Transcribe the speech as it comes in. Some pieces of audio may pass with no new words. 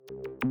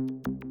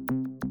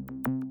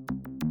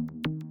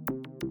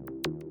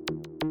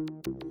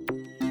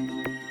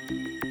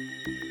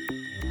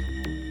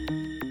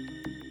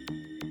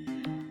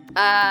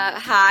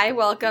Hi,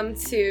 welcome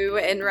to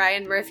In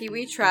Ryan Murphy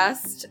We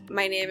Trust.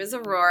 My name is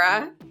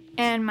Aurora.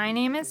 And my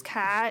name is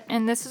Kat,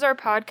 and this is our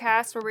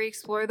podcast where we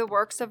explore the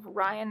works of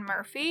Ryan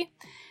Murphy.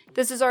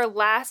 This is our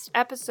last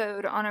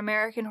episode on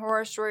American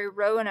Horror Story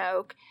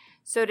Roanoke,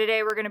 so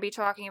today we're going to be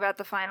talking about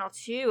the final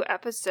 2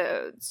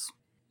 episodes.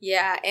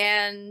 Yeah,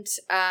 and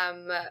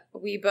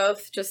we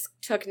both just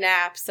took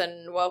naps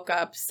and woke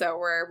up, so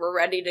we're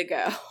ready to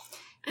go.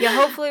 Yeah,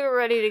 hopefully we're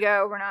ready to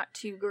go. We're not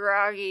too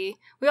groggy.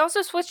 We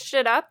also switched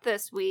it up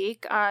this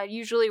week.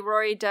 Usually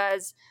Rory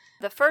does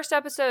the first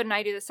episode and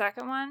I do the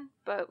second one,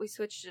 but we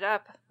switched it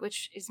up,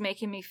 which is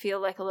making me feel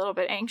like a little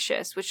bit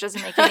anxious, which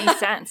doesn't make any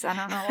sense. I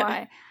don't know why.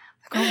 Like,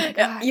 oh my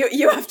God.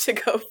 You have to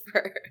go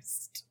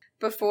first.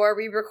 Before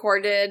we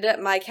recorded,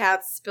 my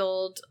cat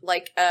spilled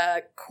like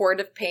a quart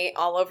of paint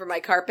all over my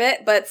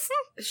carpet, but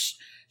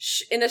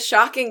in a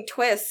shocking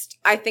twist,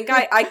 I think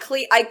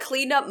I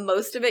cleaned up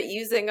most of it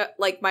using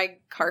like my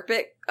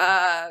carpet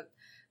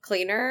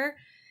cleaner,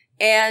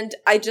 and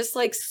I just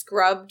like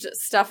scrubbed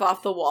stuff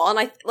off the wall, and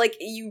I like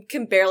you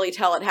can barely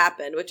tell it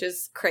happened, which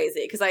is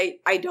crazy because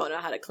I don't know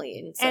how to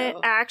clean. So. And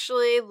it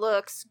actually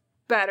looks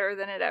better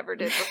than it ever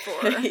did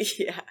before.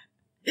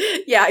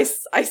 Yeah,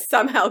 I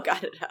somehow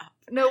got it up.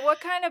 No,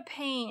 what kind of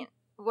paint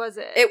was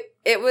it?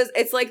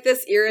 It's like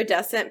this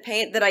iridescent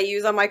paint that I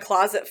use on my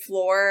closet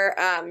floor.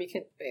 You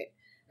can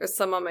there's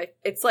some on my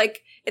it's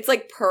like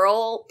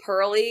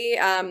pearly.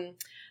 I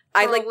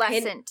like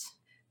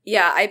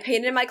I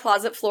painted my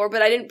closet floor,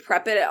 but I didn't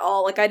prep it at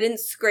all. Like I didn't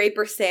scrape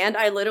or sand.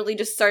 I literally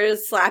just started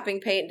slapping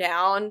paint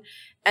down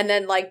and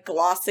then like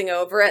glossing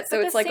over it. So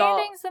but it's like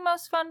sanding's the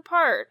most fun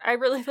part. I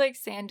really like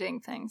sanding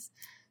things.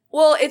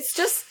 Well, it's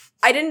just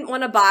I didn't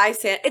want to buy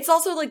sand. It's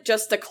also like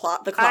just the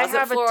closet floor. I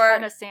have a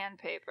ton of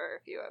sandpaper.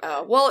 If you ever.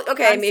 Oh well,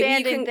 okay. Maybe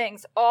sanding you can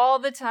things all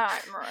the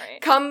time,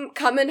 right?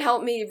 Come and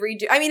help me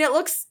redo. I mean, it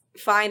looks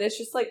fine. It's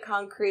just like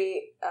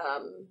concrete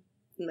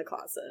in the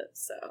closet.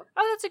 So.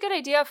 Oh, that's a good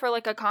idea for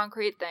like a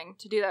concrete thing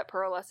to do that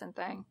pearlescent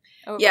thing.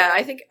 Yeah,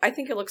 I think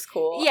it looks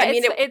cool. Yeah, I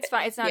mean, it's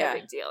fine. It's not a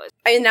big deal.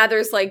 I mean, now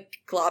there's like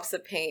globs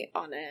of paint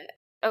on it.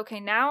 Okay,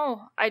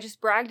 now I just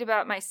bragged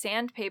about my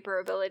sandpaper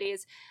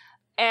abilities.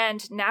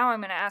 And now I'm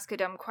going to ask a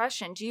dumb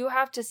question. Do you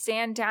have to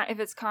sand down if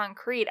it's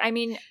concrete? I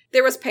mean...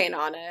 There was paint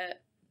on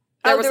it.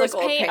 There was like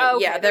old paint? Oh,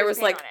 okay. Yeah, there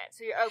was like... On it.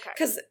 So you're, okay.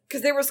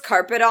 Because there was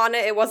carpet on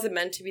it. It wasn't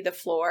meant to be the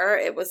floor.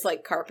 It was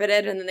like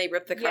carpeted, and then they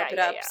ripped the carpet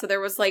up. Yeah. So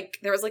there was like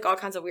all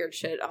kinds of weird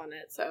shit on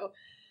it. So...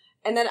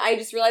 And then I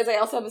just realized I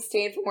also have a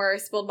stain from where I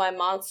spilled my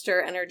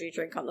Monster energy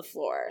drink on the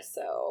floor.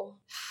 So...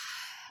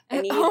 I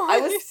mean, I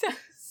was...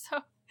 so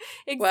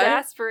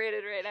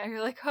exasperated right now.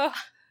 You're like, oh.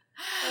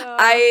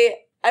 I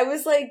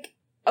was like...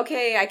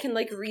 Okay, I can,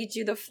 like,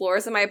 redo the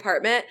floors in my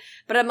apartment,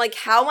 but I'm like,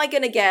 how am I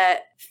gonna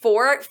get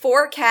four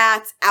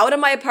cats out of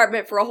my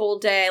apartment for a whole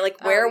day?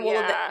 Like, where will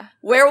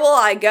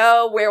I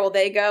go? Where will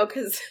they go?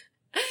 Because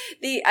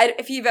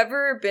if you've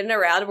ever been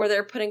around where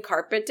they're putting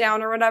carpet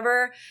down or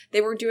whatever,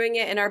 they were doing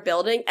it in our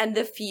building, and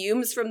the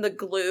fumes from the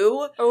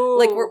glue,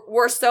 like,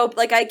 were so,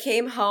 like, I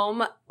came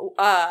home,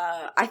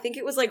 I think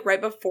it was, like, right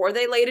before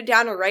they laid it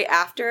down or right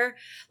after,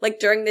 like,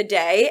 during the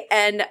day,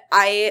 and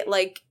I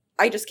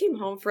just came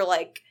home for,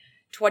 like,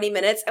 20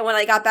 minutes, and when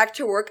I got back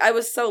to work, I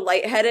was so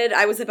lightheaded,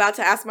 I was about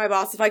to ask my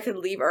boss if I could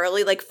leave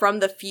early, like,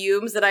 from the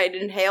fumes that I had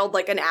inhaled,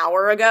 like, an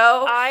hour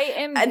ago. I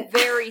am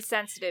very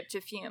sensitive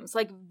to fumes,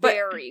 like,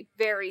 very,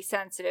 very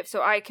sensitive,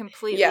 so I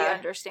completely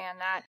understand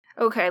that.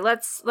 Okay,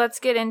 let's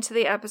get into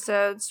the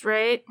episodes,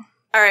 right?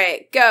 All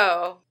right,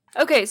 go.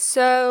 Okay,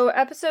 so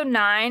episode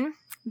 9,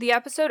 the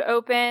episode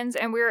opens,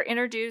 and we're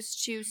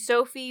introduced to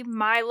Sophie,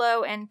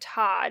 Milo, and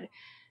Todd,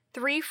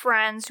 3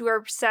 friends who are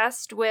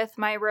obsessed with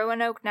My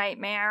Roanoke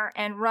Nightmare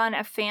and run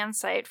a fan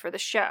site for the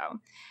show.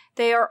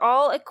 They are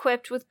all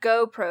equipped with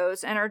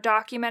GoPros and are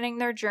documenting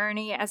their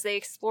journey as they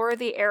explore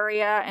the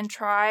area and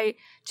try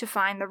to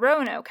find the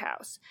Roanoke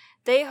house.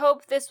 They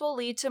hope this will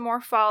lead to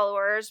more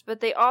followers,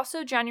 but they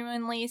also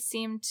genuinely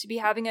seem to be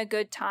having a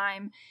good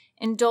time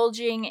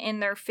indulging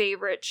in their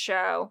favorite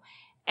show.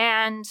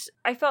 And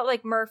I felt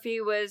like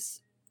Murphy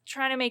was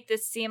trying to make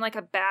this seem like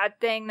a bad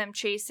thing, them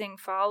chasing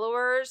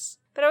followers.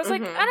 But I was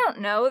like, I don't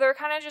know. They're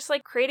kind of just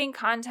like creating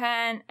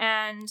content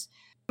and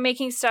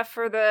making stuff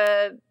for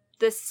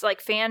this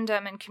like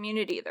fandom and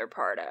community they're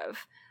part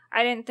of.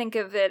 I didn't think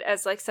of it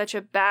as like such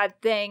a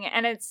bad thing.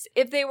 And it's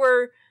if they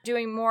were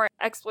doing more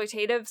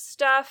exploitative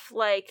stuff,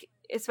 like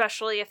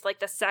especially if like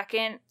the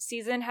second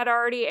season had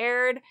already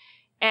aired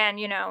and,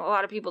 you know, a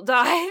lot of people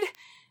died.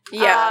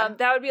 Yeah.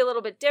 That would be a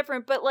little bit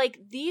different. But like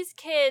these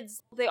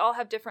kids, they all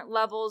have different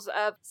levels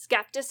of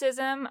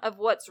skepticism of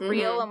what's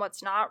real and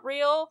what's not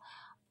real.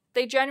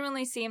 They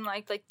genuinely seem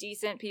like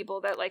decent people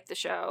that like the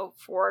show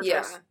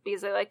just because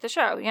they like the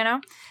show, you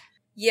know?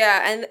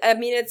 Yeah, and I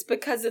mean it's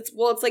because it's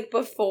like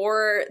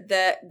before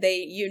that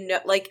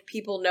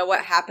people know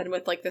what happened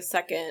with like the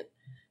second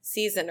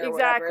season or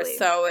whatever.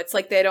 So it's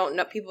like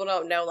people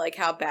don't know like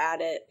how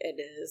bad it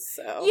is.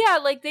 So yeah,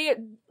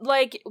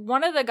 like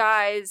one of the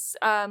guys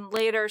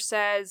later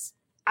says,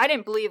 I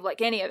didn't believe,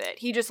 like, any of it.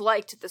 He just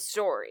liked the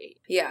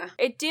story. Yeah.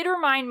 It did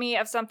remind me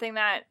of something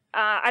that,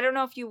 I don't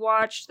know if you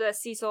watched the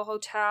Cecil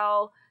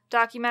Hotel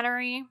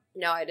documentary.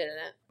 No, I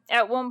didn't.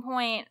 At one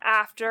point,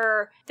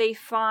 after they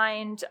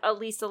find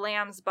Elisa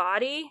Lam's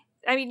body,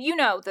 I mean, you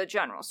know the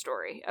general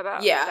story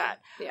about that.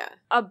 Yeah.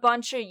 A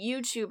bunch of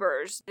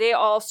YouTubers, they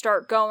all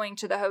start going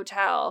to the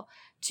hotel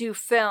to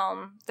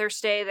film their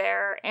stay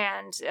there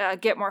and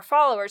get more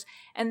followers.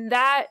 And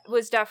that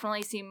was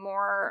definitely seemed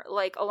more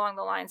like along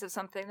the lines of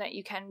something that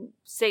you can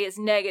say is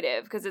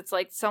negative, because it's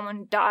like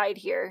someone died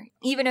here,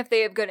 even if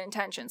they have good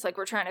intentions. Like,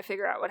 we're trying to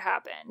figure out what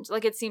happened.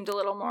 Like, it seemed a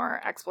little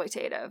more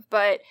exploitative.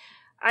 But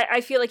I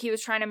feel like he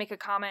was trying to make a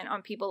comment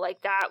on people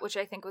like that, which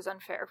I think was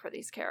unfair for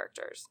these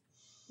characters.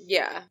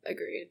 Yeah,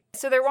 agreed.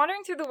 So they're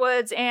wandering through the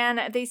woods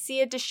and they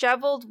see a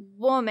disheveled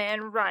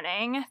woman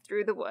running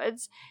through the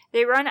woods.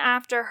 They run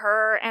after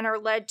her and are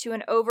led to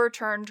an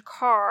overturned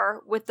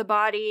car with the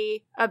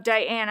body of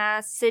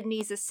Diana,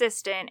 Sydney's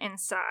assistant,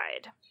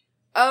 inside.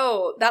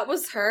 Oh, that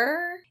was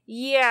her?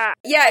 Yeah.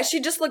 Yeah, she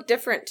just looked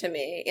different to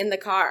me in the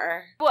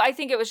car. Well, I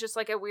think it was just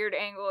like a weird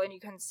angle and you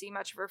couldn't see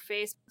much of her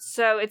face.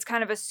 So it's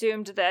kind of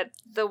assumed that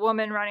the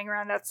woman running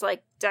around, that's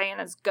like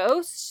Diana's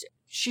ghost.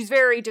 She's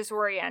very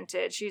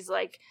disoriented. She's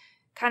like,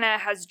 kind of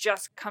has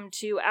just come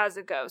to as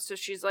a ghost. So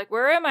she's like,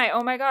 where am I?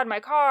 Oh my God, my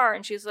car.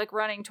 And she's like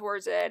running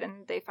towards it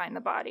and they find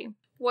the body.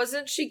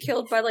 Wasn't she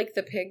killed by like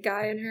the pig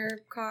guy in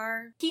her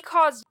car? He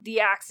caused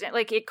the accident.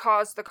 Like, it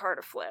caused the car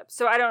to flip.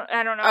 So I don't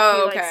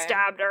know if he like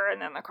stabbed her and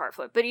then the car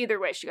flipped. But either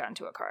way, she got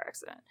into a car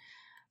accident.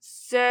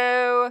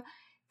 So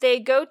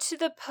they go to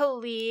the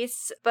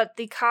police, but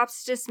the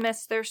cops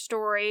dismiss their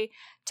story,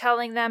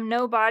 telling them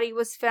no body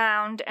was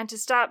found and to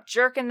stop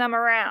jerking them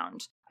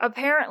around.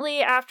 Apparently,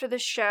 after the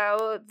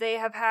show, they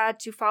have had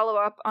to follow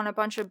up on a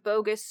bunch of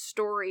bogus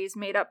stories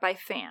made up by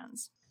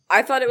fans.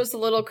 I thought it was a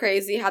little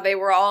crazy how they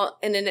were all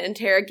in an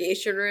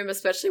interrogation room,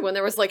 especially when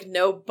there was, like,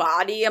 no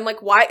body. I'm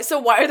like, why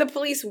are the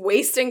police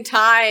wasting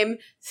time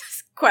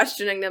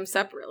questioning them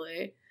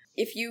separately?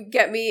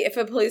 If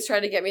a police tried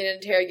to get me in an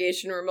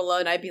interrogation room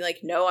alone, I'd be like,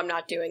 no, I'm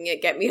not doing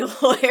it. Get me a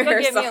lawyer.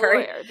 Get me a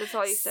lawyer. That's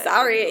all you said.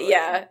 Sorry.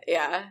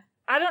 Yeah.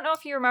 I don't know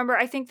if you remember.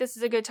 I think this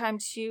is a good time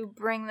to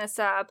bring this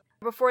up.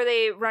 Before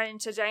they run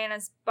into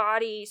Diana's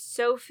body,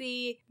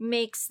 Sophie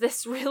makes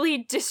this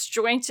really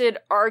disjointed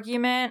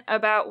argument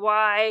about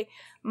why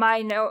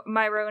my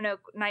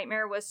Roanoke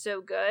Nightmare was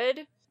so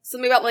good.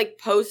 Something about, like,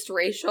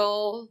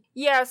 post-racial.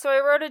 Yeah, so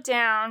I wrote it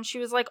down. She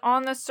was like,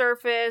 on the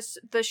surface,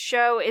 the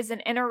show is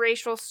an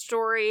interracial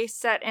story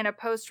set in a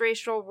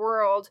post-racial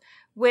world,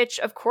 which,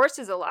 of course,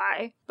 is a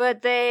lie.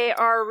 But they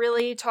are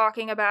really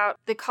talking about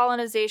the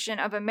colonization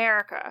of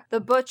America, the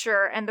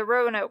Butcher and the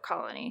Roanoke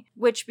colony,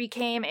 which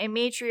became a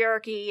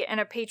matriarchy and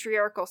a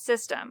patriarchal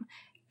system.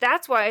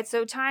 That's why it's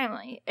so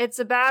timely. It's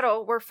a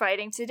battle we're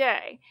fighting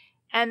today.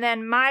 And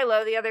then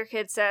Milo, the other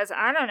kid, says,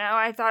 I don't know,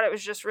 I thought it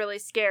was just really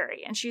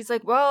scary. And she's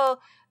like, well,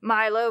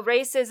 Milo,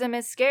 racism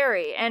is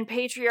scary and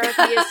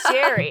patriarchy is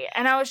scary.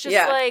 And I was just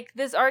like,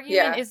 this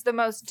argument is the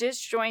most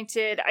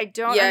disjointed. I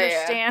don't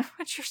understand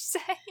what you're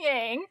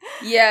saying.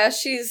 Yeah,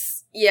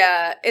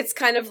 it's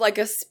kind of like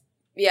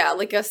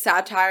a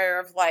satire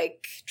of,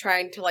 like,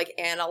 trying to, like,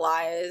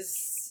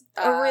 analyze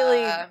a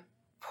really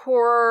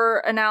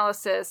poor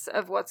analysis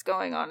of what's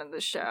going on in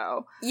the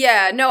show.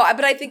 Yeah, no,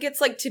 but I think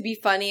it's, like, to be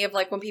funny of,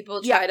 like, when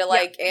people try to,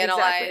 like,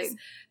 analyze. Exactly.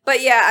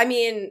 But yeah, I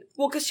mean,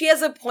 well, because she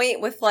has a point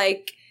with,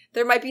 like,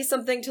 there might be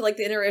something to, like,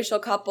 the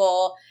interracial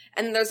couple,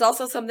 and there's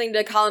also something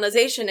to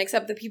colonization,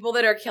 except the people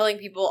that are killing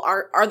people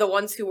are the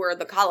ones who were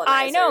the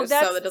colonizers. I know,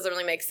 so that doesn't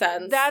really make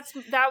sense. That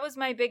was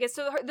my biggest.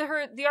 So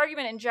the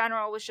argument in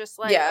general was just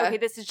like, okay,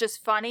 this is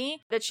just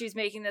funny that she's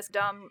making this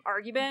dumb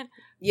argument.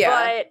 Yeah.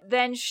 But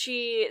then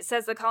she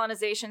says the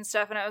colonization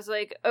stuff, and I was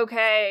like,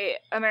 okay,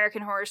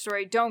 American Horror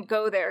Story, don't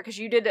go there, because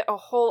you did a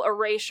whole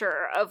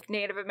erasure of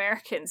Native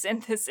Americans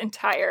in this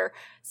entire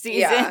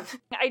season. Yeah.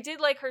 I did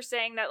like her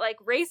saying that, like,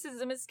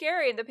 racism is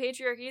scary and the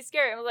patriarchy is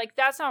scary. I was like,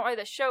 that's not why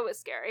the show is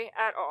scary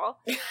at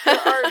all. There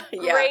are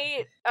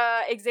great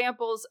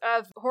examples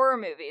of horror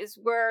movies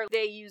where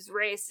they use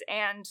race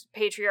and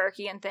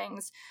patriarchy and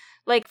things.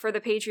 Like, for the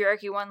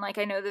patriarchy one, like,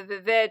 I know the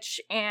Vivitch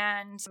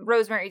and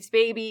Rosemary's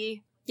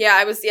Baby. Yeah,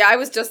 I was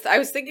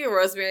thinking of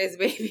Rosemary's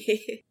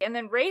Baby. And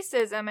then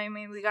racism, I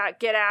mean, we got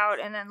Get Out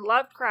and then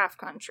Lovecraft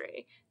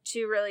Country.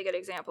 Two really good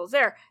examples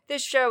there.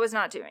 This show is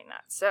not doing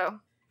that, so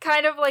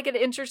kind of like an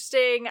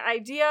interesting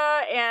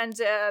idea,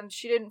 and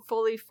she didn't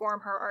fully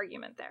form her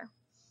argument there.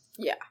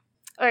 Yeah.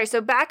 All right,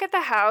 so back at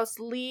the house,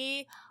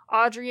 Lee,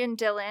 Audrey, and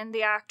Dylan,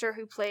 the actor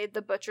who played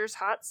the Butcher's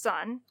hot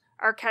son,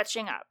 are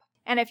catching up.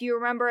 And if you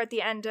remember at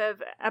the end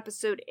of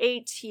episode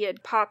 8, he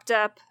had popped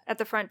up at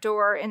the front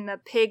door in the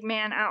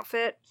pigman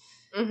outfit.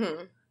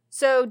 Mm-hmm.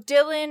 So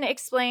Dylan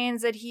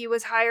explains that he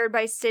was hired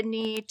by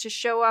Sydney to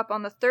show up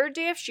on the third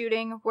day of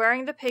shooting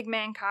wearing the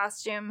pigman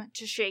costume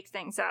to shake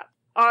things up.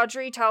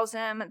 Audrey tells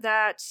him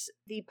that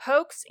the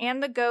Pokes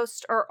and the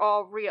Ghost are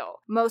all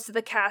real. Most of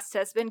the cast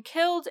has been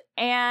killed,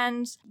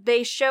 and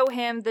they show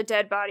him the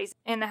dead bodies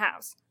in the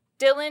house.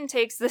 Dylan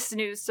takes this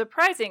news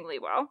surprisingly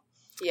well.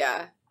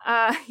 Yeah.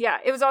 Yeah,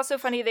 it was also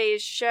funny. They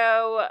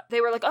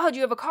were like, oh, do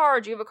you have a car?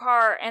 Do you have a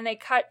car? And they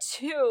cut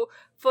to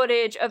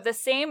footage of the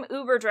same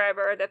Uber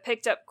driver that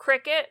picked up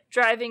Cricket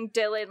driving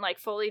Dylan, like,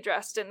 fully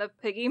dressed in the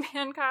Piggy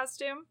Man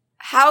costume.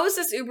 How is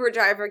this Uber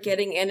driver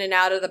getting in and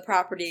out of the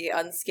property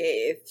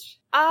unscathed?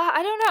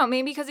 I don't know.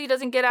 Maybe because he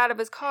doesn't get out of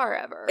his car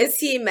ever. Is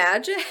he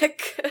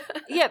magic?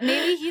 Yeah,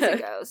 maybe he's a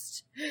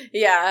ghost.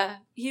 Yeah.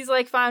 He's,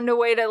 like, found a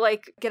way to,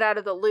 like, get out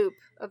of the loop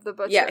of the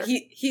butcher. Yeah,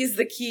 he's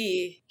the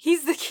key.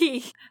 He's the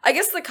key. I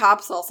guess the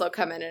cops also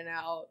come in and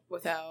out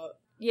without...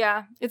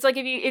 Yeah, it's like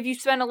if you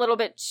spend a little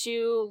bit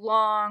too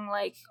long,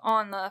 like,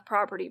 on the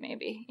property,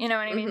 maybe. You know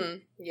what I mean? Mm-hmm.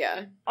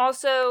 Yeah.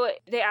 Also,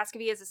 they ask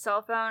if he has a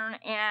cell phone,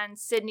 and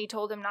Sydney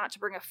told him not to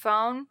bring a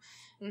phone,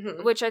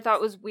 which I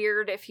thought was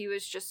weird if he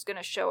was just going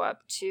to show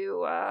up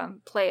to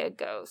play a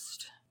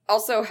ghost.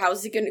 Also,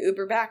 how's he going to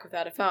Uber back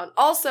without a phone?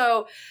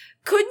 Also,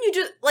 couldn't you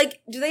just,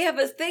 like, do they have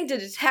a thing to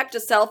detect a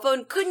cell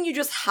phone? Couldn't you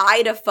just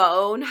hide a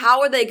phone? How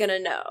are they going to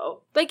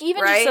know? Like,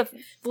 even right? just a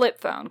flip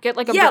phone. Get,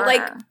 like, a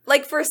burner.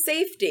 like for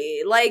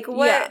safety. Like,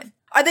 what? Yeah.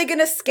 Are they going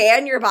to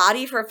scan your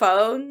body for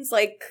phones?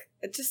 Like,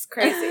 it's just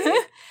crazy.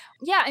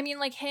 Yeah, I mean,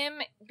 like,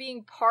 him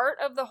being part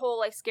of the whole,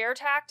 like, scare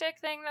tactic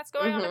thing that's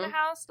going on in the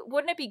house,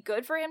 wouldn't it be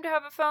good for him to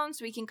have a phone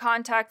so he can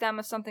contact them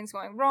if something's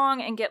going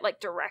wrong and get, like,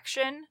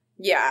 direction?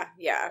 Yeah.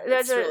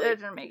 That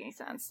doesn't make any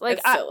sense. Like,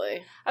 it's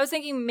silly. I was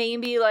thinking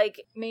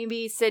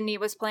maybe Sydney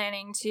was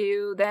planning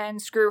to then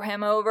screw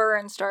him over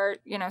and start,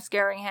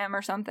 scaring him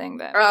or something.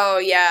 But oh,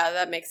 yeah,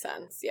 that makes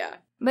sense. Yeah.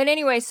 But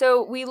anyway,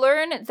 so we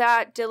learn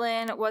that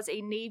Dylan was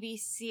a Navy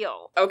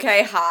SEAL.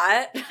 Okay,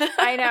 hot.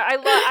 I know.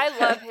 I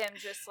love him.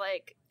 Just,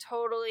 like,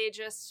 totally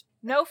just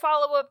no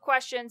follow-up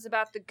questions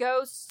about the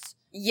ghosts.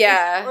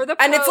 Yeah. Or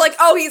the and it's like,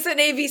 oh, he's a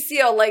Navy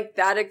SEAL. Like,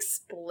 that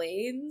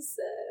explains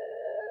it.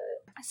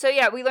 So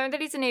yeah, we learned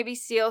that he's a Navy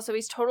SEAL, so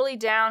he's totally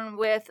down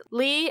with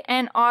Lee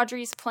and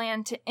Audrey's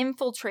plan to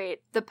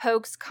infiltrate the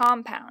Pokes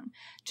compound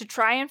to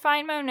try and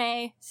find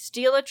Monet,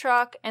 steal a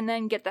truck, and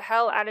then get the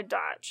hell out of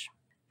Dodge.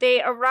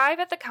 They arrive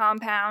at the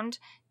compound.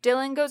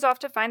 Dylan goes off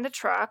to find the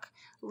truck.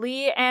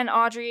 Lee and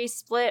Audrey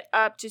split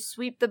up to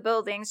sweep the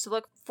buildings to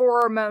look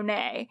for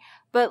Monet,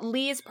 but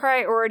Lee's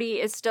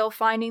priority is still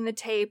finding the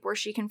tape where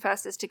she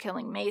confesses to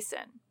killing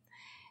Mason.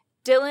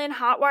 Dylan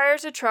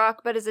hotwires a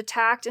truck, but is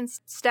attacked and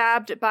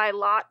stabbed by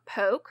Lot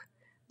Poke.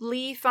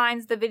 Lee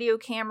finds the video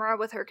camera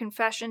with her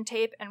confession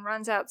tape and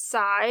runs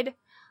outside.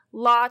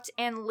 Lot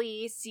and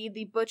Lee see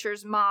the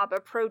butcher's mob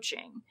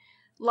approaching.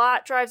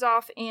 Lot drives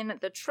off in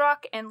the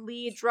truck, and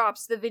Lee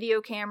drops the video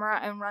camera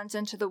and runs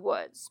into the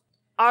woods.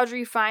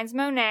 Audrey finds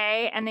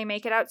Monet, and they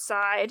make it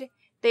outside.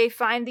 They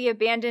find the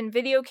abandoned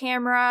video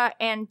camera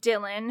and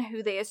Dylan,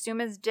 who they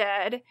assume is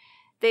dead.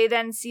 They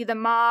then see the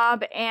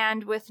mob,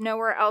 and with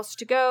nowhere else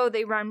to go,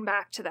 they run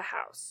back to the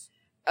house.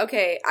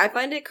 Okay, I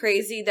find it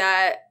crazy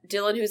that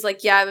Dylan, who's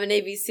like, yeah, I'm a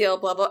Navy SEAL,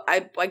 blah, blah,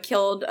 I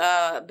killed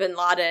Bin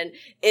Laden,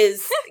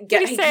 is...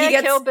 Did he say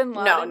I killed Bin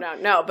Laden?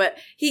 No, but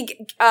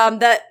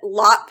that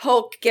Lot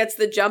Polk gets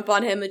the jump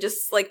on him and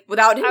just, like,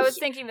 without him... I was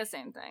thinking the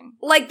same thing.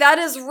 Like, that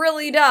is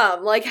really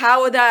dumb. Like,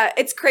 how would that...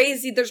 It's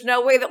crazy. There's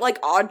no way that, like,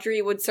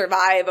 Audrey would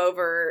survive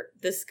over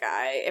this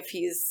guy if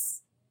he's...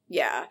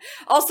 Yeah.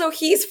 Also,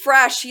 he's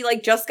fresh. He,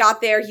 like, just got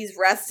there. He's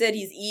rested.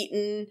 He's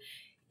eaten.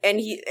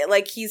 And he's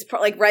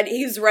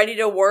ready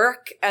to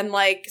work. And,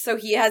 like, so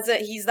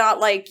he's not,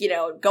 like,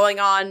 going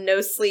on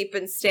no sleep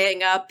and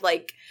staying up,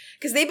 like,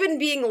 because they've been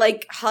being,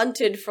 like,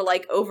 hunted for,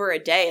 like, over a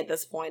day at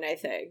this point, I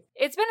think.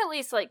 It's been at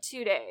least, like,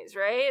 2 days,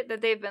 right?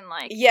 That they've been,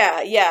 like...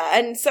 Yeah.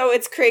 And so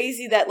it's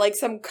crazy that, like,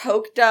 some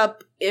coked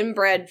up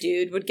inbred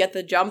dude would get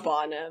the jump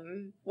on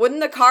him. Wouldn't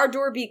the car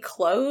door be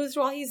closed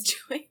while he's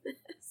doing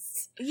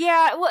this?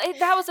 Yeah, well,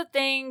 that was a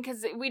thing,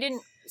 because we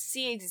didn't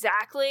see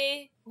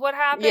exactly what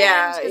happened.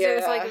 Yeah. Because it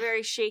was, like, a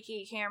very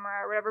shaky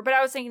camera or whatever. But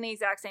I was thinking the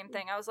exact same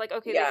thing. I was like,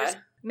 okay, they just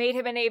made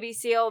him a Navy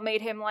SEAL,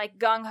 made him, like,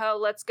 gung-ho,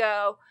 let's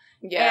go.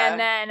 Yeah. And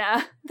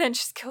then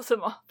just killed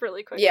him off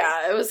really quickly.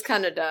 Yeah, it was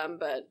kind of dumb,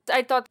 but...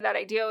 I thought that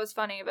idea was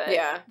funny, but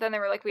then they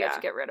were like, we have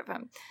to get rid of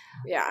him.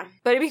 Yeah.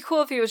 But it'd be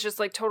cool if he was just,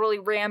 like, totally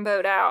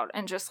Rambo'd out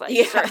and just, like,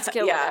 starts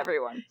killing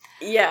everyone.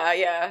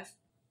 Yeah.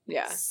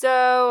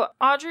 So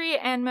Audrey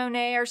and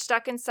Monet are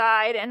stuck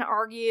inside and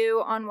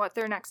argue on what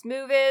their next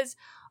move is.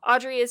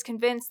 Audrey is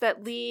convinced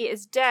that Lee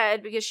is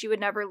dead because she would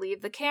never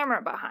leave the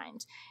camera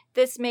behind.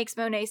 This makes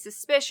Monet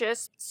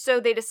suspicious, so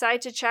they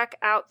decide to check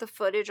out the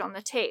footage on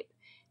the tape.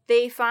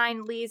 They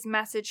find Lee's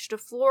message to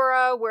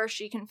Flora where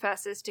she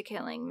confesses to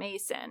killing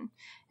Mason.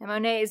 And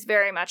Monet is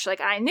very much like,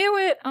 I knew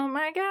it! Oh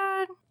my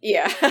god!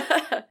 Yeah.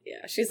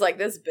 Yeah, she's like,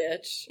 this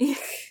bitch.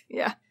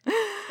 Yeah.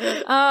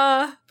 But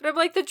I'm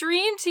like, the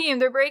dream team,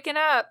 they're breaking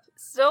up.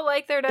 Still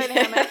like their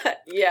dynamic.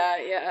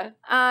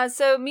 Yeah.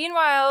 So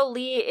meanwhile,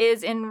 Lee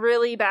is in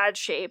really bad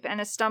shape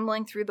and is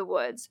stumbling through the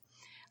woods.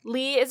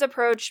 Lee is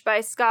approached by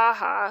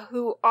Skaha,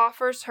 who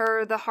offers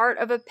her the heart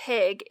of a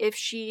pig if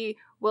she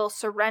will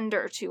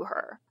surrender to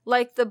her.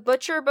 Like the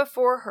butcher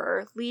before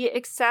her, Lee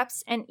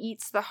accepts and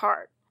eats the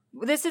heart.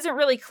 This isn't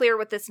really clear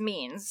what this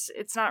means.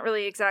 It's not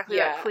really exactly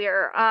that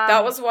clear.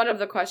 That was one of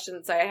the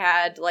questions I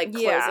had, like,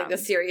 closing the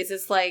series.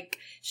 Is like,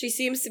 she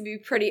seems to be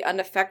pretty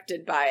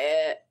unaffected by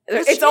it.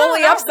 It's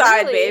only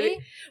upside, really.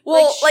 Baby.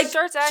 Well, like, she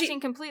starts acting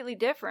completely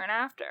different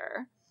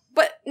after.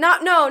 But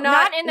not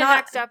in the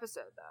next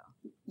episode,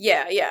 though.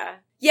 Yeah.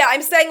 Yeah,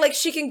 I'm saying, like,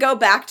 she can go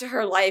back to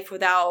her life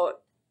without,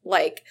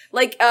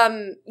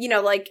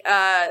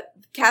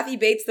 Kathy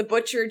Bates, the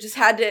butcher, just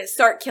had to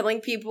start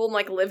killing people and,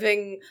 like,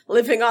 living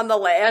on the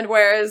land,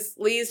 whereas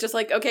Lee's just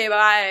like, okay,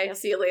 bye, I'll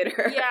see you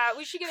later. Yeah,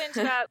 we should get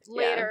into that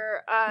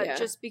later,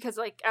 just because,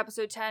 like,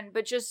 episode 10,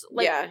 but just,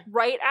 like,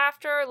 right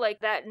after,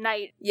 like, that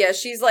night. Yeah,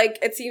 she's, like,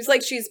 it seems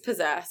like she's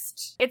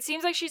possessed. It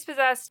seems like she's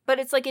possessed, but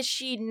it's like, is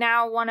she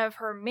now one of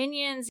her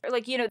minions? Or,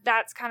 like,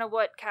 that's kind of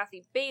what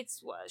Kathy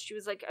Bates was. She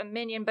was, like, a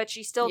minion, but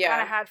she still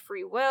kind of had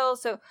free will,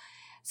 So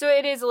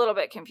it is a little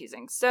bit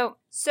confusing. So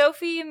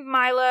Sophie,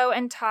 Milo,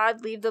 and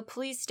Todd leave the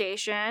police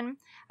station.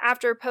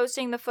 After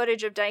posting the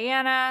footage of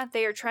Diana,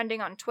 they are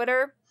trending on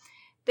Twitter.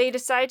 They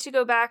decide to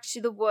go back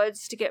to the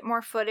woods to get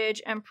more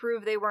footage and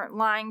prove they weren't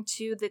lying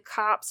to the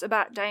cops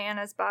about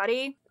Diana's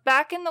body.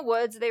 Back in the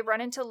woods, they run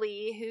into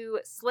Lee,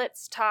 who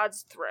slits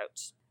Todd's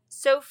throat.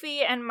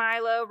 Sophie and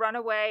Milo run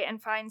away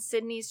and find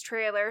Sydney's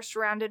trailer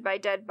surrounded by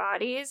dead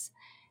bodies.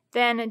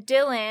 Then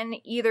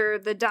Dylan, either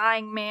the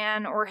dying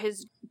man or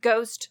his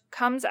ghost,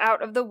 comes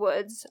out of the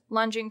woods,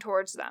 lunging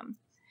towards them.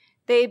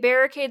 They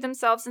barricade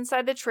themselves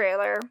inside the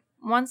trailer.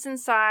 Once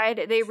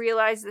inside, they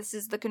realize this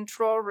is the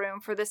control room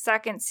for the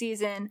second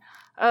season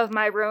of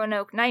My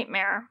Roanoke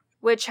Nightmare,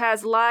 which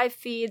has live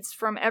feeds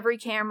from every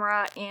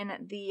camera in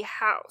the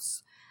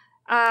house.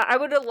 I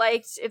would have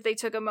liked if they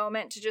took a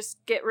moment to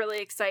just get really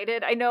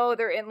excited. I know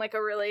they're in, like,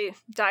 a really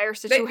dire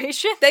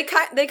situation. They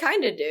kind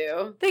of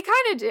do. They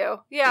kind of do,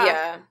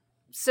 yeah.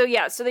 So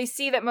they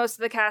see that most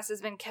of the cast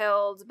has been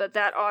killed, but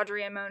that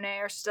Audrey and Monet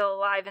are still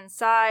alive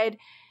inside.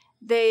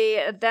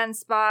 They then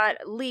spot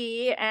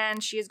Lee,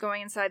 and she is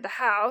going inside the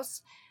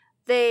house.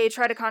 They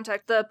try to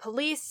contact the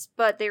police,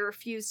 but they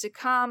refuse to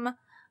come.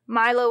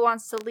 Milo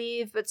wants to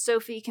leave, but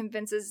Sophie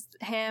convinces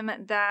him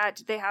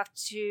that they have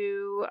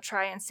to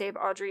try and save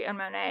Audrey and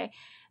Monet.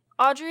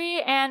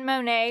 Audrey and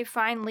Monet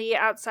find Lee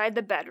outside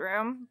the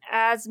bedroom.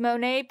 As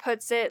Monet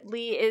puts it,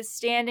 Lee is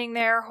standing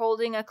there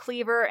holding a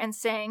cleaver and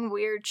saying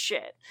weird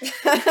shit.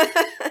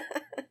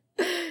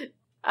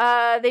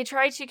 They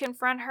try to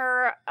confront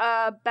her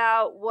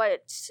about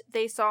what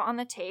they saw on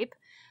the tape,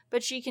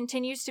 but she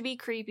continues to be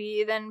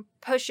creepy, then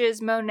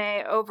pushes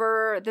Monet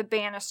over the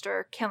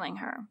banister, killing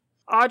her.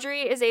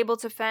 Audrey is able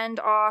to fend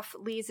off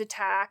Lee's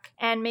attack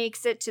and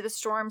makes it to the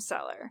storm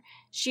cellar.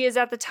 She is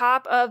at the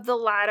top of the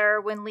ladder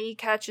when Lee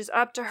catches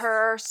up to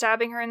her,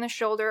 stabbing her in the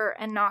shoulder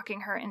and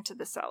knocking her into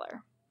the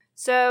cellar.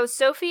 So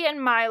Sophie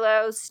and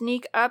Milo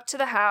sneak up to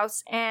the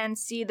house and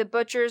see the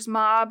butcher's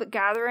mob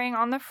gathering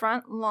on the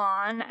front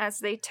lawn, as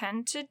they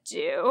tend to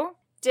do.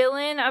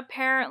 Dylan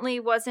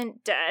apparently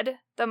wasn't dead.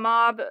 The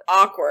mob...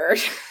 Awkward.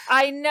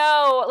 I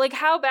know. Like,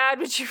 how bad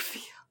would you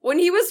feel? When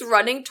he was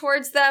running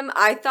towards them,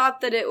 I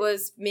thought that it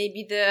was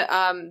maybe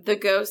the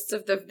ghosts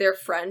of their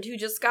friend who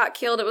just got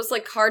killed. It was,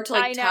 like, hard to,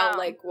 like, tell,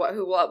 like,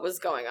 what was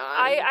going on.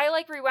 I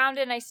like, rewound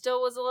it, and I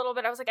still was a little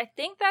bit... I was like, I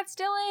think that's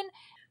Dylan.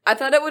 I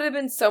thought it would have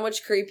been so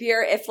much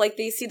creepier if, like,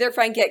 they see their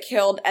friend get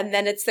killed and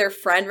then it's their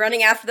friend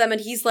running after them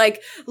and he's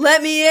like,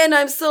 let me in,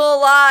 I'm still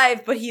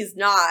alive, but he's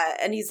not,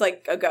 and he's,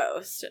 like, a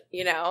ghost,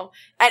 you know?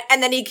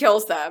 And then he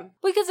kills them.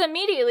 Because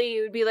immediately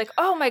you would be like,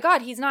 oh my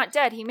god, he's not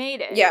dead, he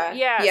made it.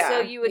 Yeah.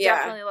 So you would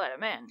definitely let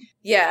him in.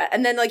 Yeah,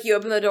 and then, like, you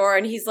open the door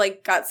and he's,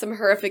 like, got some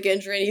horrific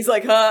injury and he's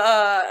like,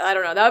 I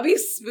don't know, that would be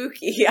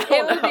spooky, I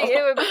don't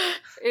know.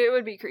 It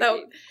would be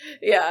creepy.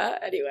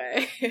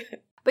 Anyway.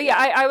 But yeah,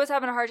 I was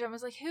having a hard time. I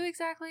was like, who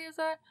exactly is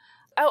that?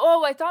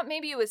 Oh, I thought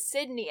maybe it was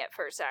Sydney at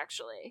first,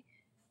 actually.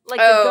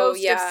 Like the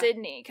ghost of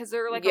Sydney, because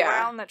they're like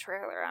around the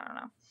trailer. I don't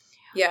know.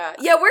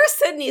 Yeah, where's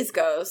Sydney's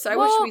ghost? I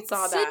wish we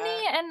saw that.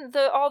 Sydney and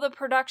all the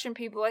production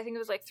people, I think it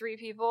was like 3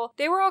 people,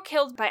 they were all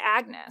killed by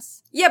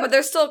Agnes. Yeah, but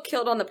they're still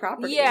killed on the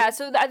property. Yeah,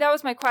 so that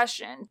was my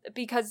question.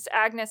 Because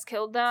Agnes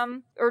killed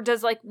them? Or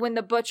does, like, when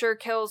the butcher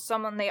kills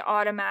someone, they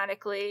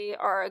automatically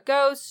are a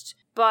ghost?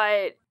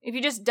 But if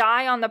you just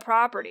die on the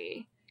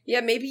property... Yeah,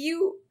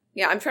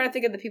 I'm trying to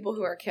think of the people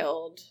who are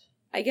killed,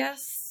 I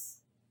guess.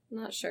 I'm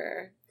not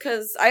sure.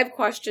 Because I have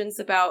questions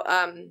about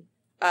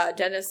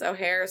Dennis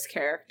O'Hare's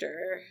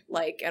character,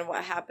 like, and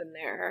what happened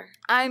there.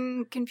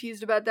 I'm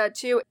confused about that,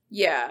 too.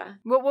 Yeah.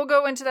 We'll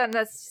go into that in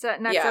the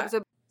next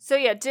episode. So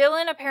yeah,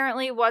 Dylan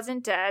apparently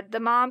wasn't dead.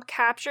 The mob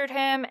captured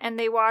him, and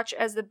they watch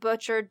as the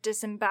butcher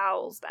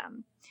disembowels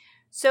them.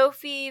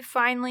 Sophie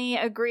finally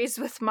agrees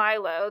with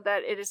Milo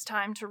that it is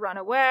time to run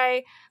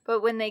away, but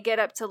when they get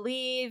up to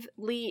leave,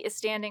 Lee is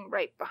standing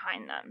right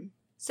behind them.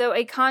 So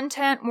a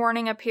content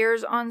warning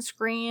appears on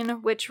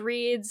screen, which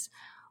reads,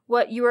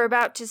 "What you are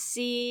about to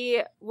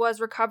see was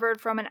recovered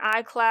from an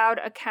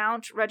iCloud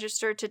account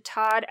registered to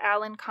Todd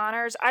Allen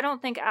Connors." I don't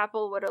think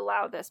Apple would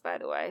allow this, by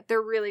the way.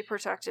 They're really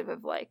protective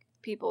of, like,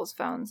 people's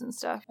phones and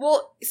stuff.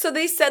 Well, so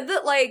they said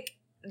that, like,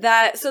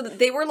 so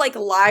they were like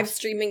live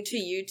streaming to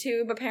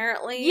YouTube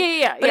apparently.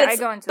 Yeah. But I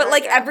go into but that,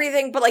 like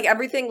yeah.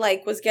 everything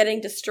like was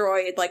getting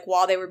destroyed like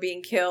while they were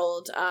being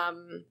killed.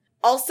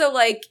 Also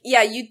like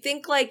you'd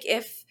think like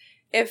if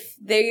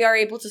they are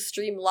able to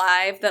stream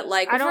live that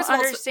like I don't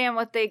understand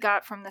what they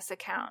got from this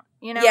account.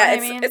 You know what I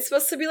mean? It's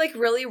supposed to be like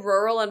really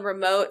rural and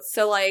remote,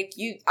 so like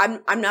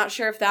I'm not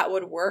sure if that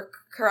would work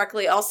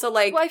correctly. Also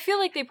like I feel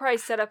like they probably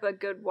set up a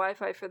good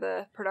Wi-Fi for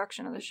the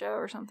production of the show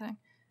or something.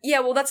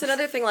 Yeah, well, that's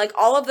another thing. Like,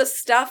 all of the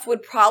stuff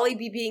would probably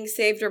be being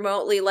saved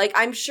remotely. Like,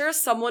 I'm sure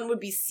someone would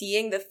be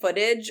seeing the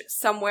footage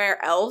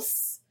somewhere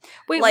else.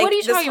 Wait, like, what are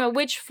you talking about?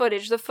 Which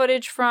footage? The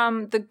footage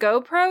from the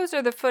GoPros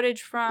or the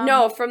footage from...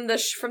 No, from the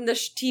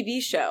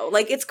TV show.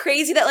 Like, it's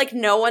crazy that, like,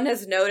 no one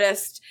has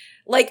noticed...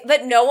 Like,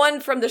 that no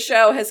one from the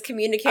show has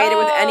communicated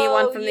with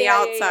anyone from the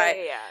outside.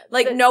 Yeah.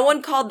 Like, no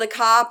one called the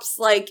cops,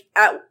 like,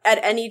 at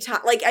any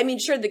time. Like, I mean,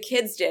 sure, the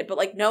kids did, but,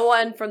 like, no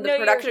one from the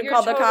production you're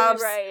called totally the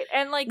cops. Right.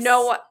 And, like...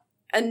 no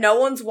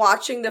one's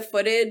watching the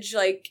footage,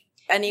 like,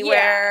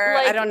 anywhere.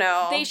 Like, I don't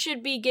know. They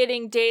should be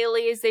getting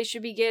dailies. They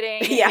should be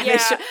getting... They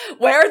should.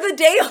 Where are the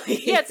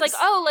dailies? Yeah, it's like,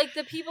 like,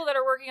 the people that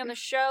are working on the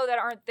show that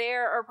aren't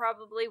there are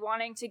probably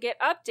wanting to get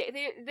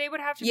updated. They would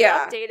have to be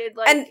updated,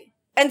 like...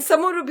 And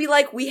someone would be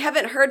like, we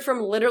haven't heard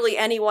from literally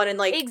anyone in,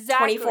 like,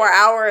 exactly. 24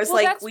 hours.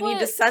 Well, like, we need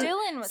to send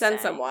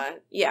someone.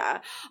 Yeah.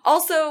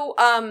 Also,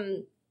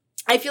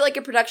 I feel like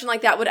a production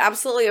like that would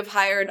absolutely have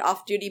hired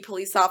off-duty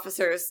police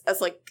officers as,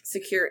 like,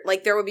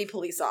 like, there would be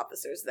police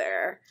officers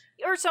there.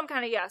 Or some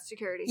kind of,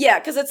 security. Yeah,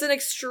 because it's an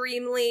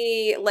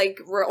extremely, like,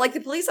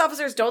 the police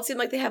officers don't seem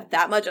like they have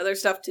that much other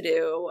stuff to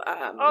do.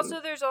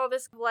 Also, there's all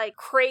this, like,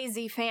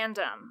 crazy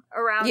fandom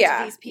around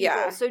these people.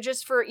 Yeah. So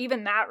just for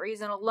even that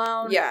reason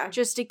alone,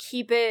 just to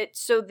keep it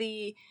so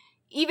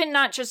even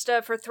not just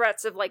for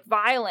threats of, like,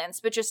 violence,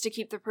 but just to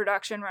keep the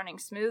production running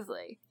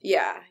smoothly.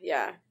 Yeah.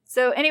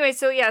 So anyway,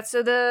 so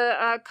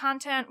the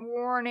content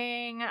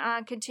warning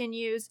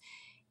continues.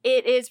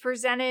 It is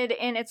presented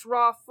in its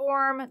raw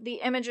form.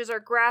 The images are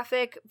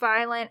graphic,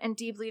 violent, and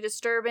deeply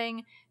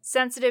disturbing.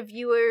 Sensitive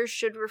viewers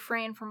should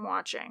refrain from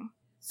watching.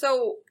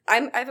 So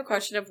I have a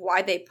question of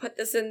why they put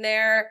this in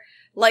there.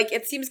 Like,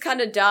 it seems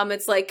kind of dumb.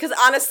 It's like, because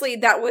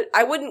honestly,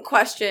 I wouldn't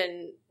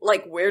question,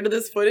 like, where did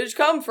this footage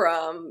come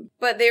from?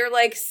 But they're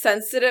like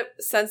sensitive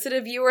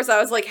viewers.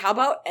 I was like, how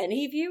about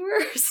any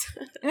viewers?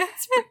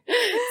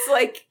 It's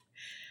like,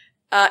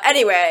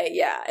 anyway,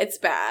 yeah, it's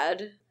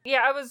bad.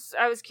 Yeah, I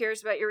was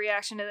curious about your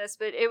reaction to this,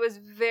 but it was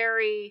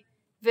very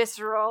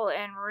visceral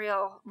and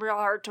real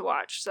hard to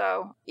watch.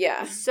 So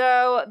yeah.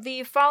 So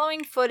the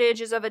following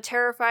footage is of a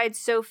terrified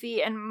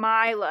Sophie and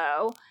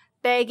Milo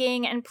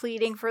begging and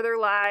pleading for their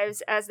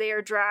lives as they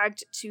are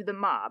dragged to the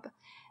mob.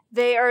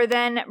 They are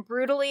then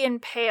brutally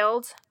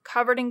impaled,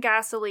 covered in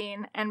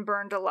gasoline, and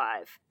burned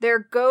alive.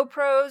 Their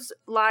GoPros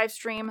live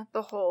stream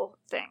the whole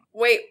thing.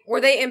 Wait, were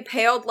they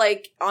impaled,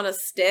 like, on a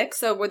stick?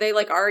 So were they,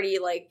 like, already,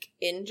 like,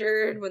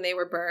 injured when they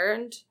were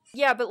burned?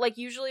 Yeah, but, like,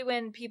 usually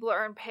when people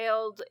are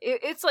impaled,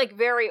 it's, like,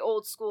 very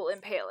old school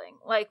impaling.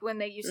 Like, when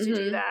they used to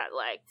do that,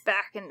 like,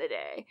 back in the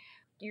day.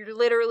 You're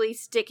literally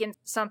sticking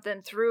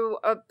something through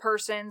a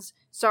person's,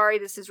 sorry,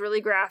 this is really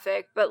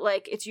graphic, but,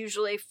 like, it's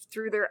usually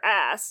through their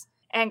ass.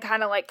 And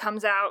kind of, like,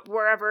 comes out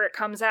wherever it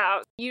comes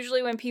out.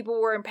 Usually when people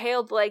were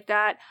impaled like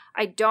that,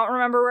 I don't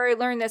remember where I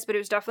learned this, but it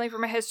was definitely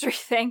from a history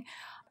thing.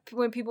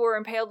 When people were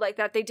impaled like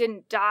that, they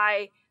didn't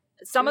die.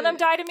 Some of them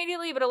died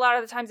immediately, but a lot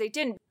of the times they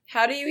didn't.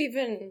 How do you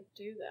even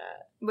do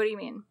that? What do you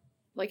mean?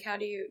 Like, how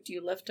do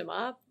you lift them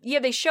up? Yeah,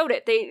 they showed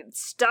it. They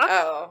stuck.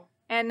 Oh.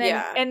 And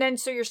then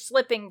so you're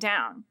slipping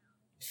down.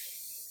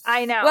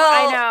 I know.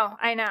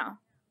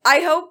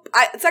 I hope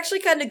it's actually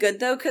kind of good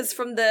though, because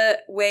from the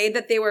way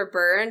that they were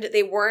burned,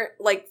 they weren't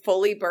like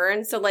fully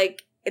burned. So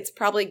like, it's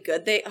probably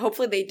good.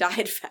 Hopefully they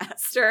died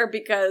faster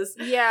because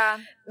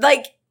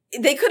like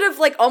they could have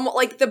like almost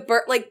like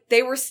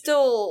they were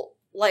still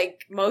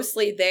like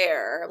mostly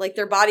there. Like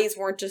their bodies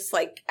weren't just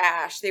like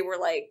ash. They were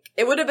like,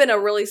 it would have been a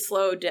really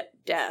slow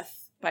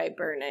death by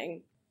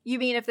burning. You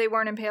mean if they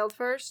weren't impaled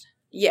first?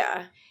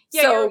 Yeah.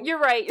 Yeah, so, you're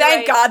right.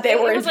 Thank God they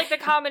were. It was like the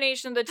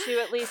combination of the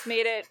two at least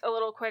made it a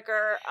little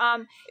quicker.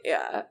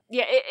 Yeah.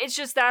 Yeah, it's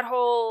just that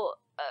whole,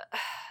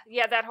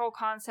 that whole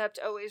concept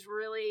always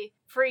really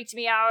freaked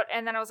me out.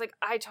 And then I was like,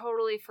 I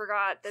totally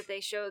forgot that they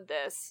showed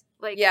this.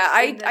 Like, yeah,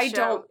 I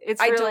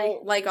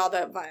don't like all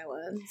that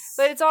violence.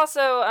 But it's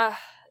also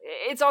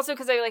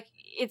because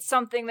it's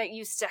something that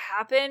used to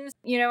happen.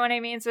 You know what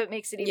I mean? So it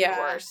makes it even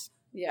worse.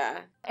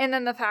 Yeah. And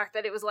then the fact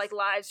that it was like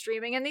live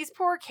streaming and these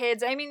poor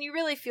kids, I mean, you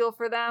really feel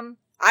for them.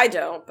 I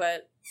don't,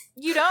 but...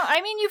 You don't? I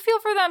mean, you feel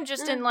for them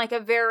just in like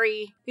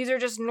these are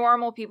just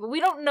normal people. We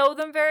don't know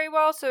them very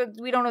well, so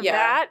we don't know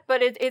that,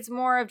 but it's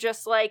more of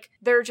just like,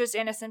 they're just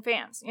innocent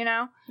fans, you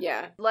know?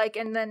 Yeah. Like,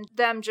 and then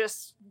them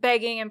just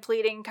begging and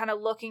pleading, kind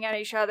of looking at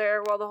each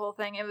other while the whole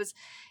thing, it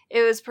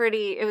was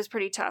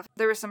pretty tough.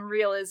 There was some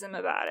realism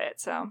about it,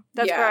 so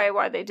that's probably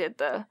why they did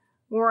the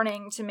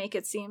warning to make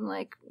it seem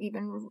like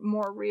even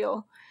more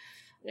real.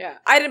 Yeah.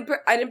 I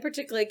didn't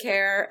particularly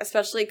care,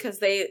 especially because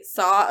they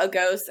saw a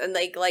ghost and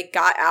they, like,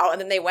 got out and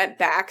then they went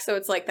back, so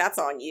it's like, that's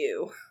on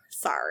you.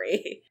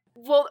 Sorry.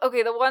 Well,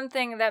 okay, the one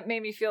thing that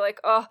made me feel like,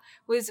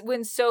 was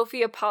when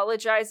Sophie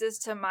apologizes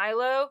to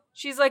Milo.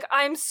 She's like,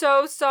 I'm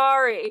so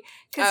sorry.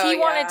 Because he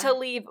wanted to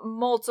leave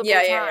multiple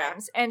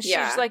times. And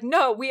she's like,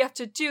 no, we have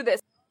to do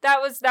this. That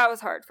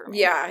was hard for me.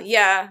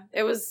 Yeah.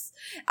 It was,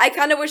 I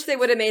kind of wish they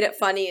would have made it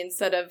funny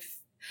instead of,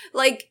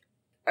 like,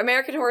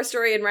 American Horror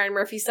Story and Ryan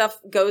Murphy stuff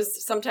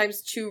goes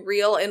sometimes too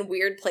real in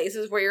weird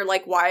places where you're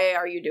like, why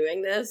are you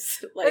doing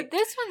this? Like, but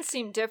this one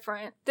seemed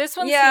different. This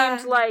one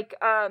seemed like,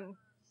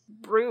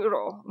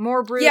 brutal.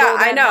 More brutal. Yeah,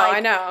 than, I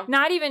know.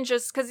 Not even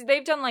just, because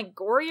they've done, like,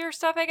 gorier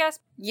stuff, I guess.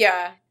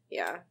 Yeah.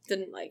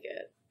 Didn't like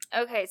it.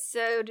 Okay,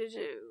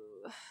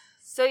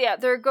 So yeah,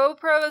 their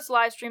GoPros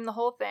live stream the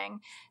whole thing.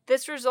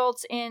 This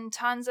results in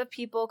tons of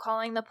people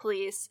calling the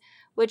police,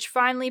 which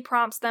finally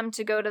prompts them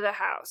to go to the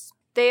house.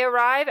 They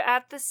arrive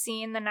at the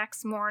scene the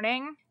next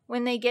morning.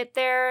 When they get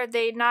there,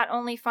 they not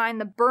only find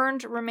the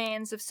burned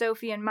remains of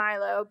Sophie and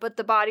Milo, but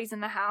the bodies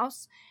in the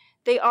house.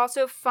 They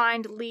also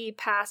find Lee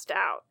passed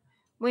out.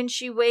 When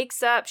she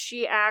wakes up,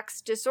 she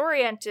acts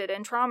disoriented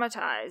and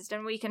traumatized,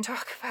 and we can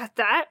talk about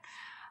that,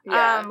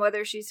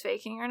 whether she's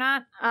faking or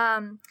not.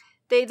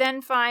 They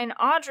then find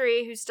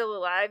Audrey, who's still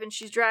alive, and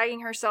she's dragging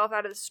herself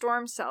out of the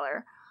storm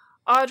cellar.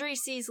 Audrey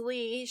sees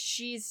Lee.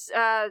 She sees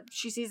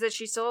that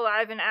she's still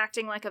alive and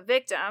acting like a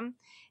victim.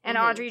 And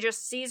Audrey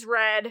just sees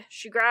red.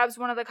 She grabs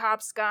one of the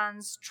cops'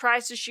 guns,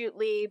 tries to shoot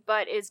Lee,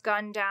 but is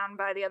gunned down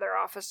by the other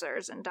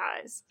officers and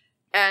dies.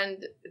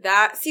 And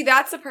that's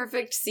a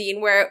perfect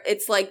scene where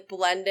it's, like,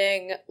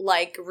 blending,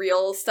 like,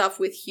 real stuff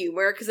with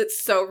humor, because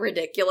it's so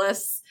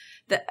ridiculous,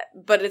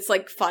 but it's,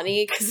 like,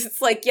 funny, because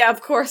it's like, yeah,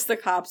 of course the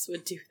cops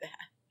would do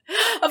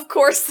that. Of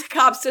course the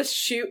cops just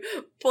shoot,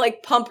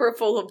 like, pump her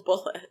full of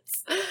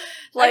bullets.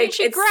 Like, I mean,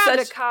 she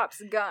grabbed a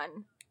cop's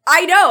gun.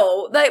 I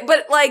know,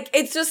 but, like,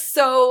 it's just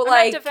so,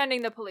 like... I'm not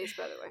defending the police,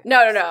 by the way.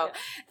 No. Yeah.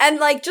 And,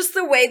 like, just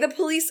the way the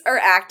police are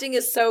acting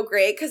is so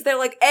great, because they're,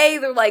 like,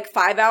 they're, like,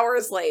 5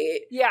 hours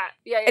late. Yeah.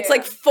 It's,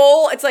 like,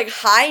 full, it's, like,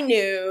 high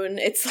noon.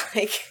 It's,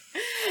 like...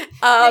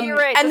 You're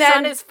right, and the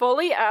sun is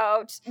fully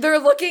out. They're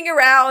looking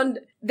around.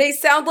 They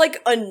sound,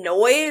 like,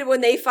 annoyed when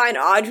they find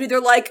Audrey.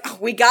 They're like, oh,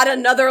 we got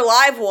another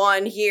live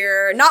one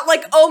here. Not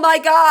like, oh my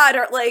god,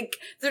 or, like,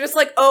 they're just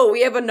like, oh,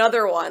 we have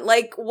another one.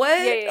 Like, what?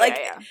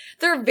 Yeah.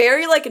 They're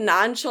very, like,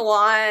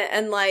 nonchalant,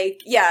 and,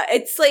 like, yeah,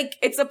 it's, like,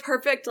 it's a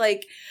perfect,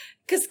 like,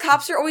 because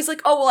cops are always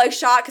like, oh, well, I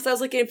shot because I was,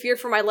 like, in fear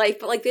for my life,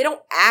 but, like, they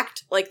don't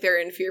act like they're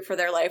in fear for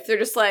their life. They're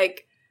just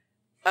like,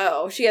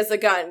 oh, she has a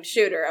gun,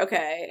 shoot her,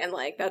 okay, and,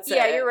 like, that's it.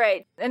 Yeah, you're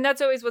right. And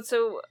that's always what's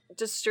so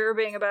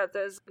disturbing about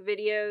those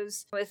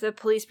videos with the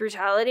police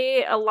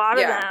brutality. A lot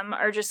of them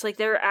are just, like,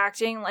 they're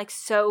acting, like,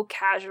 so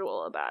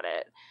casual about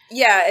it.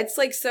 Yeah, it's,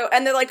 like, so,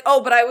 and they're like,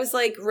 oh, but I was,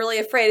 like, really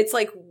afraid. It's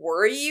like,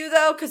 were you,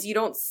 though? Because you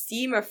don't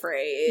seem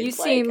afraid. You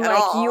seem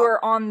like you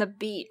were on the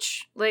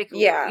beach, like,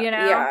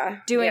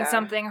 doing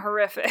something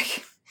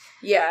horrific.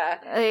 Yeah.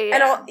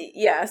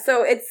 And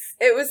so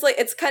it was like,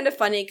 it's kind of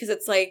funny because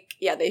it's like,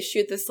 yeah, they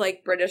shoot this,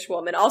 like, British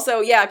woman. Also,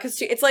 yeah, because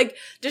it's like,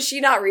 does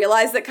she not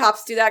realize that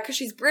cops do that? Because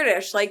she's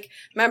British. Like,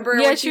 remember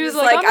when she was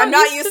like, I'm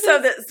not used to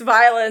this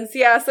violence.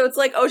 Yeah, so it's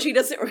like, oh, she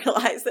doesn't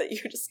realize that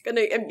you're just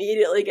gonna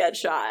immediately get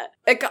shot.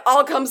 It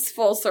all comes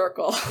full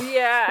circle.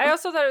 Yeah, I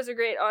also thought it was a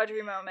great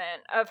Audrey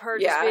moment of her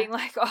just being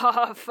like,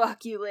 oh,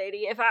 fuck you,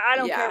 lady. If I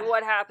don't care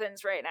what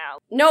happens right now.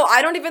 No,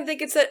 I don't even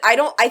think it's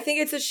I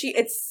think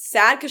it's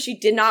sad because she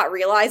did not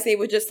realize they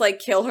would just, like,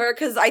 kill her,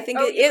 because I think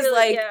it is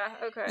really,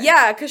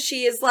 like, because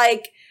she is,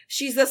 like,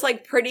 she's this,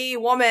 like, pretty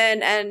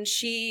woman, and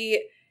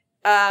she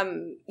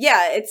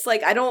it's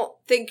like, I don't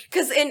think,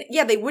 because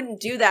they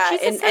wouldn't do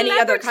that in any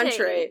other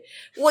country.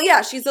 Well,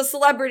 yeah, she's a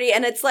celebrity,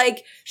 and it's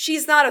like,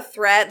 she's not a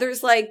threat.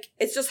 There's, like,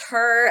 it's just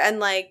her, and,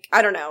 like,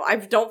 I don't know. I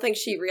don't think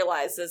she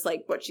realizes,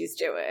 like, what she's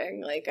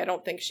doing. Like, I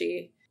don't think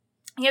she...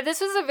 Yeah, this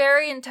was a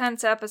very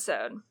intense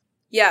episode.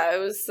 Yeah, it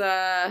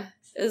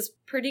was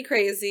pretty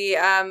crazy.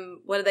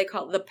 What do they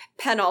call it? The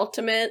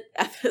penultimate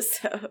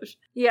episode.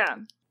 Yeah.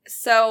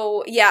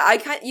 So, yeah,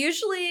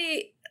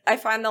 I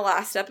find the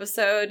last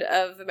episode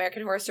of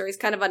American Horror Stories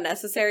kind of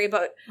unnecessary,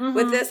 but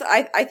with this,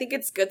 I think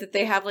it's good that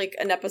they have, like,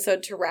 an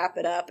episode to wrap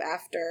it up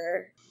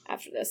after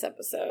this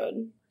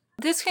episode.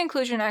 This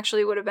conclusion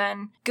actually would have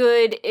been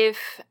good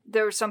if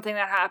there was something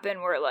that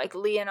happened where, like,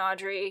 Lee and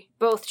Audrey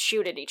both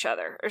shoot at each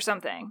other or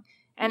something.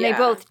 And they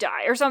both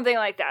die, or something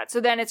like that. So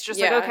then it's just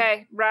like,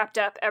 okay, wrapped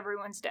up,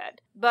 everyone's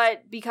dead.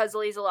 But because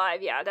Lee's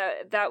alive,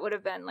 that would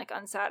have been, like,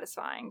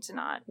 unsatisfying to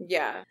not.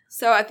 Yeah.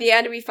 So at the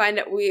end, we find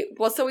that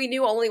we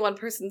knew only one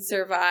person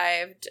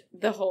survived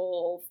the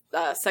whole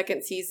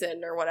second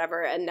season or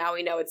whatever, and now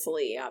we know it's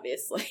Lee,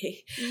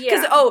 obviously.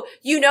 Yeah.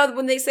 Because,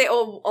 when they say,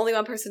 only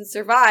one person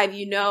survived,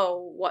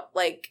 what,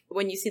 like,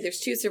 when you see there's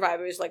two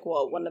survivors, like,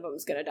 well, one of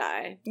them's gonna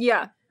die.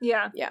 Yeah.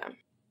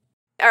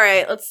 All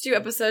right, let's do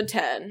episode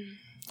 10.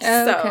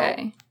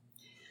 Okay.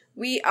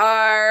 We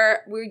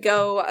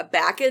go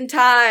back in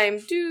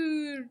time.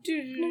 To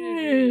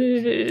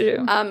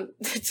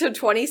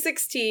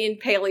 2016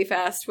 Paley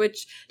Fest,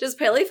 which, does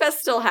Paley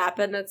Fest still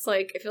happen? That's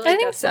like, I feel like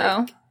that's so.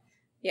 Like,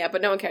 yeah,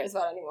 but no one cares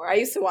about it anymore. I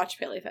used to watch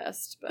Paley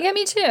Fest. But Yeah,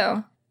 me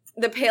too.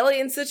 The Paley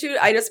Institute,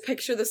 I just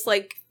picture this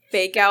like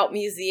fake out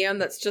museum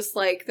that's just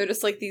like, they're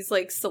just like these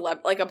like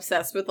like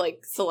obsessed with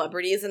like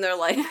celebrities, and they're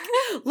like,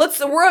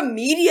 we're a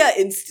media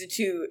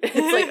institute.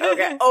 It's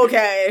like,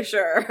 okay,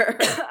 sure.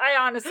 I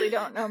honestly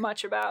don't know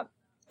much about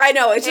I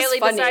know, it's Paley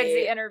just funny. besides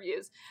the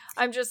interviews.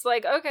 I'm just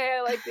like, okay,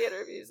 I like the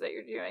interviews that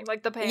you're doing,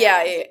 like the panels.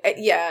 Yeah.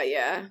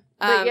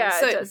 But yeah,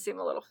 so it does seem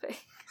a little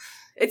fake.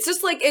 It's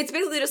just like, it's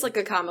basically just like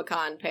a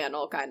Comic-Con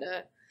panel, kind of.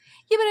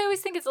 Yeah, but I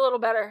always think it's a little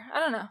better. I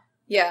don't know.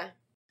 Yeah.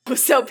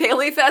 So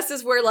Paley Fest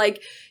is where,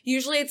 like,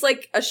 usually it's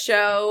like a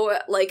show,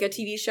 like a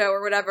TV show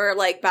or whatever,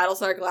 like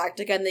Battlestar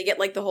Galactica, and they get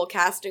like the whole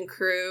cast and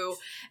crew,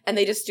 and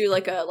they just do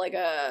like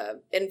a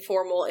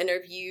informal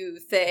interview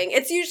thing.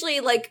 It's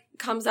usually like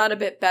comes out a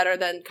bit better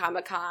than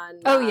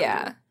Comic-Con. Oh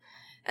yeah.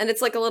 And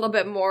it's like a little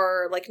bit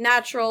more like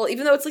natural,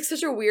 even though it's like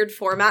such a weird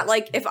format.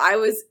 Like, if I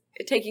was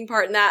taking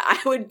part in that, I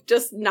would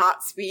just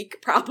not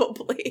speak,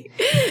 probably,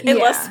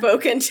 unless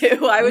spoken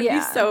to. I would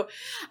be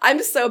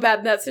I'm so bad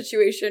in that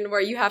situation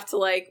where you have to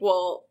like,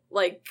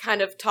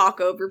 kind of talk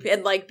over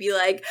and like be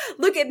like,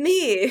 look at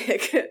me,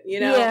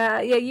 you know?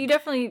 Yeah, you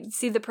definitely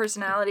see the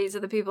personalities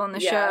of the people in the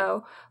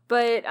show.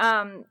 But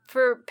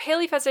for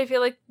Paley Fest, I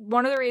feel like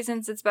one of the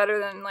reasons it's better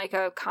than like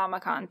a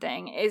Comic-Con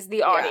thing is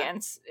the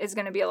audience is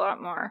going to be a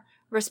lot more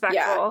respectful.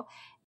 Yeah.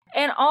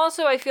 And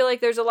also, I feel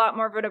like there's a lot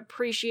more of an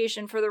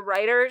appreciation for the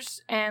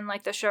writers and,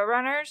 like, the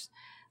showrunners.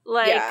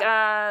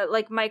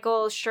 Like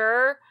Michael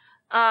Schur,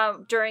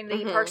 during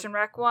the Parks and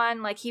Rec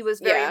one, like, he was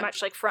very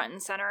much, like, front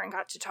and center and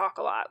got to talk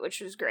a lot,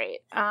 which was great.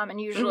 And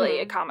usually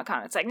at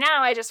Comic-Con, it's like,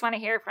 now I just want to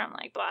hear from,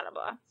 like, blah, blah,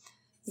 blah.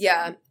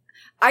 Yeah.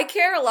 I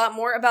care a lot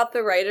more about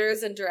the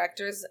writers and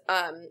directors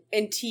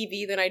in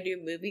TV than I do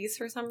movies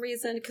for some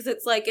reason, because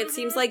it's like, it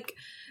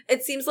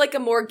seems like a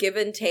more give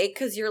and take,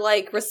 because you're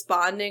like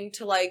responding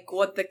to like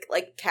what the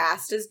like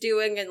cast is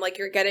doing, and like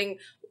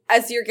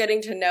as you're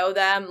getting to know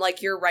them,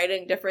 like you're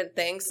writing different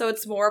things, so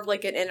it's more of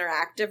like an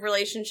interactive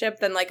relationship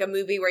than like a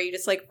movie where you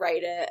just like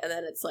write it and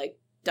then it's like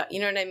done.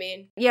 You know what I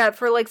mean? Yeah,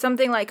 for like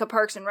something like a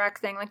Parks and Rec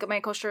thing, like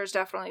Michael Schur is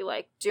definitely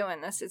like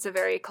doing this. It's a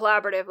very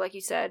collaborative, like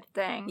you said,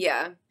 thing.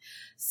 Yeah.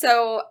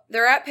 So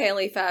they're at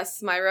Paley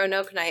Fest, my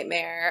Roanoke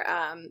Nightmare.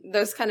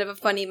 There's kind of a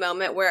funny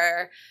moment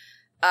where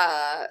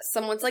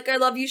someone's like, I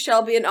love you,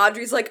 Shelby, and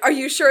Audrey's like, are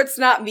you sure it's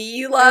not me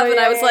you love? And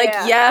I was like,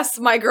 yes,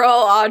 my girl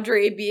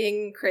Audrey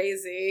being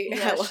crazy.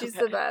 Yeah, she's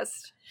the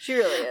best. She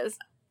really is.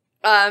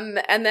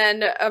 And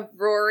then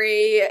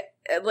Rory,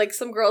 like,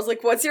 some girls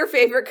like, what's your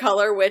favorite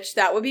color? Which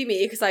that would be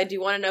me, because I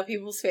do want to know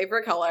people's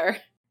favorite color.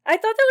 I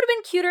thought that would have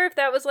been cuter if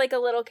that was like a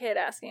little kid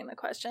asking the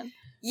question.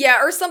 Yeah,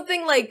 or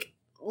something like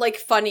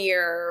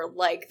funnier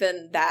like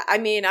than that. I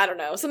mean, I don't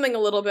know, something a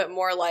little bit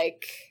more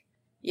like,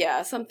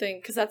 yeah, something,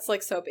 because that's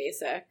like so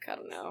basic. I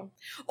don't know.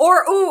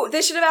 Or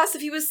they should have asked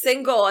if he was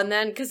single, and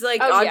then because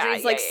like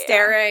Audrey's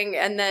staring,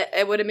 and that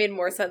it would have made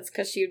more sense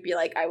because she would be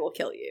like, I will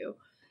kill you.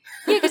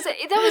 Yeah, because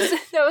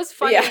that was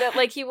funny that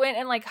like he went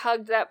and like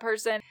hugged that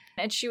person,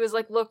 and she was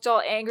like looked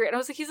all angry, and I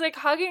was like, he's like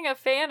hugging a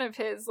fan of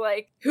his,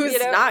 like, who's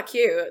not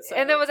cute, so.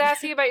 And then was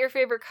asking about your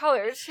favorite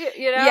colors,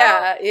 you know?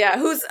 Yeah.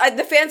 Who's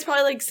the fan's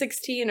probably like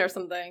 16 or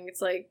something.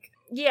 It's like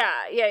yeah.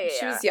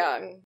 She was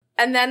young.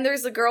 And then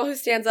there's a girl who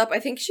stands up. I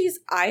think she's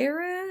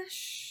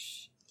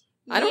Irish.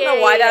 I don't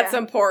know why that's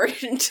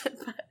important,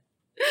 but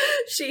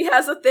she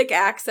has a thick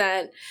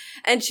accent,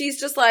 and she's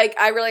just like,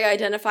 I really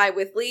identify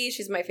with Lee.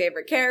 She's my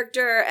favorite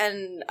character,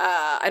 and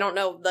I don't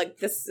know, like,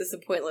 this is a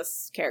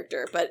pointless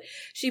character, but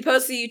she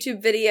posts a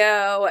YouTube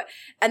video,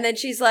 and then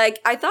she's like,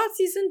 I thought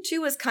season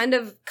 2 was kind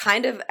of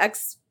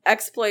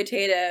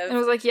exploitative. And I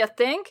was like, you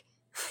think?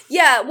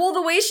 Yeah, well,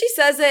 the way she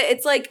says it,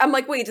 it's like, I'm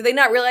like, wait, do they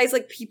not realize,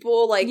 like,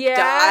 people, like,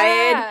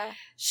 died?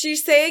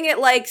 She's saying it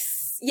like,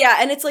 yeah,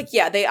 and it's like,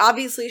 yeah, they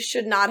obviously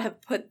should not have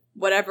put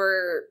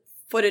whatever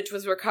footage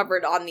was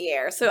recovered on the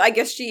air. So I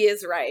guess she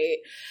is right.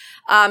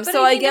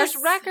 So I guess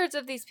there's records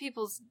of these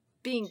people's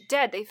being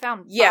dead. They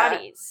found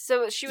bodies.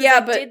 So she was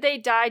like, did they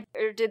die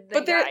or did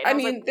they die? I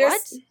mean,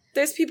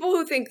 there's people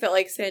who think that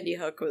like Sandy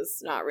Hook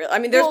was not real. I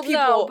mean, there's people.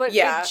 No, but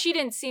she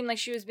didn't seem like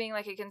she was being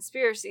like a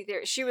conspiracy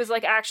theory. She was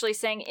like actually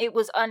saying it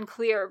was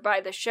unclear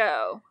by the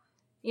show.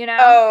 You know?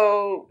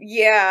 Oh,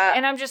 yeah.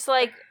 And I'm just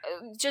like,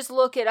 just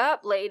look it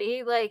up,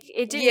 lady. Like,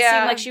 it didn't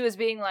seem like she was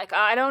being like,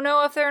 I don't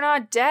know if they're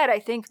not dead. I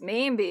think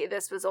maybe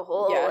this was a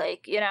whole,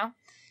 like, you know?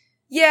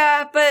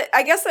 Yeah, but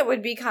I guess it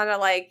would be kind of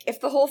like, if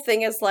the whole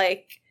thing is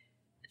like,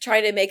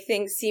 trying to make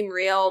things seem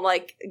real,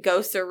 like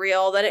ghosts are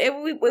real, then it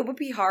would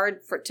be hard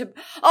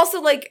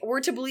also, like,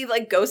 we're to believe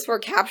like ghosts were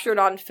captured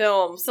on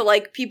film. So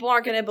like, people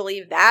aren't going to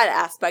believe that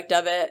aspect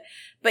of it.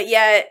 But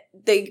yet,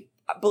 they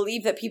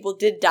believe that people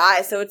did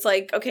die, so it's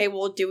like, okay,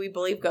 well, do we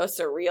believe ghosts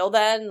are real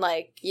then?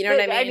 Like, you know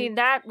what I mean? I mean,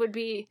 that would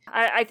be,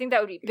 I think that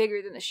would be bigger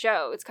than the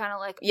show. It's kind of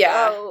like,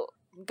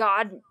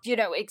 God,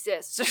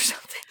 exists or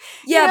something.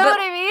 Yeah, you know what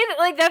I mean?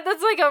 Like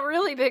that's like a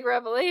really big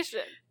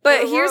revelation.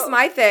 But here's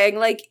my thing,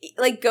 like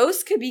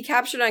ghosts could be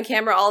captured on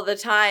camera all the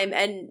time,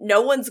 and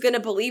no one's gonna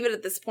believe it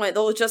at this point.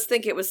 They'll just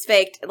think it was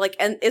faked. Like,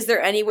 and is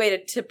there any way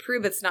to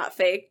prove it's not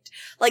faked?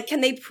 Like,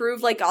 can they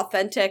prove like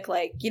authentic?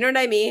 Like, you know what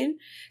I mean?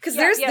 Because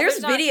there's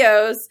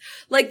videos.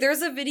 Like,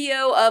 there's a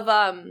video of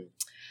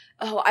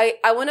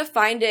I want to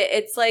find it.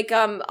 It's like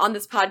on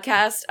this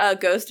podcast,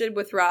 Ghosted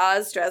with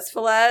Roz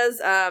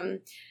Dresfelez.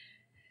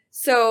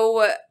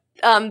 So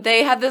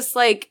they had this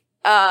like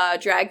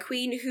drag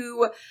queen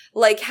who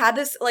like had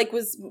this like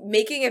was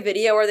making a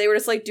video where they were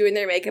just like doing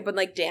their makeup and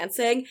like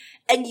dancing,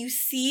 and you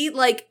see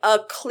like a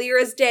clear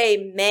as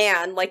day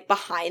man like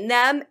behind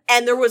them,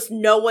 and there was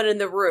no one in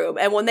the room.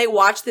 And when they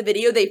watched the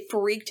video, they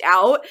freaked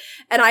out,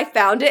 and I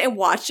found it and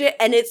watched it,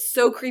 and it's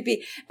so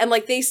creepy. And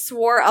like they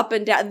swore up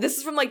and down. This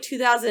is from like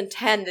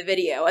 2010, the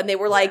video, and they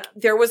were like,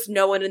 there was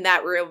no one in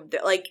that room.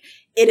 Like,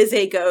 it is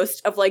a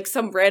ghost of like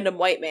some random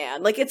white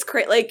man. Like, it's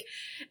crazy. Like,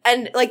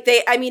 and like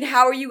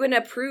how are you going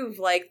to prove?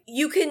 Like,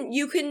 you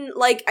can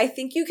like, I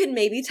think you can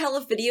maybe tell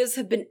if videos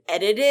have been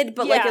edited,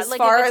 but like, as like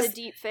far as a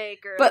deep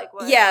fake or but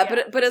like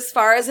what, but as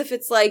far as if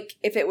it's like,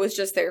 if it was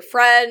just their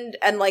friend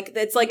and like,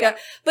 it's like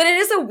but it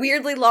is a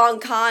weirdly long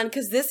con,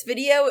 because this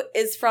video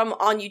is from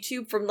on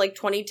YouTube from like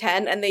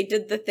 2010, and they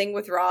did the thing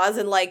with Roz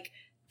in like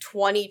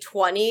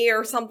 2020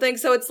 or something.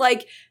 So it's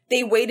like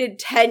they waited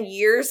 10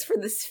 years for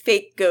this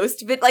fake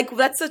ghost vid. Like,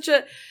 that's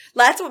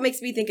what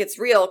makes me think it's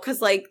real, because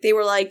like they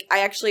were like, I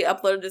actually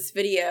uploaded this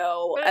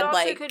video, but it and also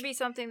like could be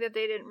something that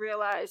they didn't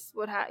realize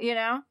would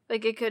happen.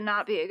 Like, it could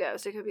not be a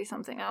ghost, it could be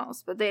something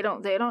else, but they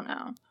don't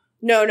know.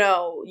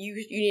 No, you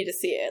need to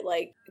see it.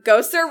 Like,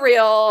 ghosts are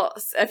real.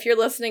 If you're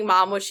listening,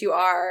 Mom, which you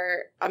are,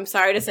 I'm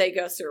sorry to say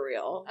ghosts are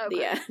real.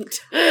 Okay.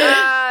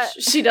 The end.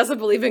 She doesn't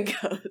believe in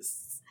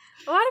ghosts.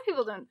 A lot of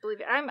people don't believe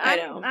it. I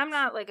know. I'm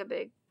not like a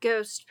big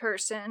ghost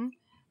person.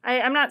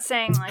 I'm not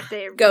saying like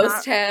they're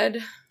ghost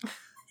head.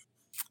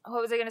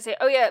 What was I going to say?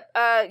 Oh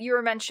yeah, you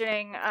were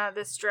mentioning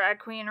this drag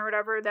queen or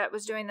whatever that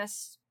was doing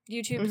this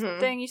YouTube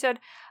thing. You said,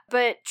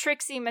 but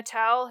Trixie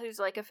Mattel, who's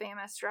like a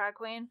famous drag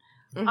queen,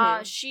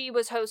 she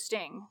was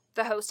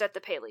the host at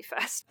the Paley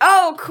Fest.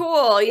 Oh,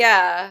 cool!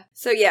 Yeah.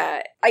 So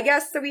yeah, I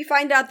guess that we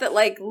find out that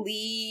like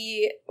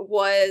Lee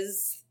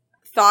was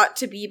thought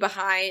to be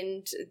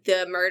behind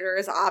the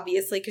murders,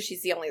 obviously, because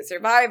she's the only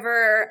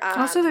survivor.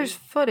 Also, there's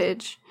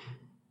footage.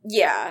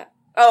 Yeah.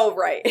 Oh,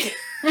 right.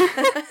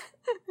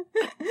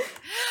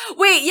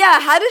 Wait, yeah,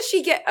 how did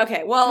she get...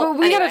 Okay, well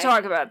we gotta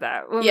talk about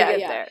that when we get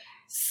there.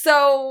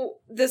 So,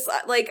 this,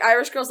 like,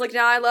 Irish girl's like,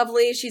 now I love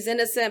Lee, she's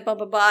innocent, blah,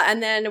 blah, blah,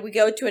 and then we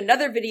go to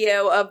another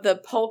video of the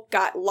Polk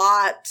got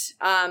Lot,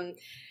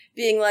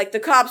 being like, the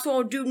cops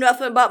won't do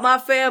nothing about my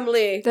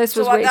family. This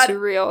was way too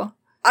real.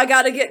 I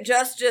gotta get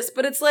justice,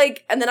 but it's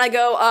like, and then I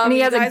go, and he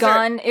has a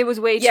gun. It was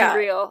way too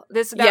real.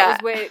 That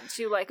was way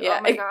too like,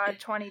 oh my god,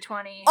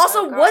 2020.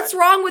 Also, what's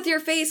wrong with your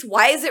face?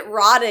 Why is it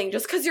rotting?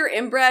 Just because you're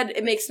inbred,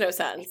 it makes no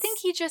sense. I think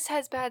he just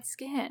has bad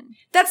skin.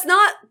 That's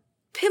not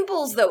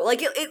pimples, though.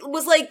 Like, it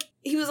was like,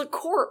 he was a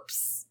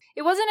corpse.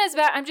 It wasn't as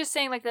bad. I'm just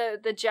saying, like, the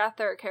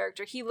Jether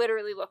character, he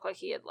literally looked like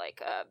he had,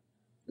 like,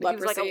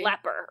 leprosy. He was like a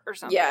leper or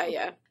something.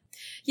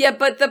 Yeah,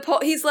 but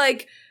he's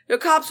like, the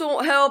cops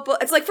won't help.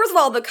 It's like, first of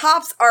all, the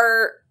cops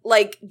are,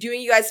 like,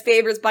 doing you guys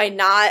favors by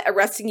not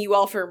arresting you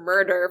all for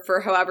murder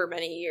for however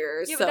many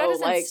years. Yeah, but that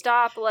doesn't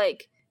stop,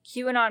 like,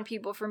 QAnon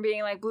people from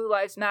being like, Blue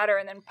Lives Matter,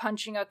 and then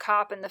punching a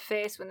cop in the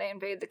face when they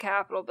invade the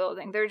Capitol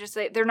building. They're just,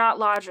 they're not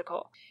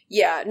logical.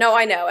 Yeah, no,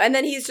 I know. And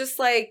then he's just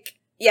like...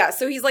 Yeah,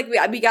 so he's like,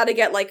 we gotta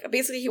get, like,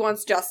 basically he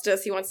wants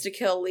justice, he wants to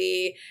kill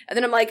Lee, and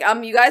then I'm like,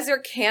 you guys are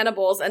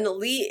cannibals, and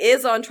Lee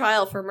is on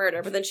trial for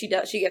murder, but then she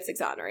gets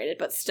exonerated,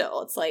 but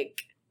still, it's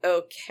like,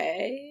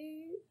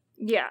 okay?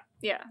 Yeah.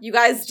 You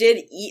guys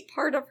did eat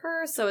part of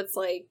her, so it's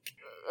like...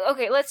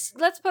 Okay, let's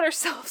put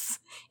ourselves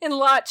in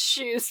Lot's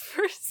shoes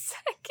for a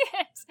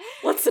second.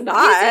 Let's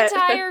not. His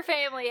entire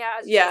family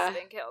has just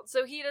been killed,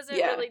 so he doesn't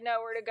really know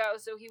where to go,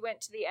 so he went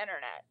to the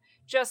internet,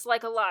 just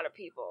like a lot of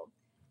people.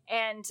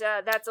 And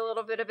that's a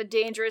little bit of a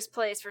dangerous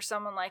place for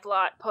someone like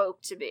Lot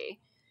Pope to be.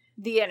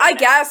 The internet. I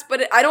guess,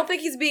 but I don't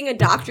think he's being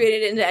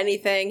indoctrinated into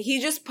anything. He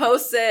just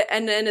posts it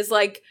and then is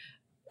like,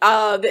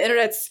 the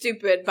internet's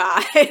stupid,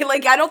 bye.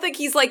 Like, I don't think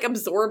he's, like,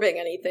 absorbing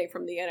anything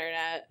from the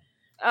internet.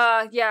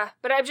 Yeah,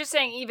 but I'm just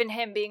saying even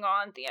him being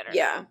on the internet.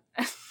 Yeah.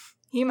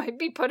 He might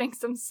be putting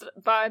some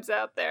vibes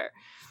out there.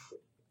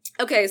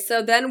 Okay,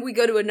 so then we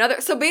go to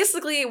another... So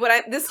basically,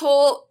 this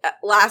whole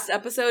last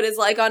episode is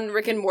like on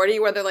Rick and Morty,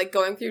 where they're like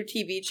going through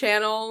TV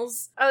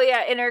channels. Oh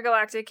yeah,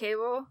 intergalactic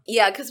cable.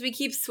 Yeah, because we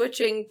keep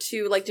switching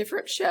to like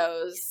different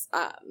shows.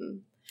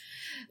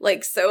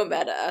 Like so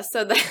meta.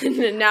 So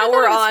then now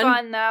we're on. It was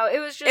fun though. It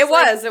was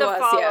just the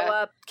follow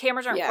up.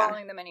 Cameras aren't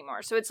following them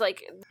anymore, so it's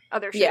like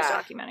other shows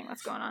documenting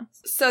what's going on.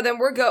 So then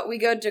we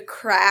go to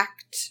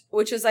Cracked,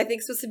 which is I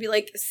think supposed to be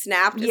like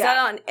Snapped. Is that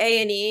on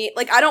A&E?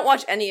 Like I don't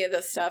watch any of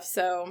this stuff,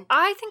 so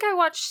I think I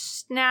watched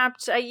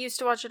Snapped. I used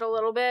to watch it a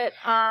little bit.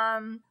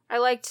 I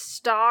liked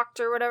Stalked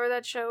or whatever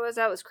that show was.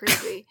 That was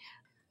creepy.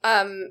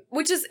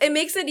 Which is, it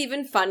makes it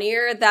even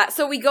funnier that,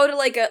 so we go to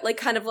like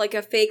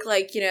a fake,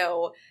 like, you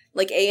know,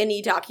 like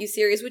A&E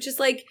docuseries, which is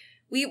like,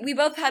 we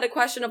both had a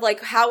question of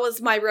like, how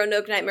was My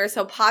Roanoke Nightmare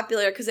so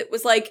popular? Because it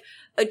was like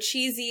a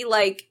cheesy,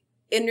 like,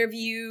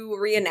 interview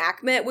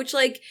reenactment, which,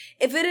 like,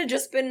 if it had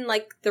just been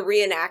like the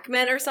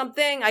reenactment or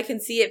something, I can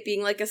see it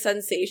being like a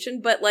sensation,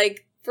 but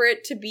like for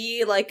it to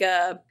be like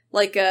a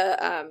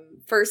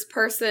first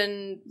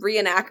person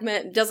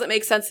reenactment doesn't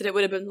make sense that it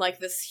would have been like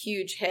this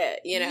huge hit,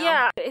 you know?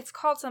 Yeah, it's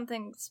called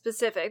something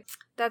specific.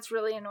 That's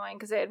really annoying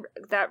because they had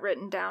that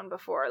written down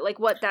before, like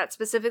what that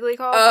specifically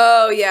called.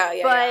 Oh, yeah.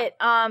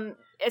 But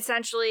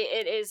essentially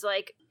it is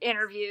like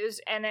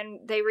interviews and then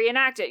they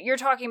reenact it. You're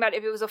talking about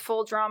if it was a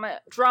full drama,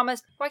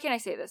 why can't I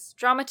say this?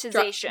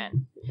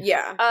 Dramatization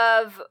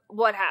of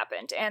what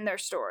happened and their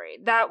story.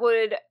 That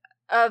would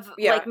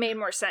like made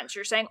more sense,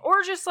 you're saying,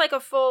 or just like a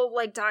full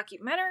like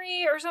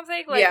documentary or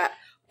something. Like, yeah,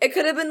 it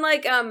could have been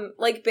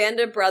like Band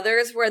of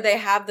Brothers, where they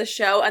have the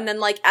show and then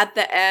like at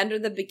the end or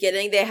the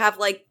beginning they have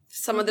like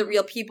some of the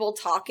real people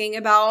talking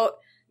about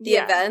the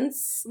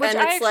events, which and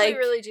I it's actually like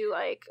really do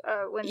like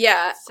when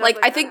like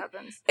I think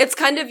happens. It's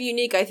kind of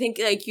unique. I think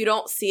like you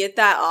don't see it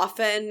that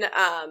often,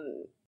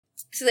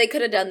 so they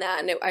could have done that,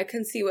 and I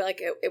can see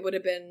like it would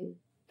have been.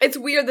 It's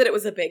weird that it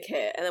was a big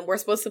hit, and then we're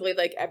supposed to believe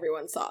like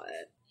everyone saw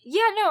it.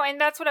 Yeah, no, and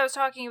that's what I was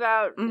talking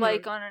about,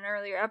 like, on an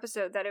earlier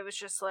episode, that it was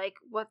just, like,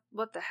 what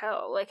the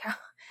hell? Like,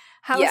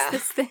 how is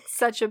this thing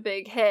such a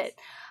big hit?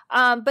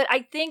 But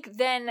I think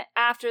then,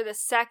 after the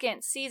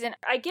second season,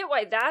 I get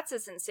why that's a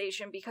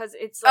sensation, because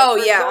it's,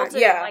 like,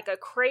 resulted in, like, a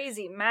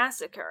crazy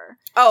massacre.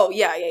 Oh,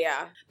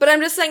 yeah. But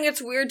I'm just saying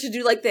it's weird to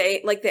do, like, the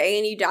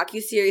A&E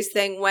docuseries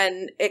thing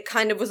when it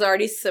kind of was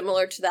already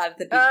similar to that at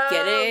the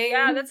beginning.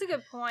 Yeah, that's a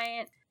good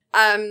point.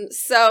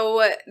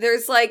 So,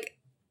 there's, like...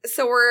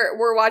 So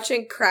we're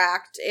watching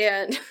Cracked,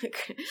 and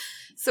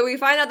so we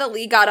find out that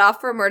Lee got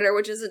off for murder,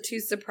 which isn't too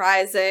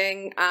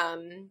surprising.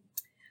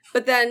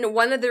 But then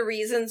one of the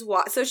reasons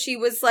why, so she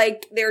was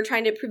like, they were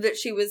trying to prove that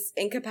she was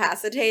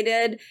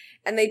incapacitated,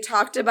 and they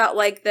talked about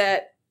like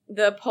that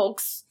the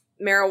Polk's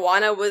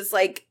marijuana was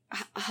like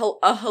a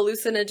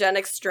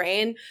hallucinogenic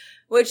strain,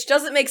 which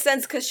doesn't make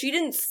sense because she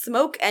didn't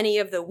smoke any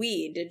of the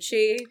weed, did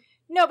she?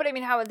 No, but I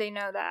mean, how would they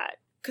know that?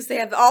 Because they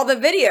have all the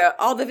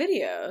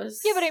videos.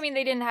 Yeah, but I mean,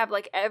 they didn't have,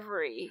 like,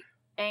 every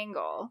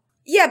angle.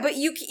 Yeah, but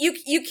you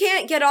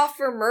can't get off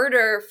for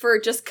murder for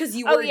just because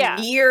you were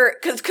near,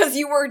 because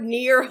you were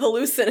near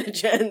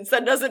hallucinogens.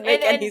 That doesn't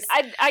make any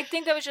sense. I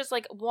think that was just,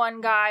 like,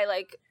 one guy,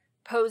 like,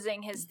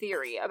 posing his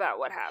theory about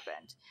what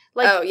happened.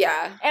 Like, oh,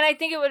 yeah. And I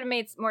think it would have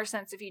made more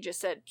sense if he just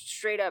said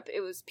straight up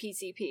it was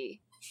PCP.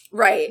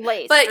 Right.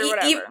 Laced or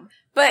whatever.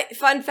 But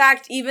fun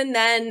fact, even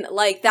then,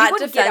 like, that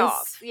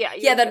defense...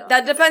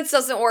 that defense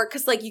doesn't work,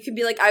 because, like, you can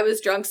be like, I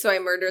was drunk, so I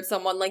murdered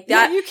someone, like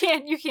that. Yeah,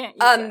 you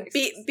can't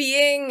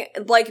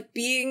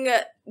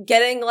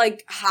getting,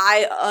 like,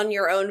 high on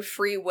your own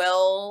free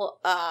will,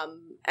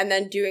 and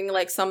then doing,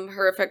 like, some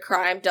horrific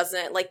crime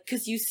doesn't, like,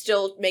 because you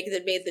still made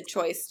the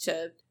choice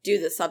to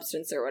do the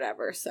substance or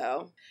whatever,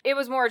 so... It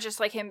was more just,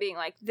 like, him being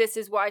like, this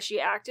is why she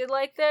acted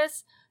like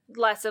this,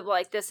 less of,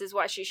 like, this is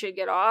why she should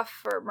get off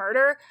for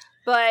murder.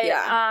 But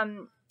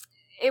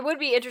it would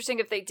be interesting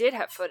if they did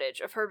have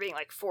footage of her being,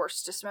 like,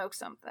 forced to smoke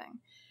something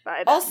by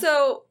them.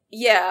 Also,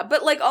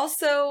 but, like,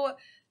 also,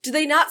 do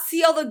they not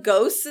see all the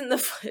ghosts in the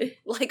footage?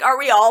 Like, are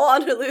we all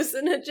on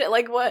hallucinogen?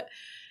 Like, what?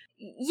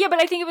 Yeah,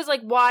 but I think it was,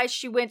 like, why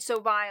she went so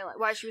violent.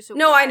 Why she was so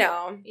No, violent. I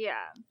know. Yeah.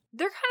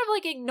 They're kind of,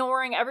 like,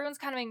 everyone's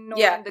kind of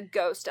ignoring the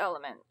ghost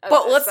element of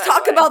But let's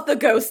talk about the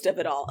ghost of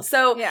it all.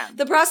 So,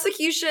 the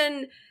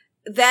prosecution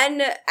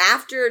then,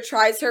 after,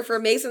 tries her for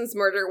Mason's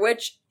murder,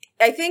 which...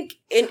 I think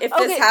if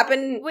this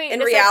happened in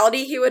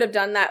reality, he would have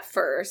done that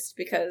first,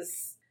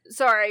 because...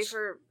 Sorry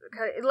for...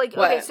 Like,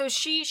 what? Okay, so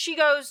she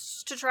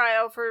goes to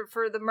trial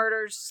for the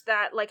murders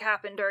that, like,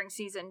 happened during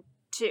season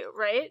 2,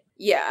 right?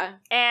 Yeah.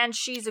 And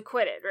she's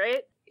acquitted,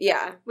 right?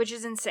 Yeah. Which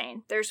is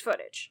insane. There's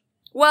footage.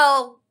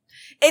 Well,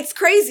 it's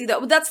crazy,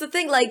 though. That's the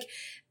thing, like...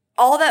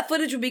 All that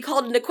footage would be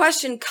called into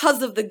question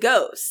because of the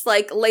ghosts.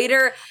 Like,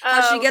 later,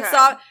 gets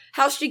off...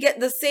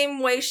 the same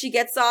way she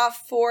gets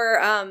off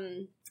for,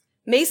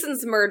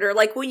 Mason's murder,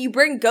 like, when you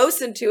bring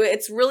ghosts into it,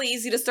 it's really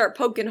easy to start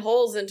poking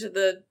holes into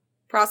the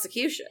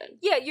prosecution.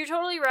 Yeah, you're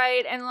totally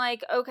right, and,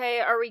 like, okay,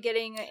 are we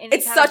getting any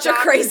It's such a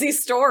crazy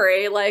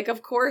story, like,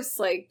 of course,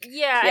 like...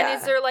 Yeah, and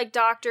is there, like,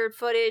 doctored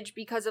footage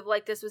because of,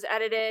 like, this was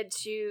edited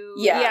to...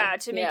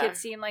 to make it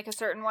seem, like, a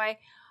certain way?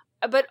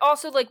 But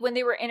also, like, when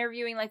they were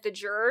interviewing, like, the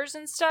jurors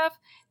and stuff,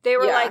 they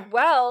were like,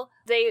 well,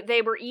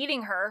 they were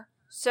eating her,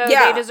 so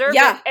they deserve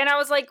it. And I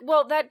was like,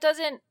 well, that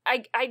doesn't...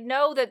 I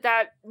know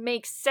that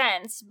makes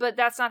sense, but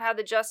that's not how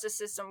the justice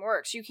system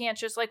works. You can't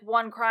just, like,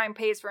 one crime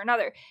pays for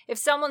another. If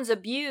someone's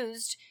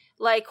abused,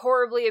 like,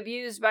 horribly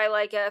abused by,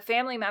 like, a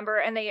family member,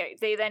 and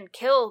they then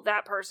kill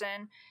that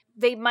person,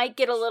 they might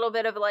get a little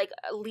bit of, like,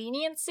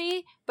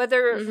 leniency, but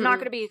they're not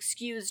going to be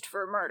excused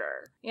for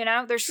murder. You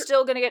know? They're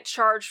still going to get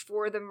charged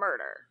for the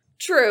murder.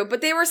 True,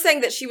 but they were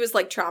saying that she was,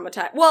 like,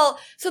 traumatized. Well,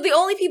 so the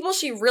only people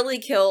she really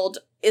killed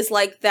is,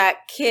 like,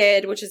 that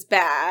kid, which is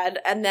bad,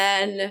 and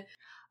then...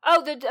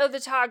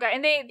 the Todd guy.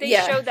 And they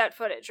showed that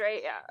footage,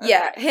 right? Yeah. Okay.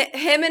 Yeah,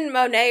 him and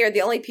Monet are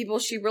the only people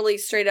she really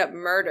straight up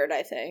murdered,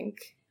 I think.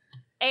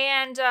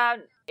 And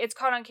it's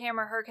caught on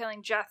camera her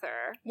killing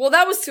Jether. Well,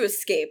 that was to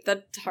escape.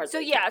 That hardly So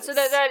yeah, counts. so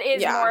that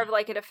is more of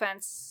like a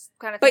defense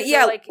kind of But thing.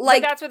 yeah, so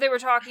but that's what they were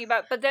talking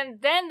about. But then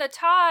the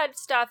Todd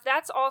stuff,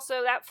 that's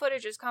also, that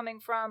footage is coming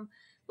from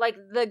like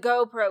the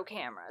GoPro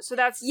camera. So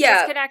that's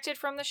disconnected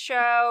from the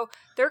show.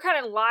 They're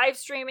kind of live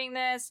streaming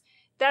this.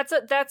 That's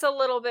a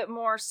little bit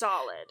more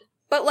solid.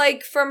 But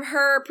like from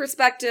her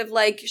perspective,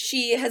 like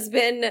she has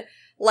been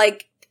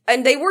like,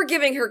 and they were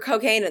giving her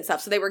cocaine and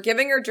stuff. So they were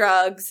giving her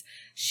drugs.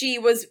 She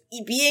was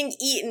being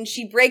eaten.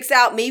 She breaks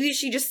out. Maybe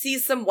she just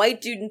sees some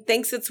white dude and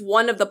thinks it's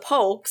one of the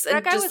Pokes. And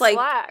that guy just was like,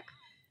 black.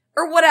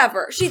 Or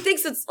whatever. She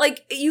thinks it's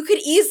like, you could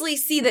easily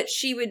see that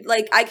she would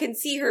like, I can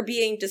see her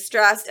being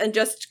distressed and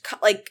just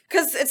like,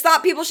 because it's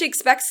not people she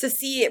expects to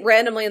see it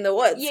randomly in the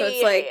woods. Yeah, so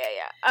it's like,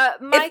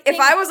 if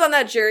I was on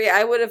that jury,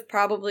 I would have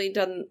probably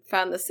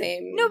found the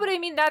same. No, but I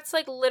mean, that's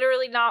like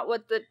literally not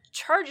what the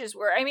charges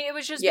were. I mean, it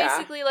was just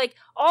basically like,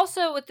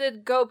 also with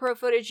the GoPro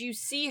footage, you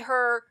see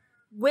her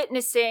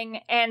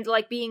witnessing and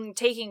like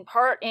taking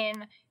part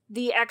in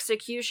the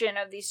execution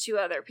of these two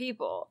other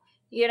people.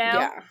 You know?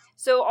 Yeah.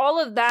 So all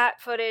of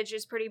that footage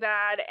is pretty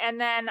bad. And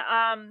then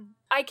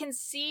I can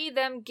see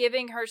them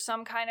giving her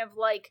some kind of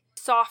like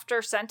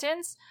softer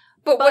sentence.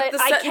 But what the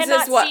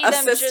sentence is, what,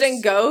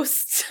 assisting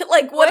ghosts?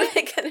 Like, what are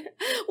they gonna,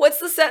 what's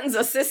the sentence?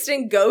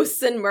 Assisting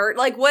ghosts and murder?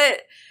 Like,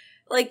 what?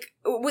 Like,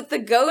 with the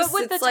ghosts,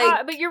 but it's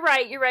like... But you're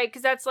right,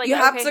 because that's like... You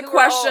have to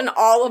question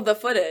all of the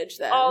footage,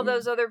 then. All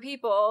those other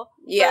people.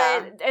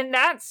 Yeah. And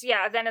that's,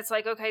 then it's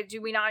like, okay,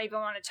 do we not even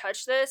want to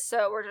touch this?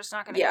 So we're just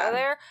not going to go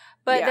there.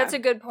 But that's a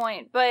good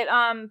point. But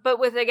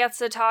with, I guess,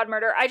 the Todd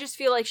murder, I just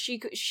feel like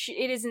she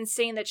it is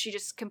insane that she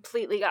just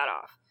completely got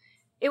off.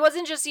 It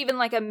wasn't just even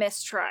like a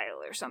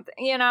mistrial or something,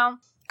 you know?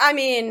 I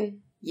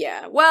mean,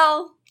 yeah.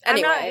 Well,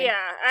 anyway.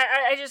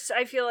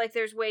 I feel like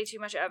there's way too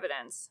much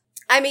evidence.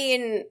 I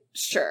mean,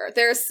 sure,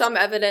 there's some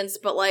evidence,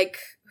 but, like,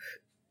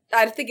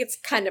 I think it's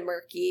kind of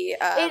murky.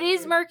 It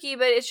is murky,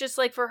 but it's just,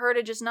 like, for her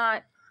to just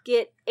not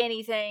get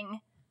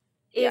anything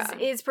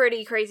is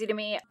pretty crazy to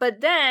me.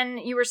 But then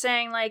you were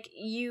saying, like,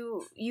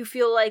 you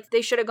feel like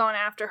they should have gone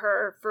after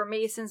her for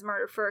Mason's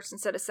murder first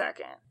instead of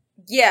second.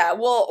 Yeah,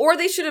 well, or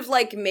they should have,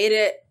 like, made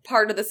it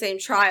part of the same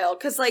trial,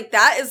 because, like,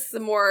 that is the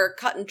more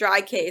cut and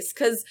dry case,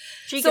 because...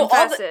 She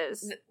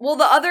confesses.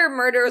 The other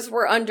murders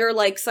were under,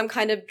 like, some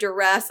kind of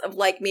duress of,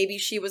 like, maybe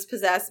she was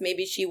possessed,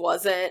 maybe she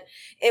wasn't.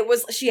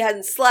 She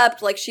hadn't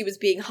slept, like, she was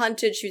being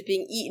hunted, she was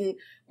being eaten,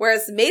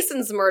 whereas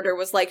Mason's murder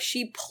was, like,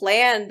 she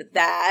planned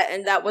that,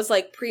 and that was,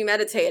 like,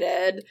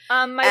 premeditated.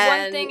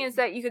 One thing is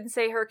that you can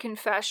say her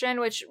confession,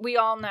 which we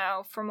all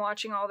know from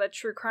watching all that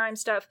true crime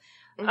stuff.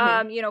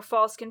 Mm-hmm.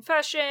 False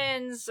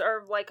confessions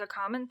are like a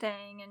common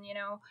thing, and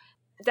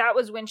that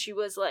was when she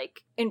was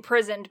like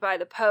imprisoned by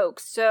the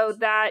Pokes, so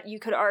that you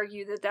could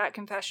argue that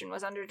confession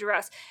was under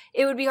duress.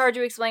 It would be hard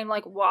to explain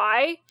like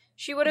why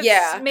she would have made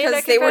that confession.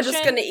 Because they were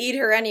just going to eat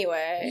her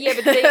anyway. Yeah,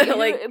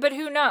 but but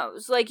who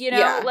knows? Like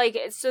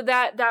so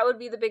that would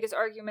be the biggest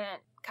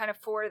argument kind of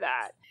for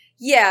that.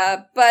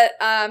 Yeah, but,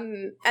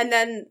 and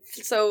then,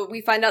 so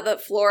we find out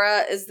that Flora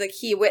is the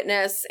key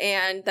witness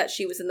and that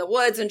she was in the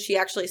woods and she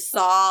actually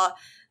saw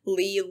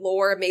Lee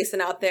lure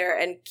Mason out there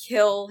and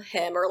kill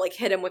him or, like,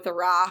 hit him with a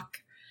rock.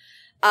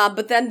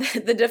 But then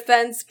the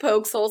defense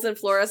pokes holes in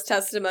Flora's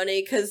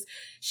testimony because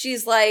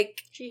she's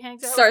like, she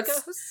hangs out with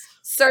ghosts.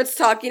 Starts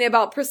talking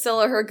about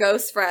Priscilla, her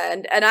ghost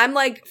friend. And I'm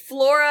like,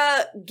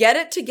 Flora, get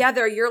it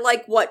together. You're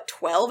like, what,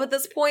 12 at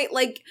this point?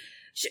 Like,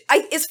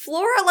 is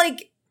Flora,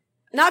 like,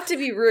 not to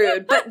be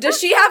rude, but does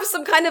she have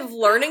some kind of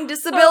learning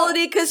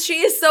disability? Because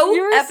she is so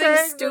effing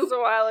stupid. This a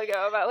while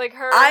ago about like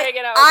her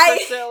hanging out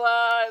with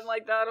Priscilla and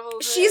like that whole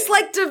thing. She's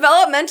like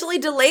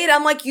developmentally delayed.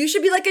 I'm like, you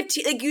should be like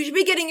you should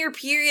be getting your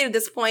period at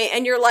this point,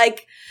 and you're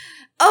like,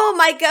 oh,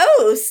 my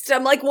ghost.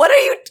 I'm like, what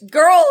are you,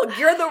 girl?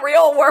 You're in the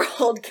real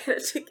world. Get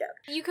it together.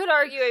 You could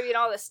argue, I mean,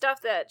 all the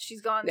stuff that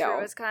she's gone through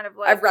is kind of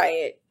like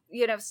right.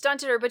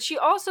 Stunted her, but she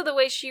also, the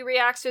way she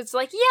reacts to it's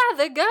like,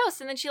 yeah, the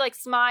ghost, and then she like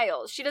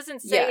smiles. She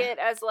doesn't say it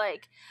as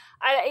like,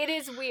 it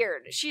is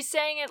weird. She's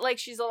saying it like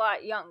she's a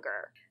lot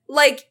younger.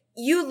 Like,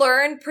 you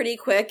learn pretty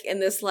quick in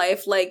this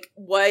life, like,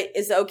 what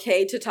is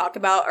okay to talk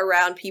about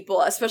around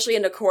people, especially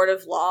in a court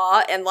of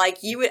law, and like,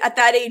 you would, at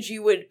that age,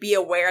 you would be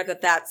aware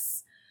that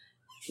that's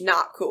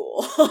not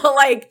cool.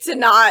 Like, to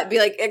not be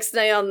like,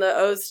 ixnay on the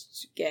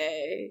oast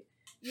gay.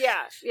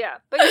 Yeah,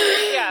 but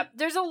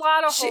there's a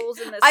lot of holes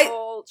in this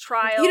whole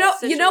trial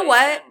situation. You know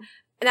what?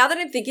 Now that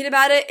I'm thinking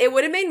about it, it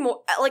would have made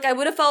more, like, I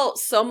would have felt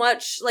so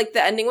much, like,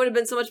 the ending would have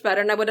been so much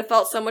better, and I would have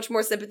felt so much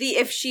more sympathy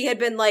if she had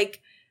been,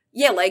 like,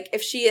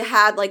 if she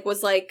had, like,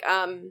 was, like,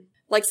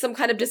 like some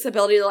kind of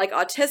disability, like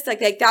autistic,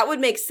 like that would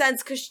make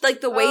sense because like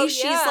the way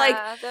she's like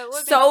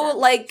so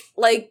like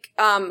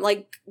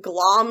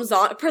gloms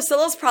on.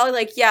 Priscilla's probably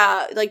like,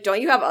 yeah, like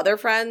don't you have other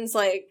friends?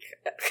 Like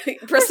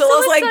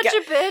Priscilla's like such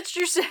a bitch.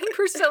 You're saying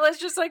Priscilla's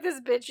just like this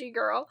bitchy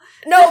girl.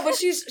 No, but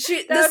this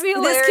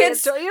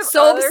kid's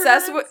so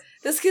obsessed with.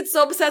 This kid's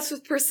so obsessed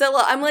with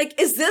Priscilla. I'm like,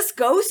 is this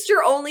ghost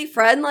your only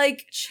friend?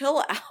 Like,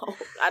 chill out.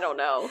 I don't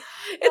know.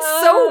 It's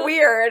so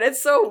weird.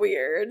 It's so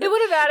weird. It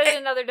would have added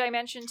another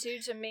dimension, too,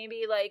 to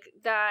maybe, like,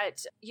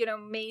 that, you know,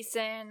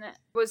 Mason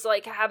was,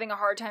 like, having a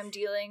hard time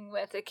dealing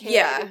with a kid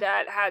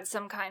that had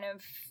some kind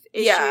of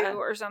issue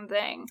or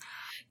something.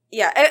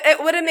 Yeah,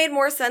 it would have made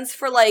more sense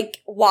for, like,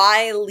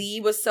 why Lee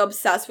was so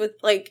obsessed with,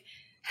 like,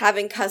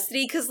 having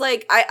custody, because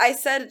like I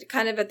said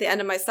kind of at the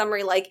end of my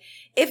summary, like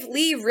if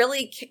Lee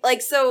really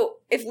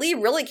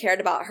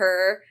cared about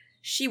her,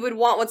 she would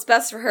want what's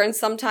best for her, and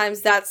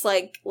sometimes that's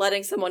like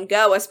letting someone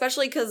go,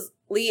 especially because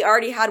Lee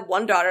already had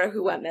one daughter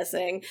who went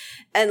missing,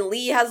 and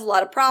Lee has a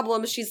lot of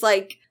problems. She's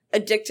like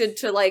addicted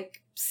to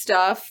like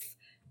stuff,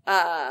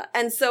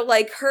 and so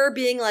like her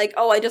being like,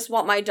 oh, I just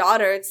want my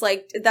daughter, it's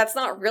like that's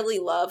not really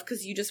love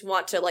because you just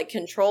want to like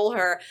control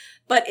her.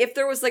 But if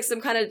there was like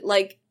some kind of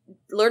like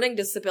learning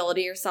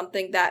disability or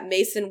something that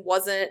Mason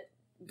wasn't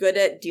good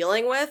at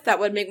dealing with, that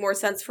would make more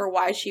sense for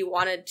why she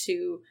wanted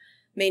to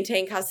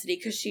maintain custody,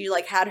 because she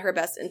like had her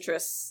best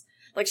interests,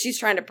 like she's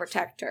trying to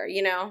protect her,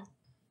 you know?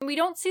 We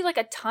don't see like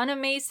a ton of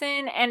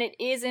Mason, and it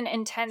is in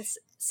intense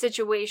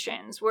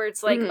situations where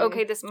it's like,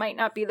 okay, this might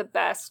not be the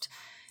best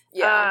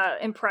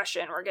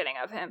impression we're getting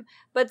of him.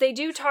 But they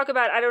do talk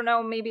about, I don't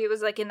know, maybe it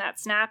was like in that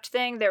Snapped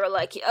thing, they were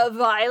like, a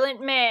violent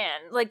man.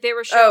 Like they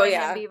were showing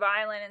him be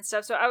violent and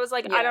stuff. So I was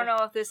like, I don't know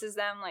if this is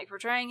them like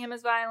portraying him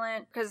as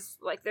violent, because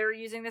like they're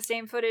using the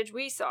same footage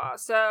we saw.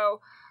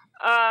 So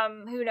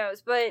who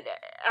knows? But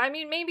I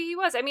mean, maybe he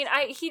was. I mean,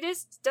 he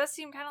just does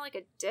seem kind of like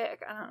a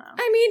dick. I don't know.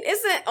 I mean,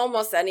 isn't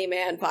almost any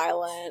man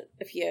violent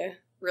if you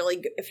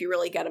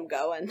really get him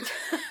going?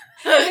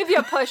 If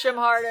you push him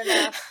hard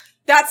enough.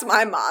 That's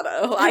my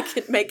motto. I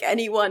can make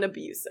anyone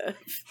abusive.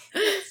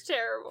 It's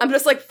terrible. I'm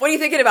just like, what are you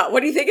thinking about?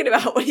 What are you thinking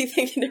about? What are you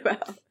thinking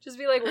about? Just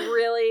be like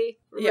really,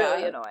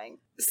 really annoying.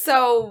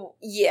 So,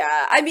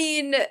 yeah. I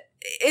mean,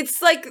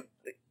 it's like,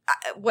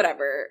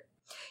 whatever.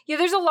 Yeah,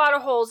 there's a lot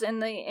of holes in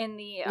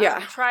the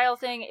trial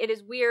thing. It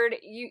is weird.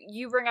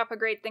 You bring up a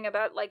great thing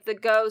about like the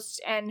ghost,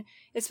 and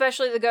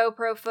especially the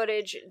GoPro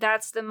footage.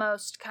 That's the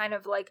most kind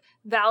of like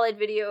valid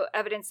video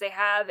evidence they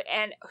have.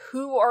 And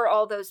who are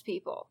all those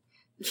people?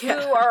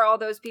 Yeah. Who are all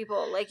those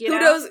people? Like, who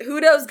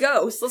knows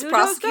ghosts? Let's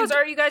prosecute. Ghosts?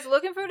 Are you guys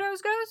looking for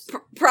those ghosts?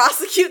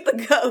 Prosecute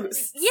the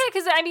ghosts. Yeah,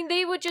 because I mean,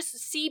 they would just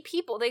see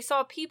people. They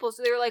saw people,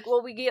 so they were like,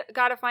 "Well, we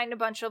got to find a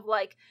bunch of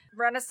like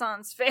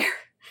Renaissance fair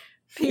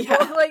people."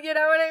 Yeah. Like, you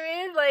know what I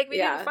mean? Like, we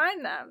need to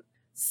find them.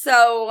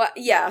 So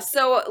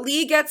so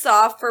Lee gets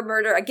off for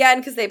murder again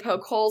because they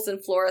poke holes in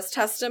Flora's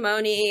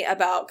testimony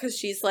because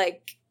she's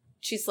like,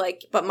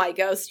 but my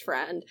ghost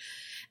friend.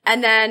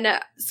 And then,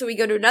 so we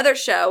go to another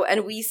show,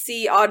 and we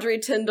see Audrey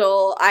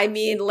Tyndall,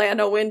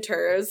 Lana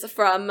Winters,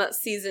 from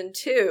season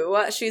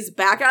 2. She's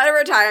back out of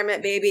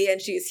retirement, baby,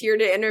 and she's here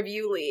to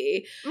interview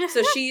Lee.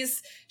 So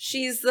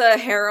she's the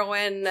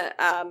heroine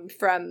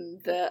from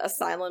the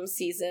Asylum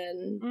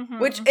season,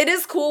 which it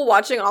is cool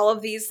watching all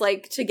of these,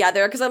 like,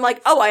 together, because I'm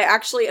like, oh, I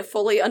actually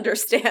fully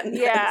understand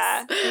this.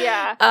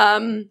 Yeah.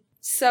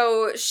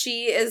 So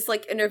she is,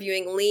 like,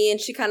 interviewing Lee, and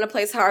she kind of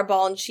plays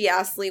hardball, and she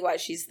asks Lee why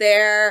she's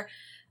there.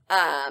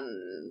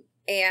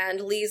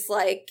 And Lee's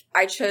like,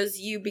 I chose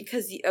you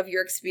because of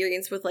your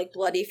experience with, like,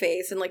 Bloody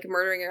Face and, like,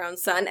 murdering your own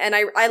son. And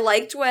I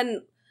liked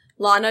when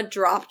Lana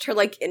dropped her,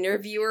 like,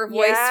 interviewer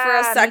voice for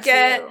a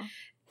second.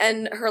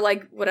 And her,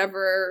 like,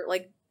 whatever,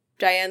 like,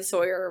 Diane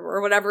Sawyer or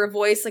whatever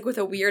voice, like, with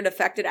a weird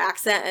affected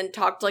accent, and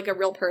talked like a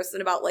real person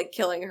about, like,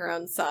 killing her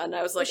own son.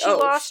 I was like, she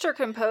lost her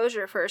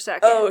composure for a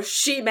second. Oh,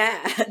 she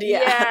mad.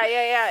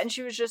 Yeah. And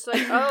she was just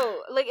like,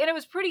 oh, like, and it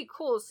was pretty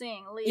cool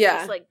seeing Lee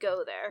just, like,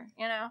 go there,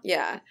 you know?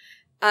 Yeah.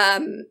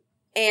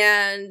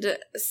 And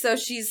so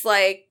she's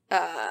like,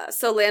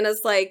 so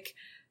Lana's like,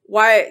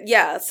 why?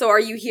 Yeah. So are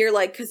you here,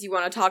 like, because you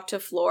want to talk to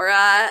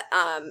Flora?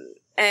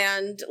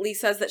 And Lee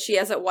says that she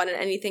hasn't wanted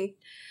anything,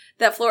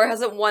 that Flora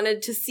hasn't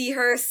wanted to see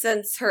her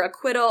since her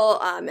acquittal,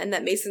 and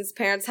that Mason's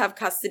parents have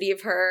custody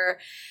of her.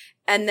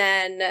 And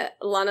then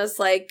Lana's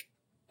like,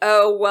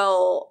 oh,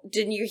 well,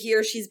 didn't you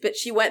hear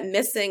she went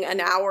missing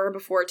an hour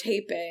before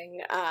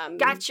taping?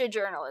 Gotcha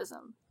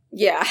journalism.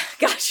 Yeah,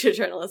 gotcha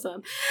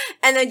journalism.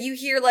 And then you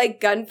hear,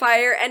 like,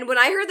 gunfire. And when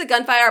I heard the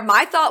gunfire,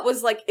 my thought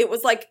was, like, it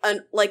was, like,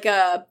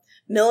 a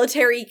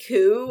military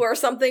coup or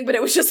something, but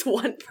it was just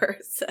one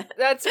person.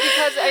 That's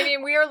because, I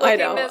mean, we are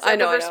looking at this from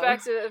the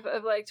perspective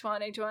of, like,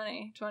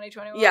 2020,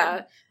 2021.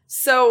 Yeah.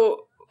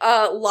 So,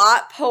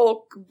 Lot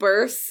Polk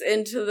bursts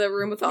into the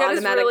room with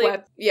automatic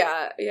weapon.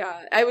 Yeah.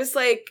 I was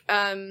like,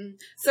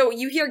 so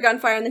you hear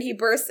gunfire, and then he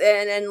bursts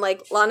in, and,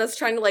 like, Lana's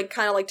trying to, like,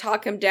 kind of, like,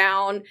 talk him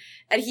down,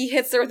 and he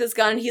hits her with his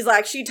gun, and he's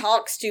like, she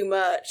talks too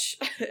much.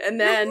 And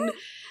then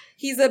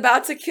he's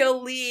about to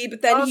kill Lee,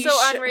 but then also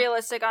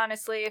unrealistic,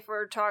 honestly. If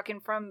we're talking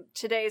from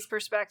today's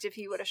perspective,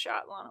 he would have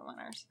shot Lana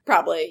Winters.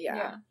 Probably,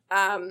 yeah.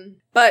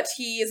 But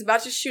he is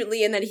about to shoot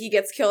Lee, and then he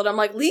gets killed. I'm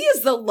like, Lee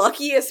is the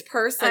luckiest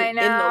person in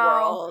the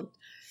world.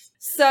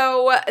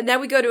 So now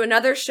we go to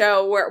another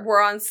show where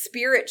we're on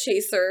Spirit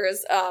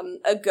Chasers,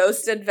 a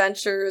Ghost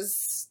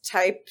Adventures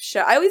type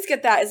show. I always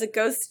get that. Is it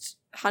Ghost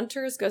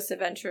Hunters, Ghost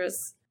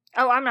Adventures?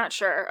 Oh, I'm not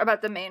sure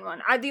about the main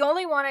one. The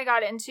only one I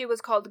got into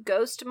was called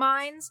Ghost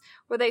Mines,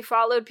 where they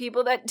followed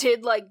people that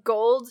did, like,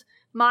 gold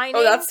mining.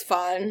 Oh, that's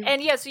fun.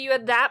 And yeah, so you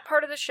had that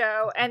part of the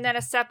show, and then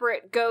a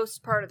separate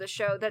ghost part of the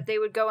show that they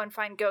would go and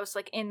find ghosts,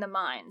 like, in the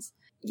mines.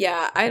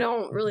 Yeah, I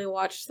don't really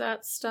watch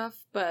that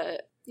stuff,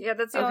 but... Yeah,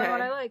 that's the only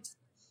one I liked.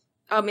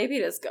 Oh, maybe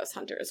it is Ghost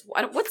Hunters.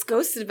 What's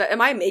Ghost Adventures? Am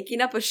I making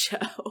up a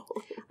show?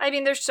 I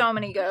mean, there's so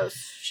many ghost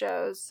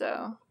shows,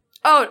 so...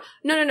 Oh,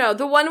 no.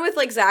 The one with,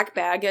 like, Zach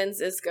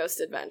Baggins is Ghost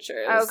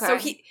Adventures. Okay. So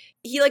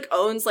he like,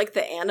 owns, like,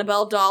 the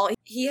Annabelle doll.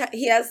 He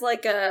has,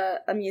 like, a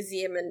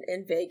museum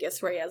in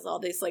Vegas where he has all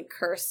these, like,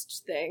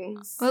 cursed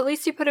things. Well, at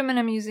least you put him in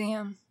a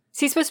museum. Is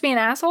he supposed to be an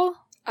asshole?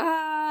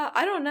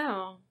 I don't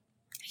know.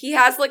 He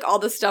has, like, all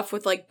the stuff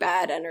with, like,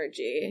 bad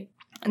energy.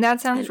 And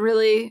that sounds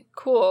really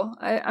cool.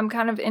 I'm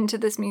kind of into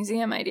this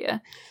museum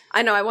idea.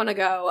 I know, I want to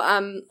go.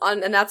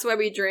 And that's why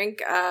we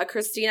drink.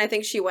 Christine, I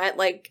think she went,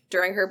 like,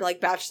 during her, like,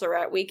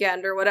 bachelorette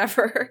weekend or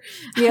whatever.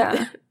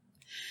 Yeah.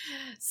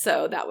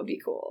 So that would be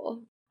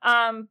cool.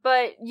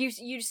 But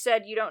you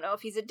said you don't know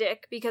if he's a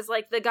dick because,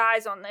 like, the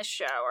guys on this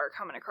show are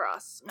coming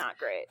across not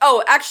great.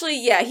 Oh,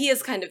 actually, yeah, he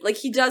is kind of, like,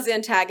 he does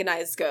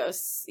antagonize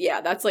ghosts.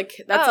 Yeah, that's like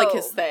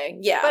his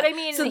thing. Yeah. But I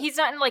mean, he's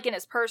not in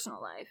his personal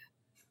life.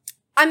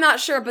 I'm not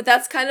sure, but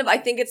that's kind of, I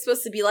think it's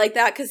supposed to be like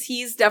that, because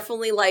he's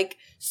definitely, like,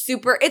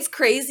 super, it's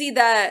crazy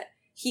that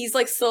he's,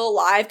 like, still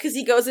alive, because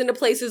he goes into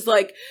places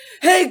like,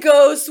 hey,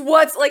 ghost,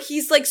 what's, like,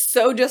 he's, like,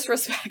 so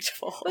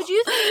disrespectful. But do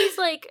you think he's,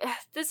 like,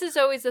 this is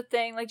always a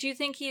thing, like, do you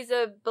think he's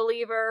a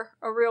believer,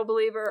 a real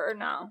believer, or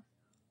no?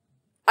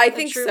 I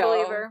think so.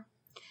 Believer.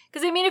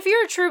 Because, I mean, if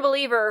you're a true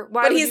believer,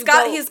 why but would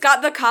he's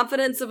got the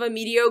confidence of a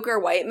mediocre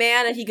white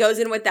man, and he goes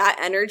in with that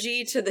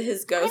energy to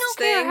his ghost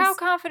things. I don't care how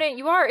confident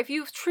you are. If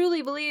you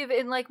truly believe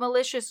in, like,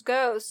 malicious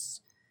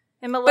ghosts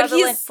and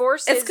malevolent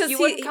forces, you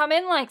wouldn't come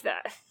in like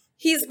that.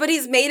 But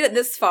he's made it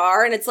this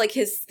far, and it's, like,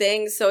 his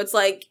thing, so it's,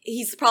 like,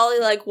 he's probably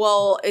like,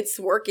 well, it's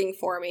working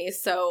for me,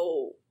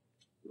 so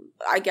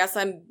I guess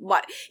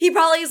he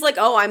probably is like,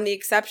 oh, I'm the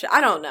exception.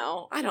 I don't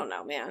know,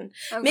 man.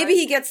 Okay. Maybe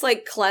he gets,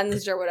 like,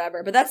 cleansed or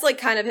whatever, but that's, like,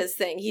 kind of his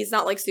thing. He's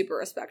not, like, super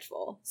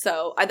respectful.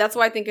 So that's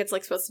why I think it's,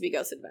 like, supposed to be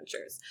Ghost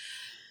Adventures.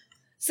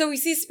 So we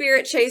see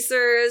Spirit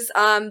Chasers.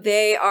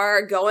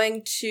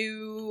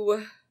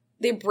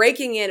 They're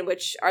breaking in,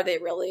 which are they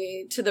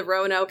really, to the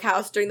Roanoke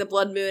house during the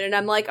blood moon, and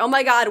I'm like, oh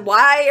my god,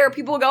 why are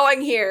people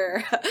going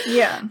here?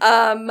 Yeah.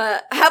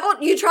 How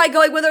about you try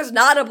going when there's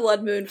not a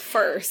blood moon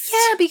first?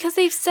 Yeah, because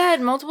they've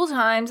said multiple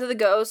times that the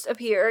ghosts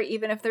appear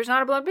even if there's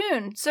not a blood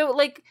moon. So,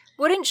 like,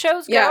 wouldn't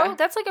shows go? Yeah.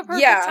 That's, like, a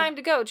perfect time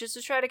to go, just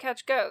to try to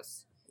catch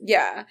ghosts.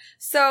 Yeah.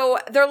 So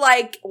they're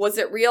like, was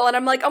it real? And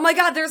I'm like, oh my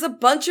god, there's a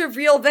bunch of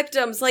real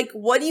victims. Like,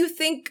 what do you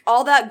think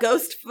all that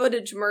ghost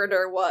footage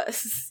murder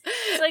was?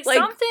 It's like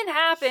something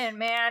happened,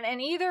 man.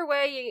 And either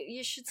way,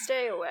 you should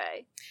stay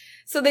away.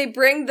 So they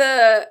bring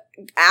the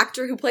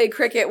actor who played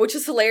Cricket, which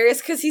is hilarious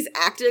because he's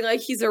acting like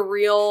he's a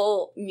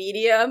real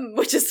medium,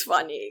 which is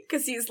funny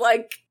because he's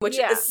like,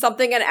 is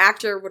something an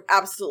actor would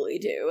absolutely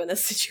do in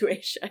this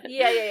situation.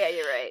 Yeah,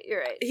 you're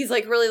right. He's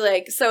like really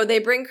like, so they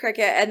bring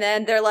Cricket and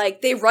then they're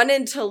like, they run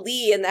into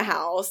Lee in the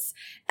house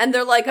and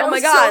they're like, oh my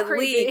god, so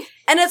Lee.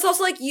 And it's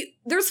also like,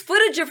 there's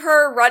footage of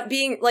her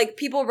being like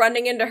people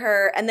running into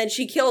her and then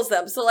she kills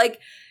them. So like,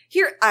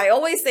 here, I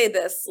always say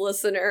this,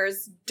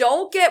 listeners,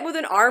 don't get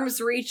within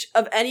arm's reach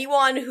of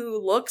anyone who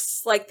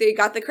looks like they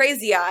got the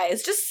crazy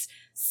eyes. Just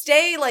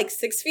stay, like,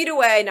 6 feet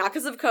away, not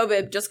because of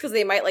COVID, just because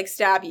they might, like,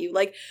 stab you.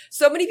 Like,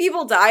 so many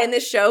people die in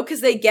this show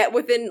because they get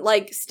within,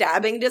 like,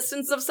 stabbing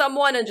distance of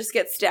someone and just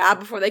get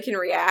stabbed before they can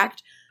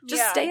react.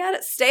 Just stay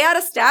out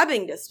of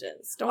stabbing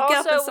distance. Don't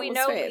get up in someone's face. Also, we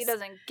know Lee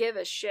doesn't give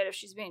a shit if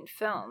she's being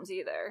filmed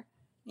either.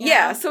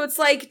 Yeah, so it's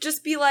like,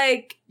 just be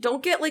like,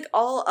 don't get, like,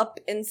 all up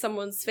in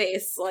someone's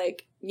face,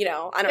 like, you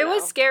know, I don't know. It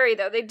was scary,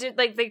 though. They did,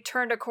 like, they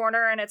turned a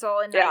corner and it's all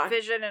in night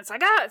vision and it's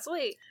like, it's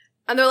Lee.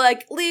 And they're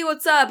like, Lee,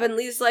 what's up? And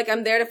Lee's like,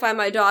 I'm there to find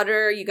my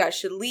daughter. You guys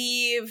should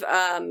leave.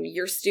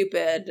 You're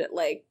stupid.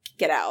 Like,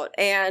 get out.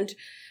 And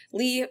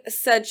Lee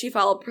said she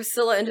followed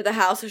Priscilla into the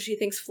house, so she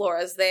thinks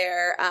Flora's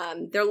there.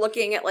 They're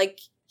looking at, like,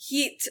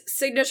 heat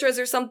signatures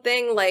or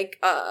something, like,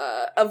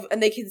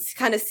 and they can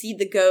kind of see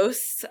the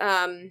ghosts.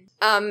 And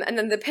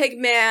then the pig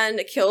man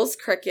kills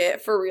Cricket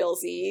for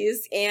realsies,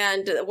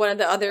 and one of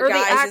the other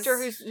guys, the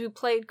actor who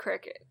played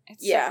Cricket.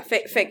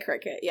 Fake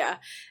Cricket, yeah.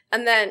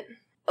 And then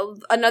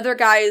another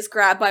guy is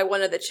grabbed by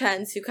one of the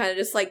Chens who kind of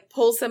just, like,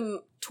 pulls him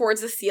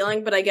towards the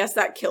ceiling, but I guess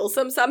that kills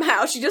him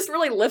somehow. She just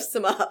really lifts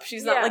him up.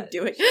 She's not, like,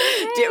 do it.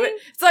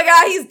 It's like,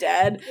 he's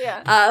dead.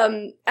 Yeah.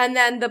 And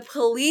then the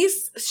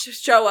police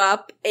show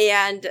up,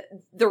 and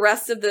the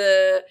rest of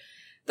the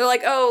they're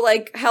like, oh,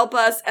 like, help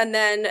us. And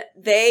then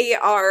they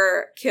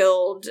are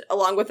killed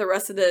along with the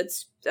rest of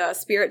the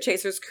Spirit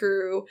Chasers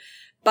crew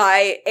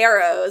by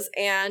arrows.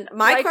 And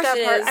my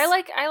question is, I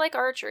like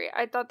archery.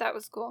 I thought that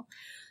was cool.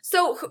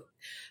 So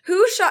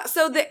who shot?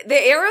 So the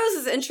arrows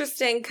is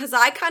interesting because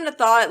I kind of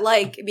thought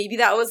like maybe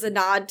that was a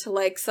nod to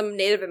like some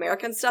Native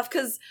American stuff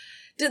because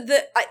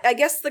I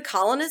guess the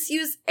colonists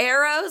use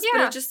arrows,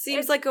 but it just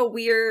seems like a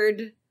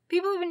weird.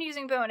 People have been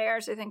using bow and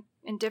arrows, I think,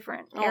 in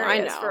different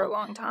areas for a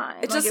long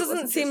time. It just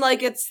doesn't seem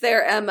like it's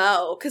their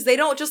MO because they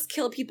don't just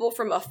kill people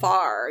from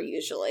afar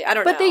usually. I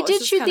don't know. But they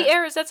did shoot the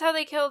arrows. That's how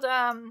they killed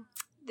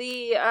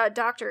the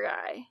doctor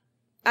guy.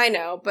 I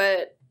know,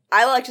 but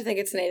I like to think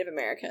it's Native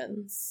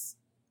Americans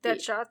that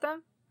shot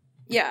them.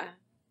 Yeah.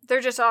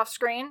 They're just off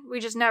screen? We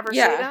just never see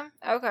them?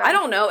 Okay. I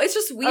don't know. It's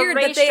just weird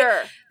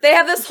that they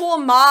have this whole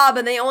mob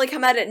and they only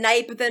come out at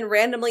night, but then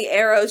randomly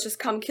arrows just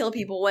come kill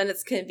people when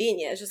it's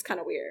convenient. It's just kind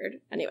of weird.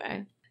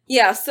 Anyway.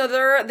 Yeah, so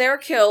they're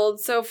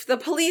killed. So the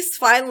police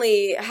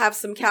finally have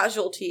some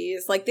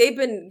casualties. Like, they've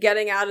been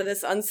getting out of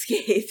this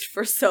unscathed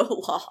for so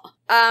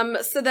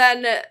long. So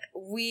then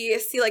we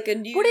see, like, a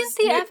news... Wouldn't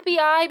the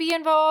FBI be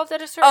involved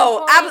at a certain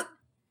point?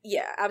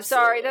 Yeah,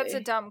 absolutely. Sorry, that's a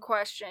dumb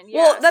question. Yes.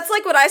 Well, that's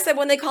like what I said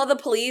when they call the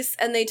police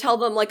and they tell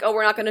them, like, oh,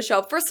 we're not going to show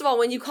up. First of all,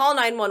 when you call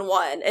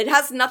 911, it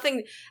has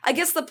nothing... I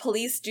guess the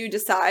police do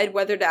decide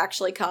whether to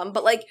actually come,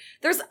 but, like,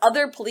 there's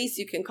other police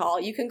you can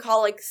call. You can call,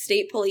 like,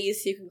 state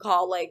police. You can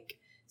call, like,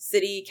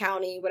 city,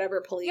 county,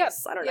 whatever police. Yep.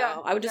 I don't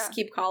know. I would just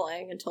keep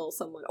calling until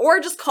someone... Or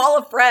just call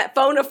a friend.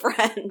 Phone a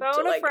friend.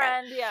 Phone a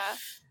friend,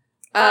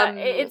 yeah.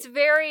 It's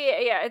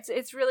very... Yeah,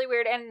 it's really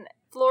weird. And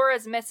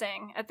Flora's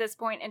missing at this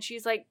point, and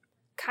she's, like,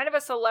 kind of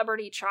a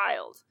celebrity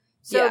child.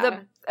 So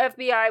the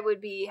FBI would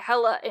be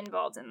hella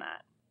involved in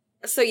that.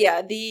 So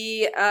yeah,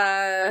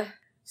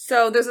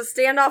 so there's a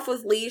standoff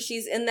with Lee.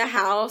 She's in the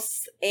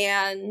house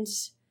and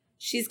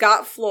she's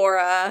got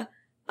Flora.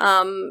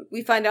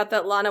 We find out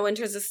that Lana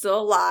Winters is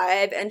still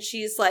alive and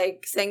she's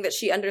like saying that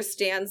she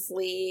understands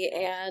Lee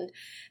and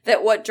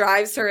that what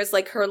drives her is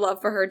like her love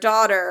for her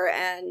daughter.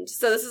 And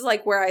so this is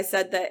like where I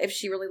said that if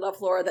she really loved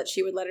Flora that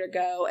she would let her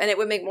go. And it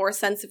would make more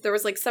sense if there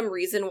was like some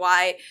reason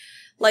why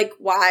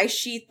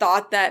she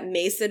thought that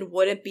Mason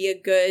wouldn't be a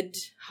good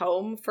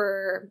home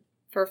for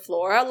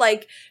Flora.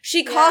 Like,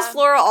 she caused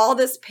Flora all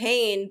this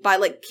pain by,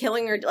 like,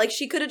 killing her. Like,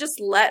 she could have just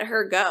let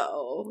her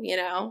go, you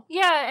know?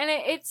 Yeah, and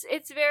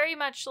it's very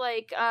much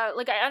like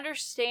I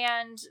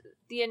understand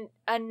the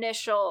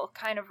initial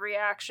kind of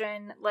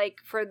reaction, like,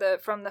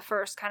 from the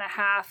first kind of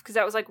half, because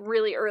that was, like,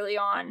 really early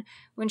on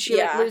when she,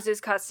 like, loses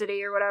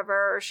custody or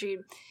whatever, or she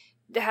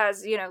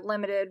has, you know,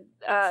 limited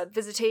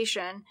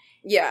visitation.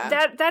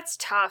 Yeah. That's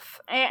tough.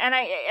 And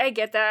I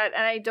get that,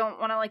 and I don't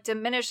want to, like,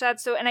 diminish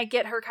that. So, and I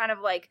get her kind of,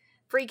 like,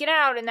 freaking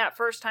out, and that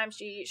first time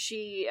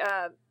she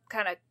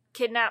kind of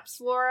kidnaps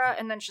Flora,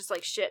 and then she's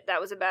like, shit,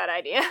 that was a bad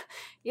idea.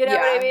 You know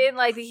what I mean?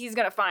 Like, he's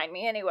gonna find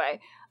me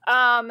anyway.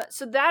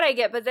 So that I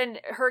get, but then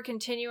her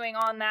continuing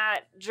on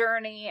that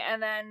journey,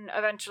 and then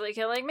eventually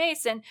killing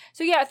Mason.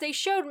 So yeah, if they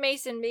showed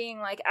Mason being,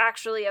 like,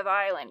 actually a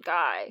violent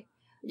guy...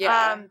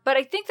 Yeah. But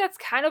I think that's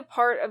kind of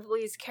part of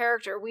Lee's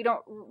character.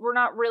 We're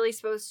not really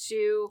supposed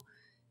to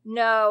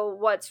know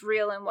what's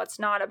real and what's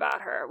not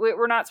about her.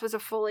 We're not supposed to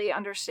fully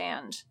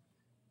understand,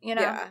 you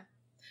know? Yeah.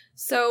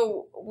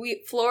 So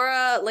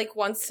Flora, like,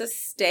 wants to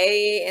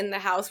stay in the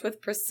house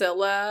with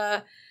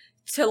Priscilla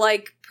to,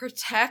 like,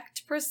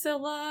 protect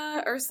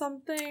Priscilla or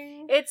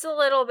something. It's a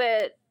little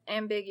bit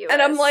ambiguous.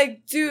 And I'm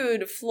like,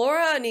 dude,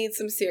 Flora needs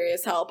some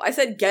serious help. I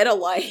said, get a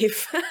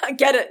life.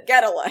 get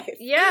a life.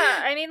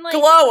 Yeah, I mean, like,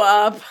 glow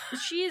up.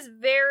 She's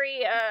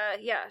very,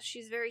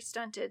 she's very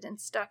stunted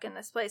and stuck in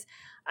this place.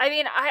 I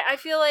mean, I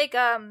feel like,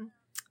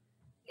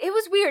 it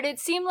was weird. It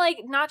seemed like,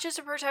 not just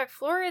to protect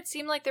Flora, it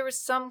seemed like there was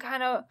some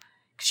kind of,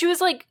 she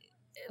was like,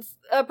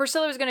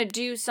 Priscilla was going to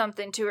do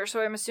something to her,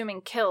 so I'm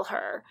assuming kill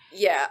her.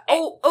 Yeah.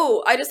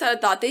 Oh, I just had a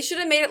thought. They should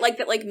have made it like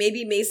that, like,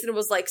 maybe Mason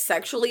was, like,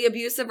 sexually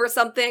abusive or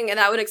something, and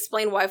that would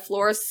explain why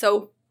Flora's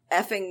so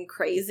effing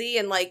crazy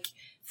and, like,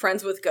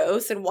 friends with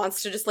ghosts and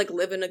wants to just, like,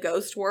 live in a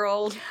ghost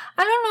world.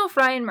 I don't know if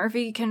Ryan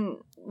Murphy can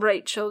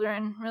write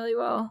children really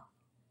well.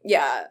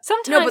 Yeah.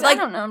 Sometimes, no, but, like,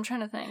 I don't know, I'm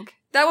trying to think.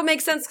 That would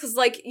make sense because,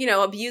 like, you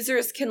know,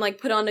 abusers can,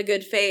 like, put on a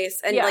good face.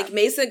 And, like,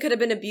 Mason could have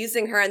been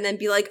abusing her and then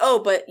be like, oh,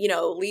 but, you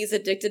know, Lee's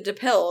addicted to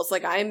pills.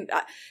 Like,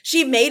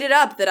 she made it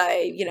up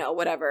that you know,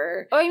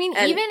 whatever. Oh, I mean,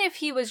 even if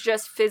he was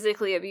just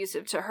physically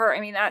abusive to her,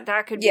 I mean,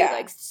 that could be,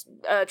 like,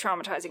 a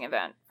traumatizing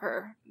event for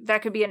her.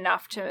 That could be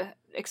enough to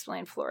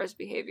explain Flora's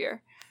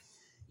behavior.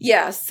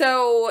 Yeah,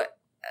 so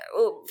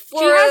she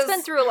has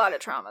been through a lot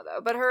of trauma,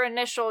 though. But her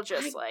initial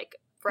just, like...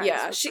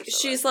 Yeah,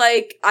 she's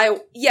like,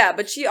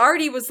 but she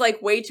already was,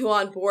 like, way too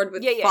on board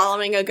with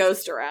following a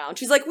ghost around.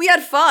 She's like, we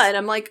had fun.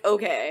 I'm like,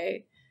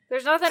 okay.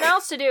 There's nothing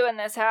else to do in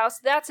this house.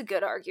 That's a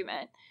good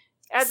argument.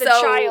 As a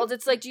child,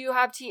 it's like, do you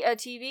have a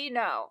TV?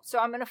 No. So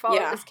I'm going to follow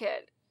this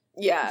kid.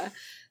 Yeah.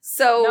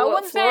 So no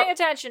one's paying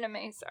attention to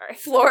me. Sorry.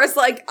 Flora's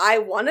like, I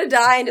want to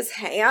die and just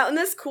hang out in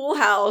this cool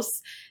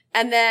house.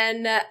 And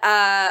then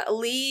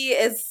Lee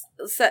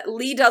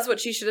does what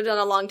she should have done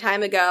a long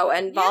time ago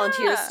and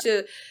volunteers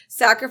to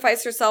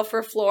sacrifice herself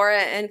for Flora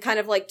and kind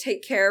of like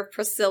take care of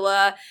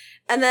Priscilla.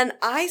 And then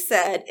I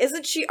said,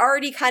 isn't she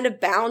already kind of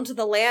bound to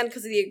the land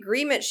because of the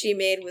agreement she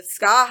made with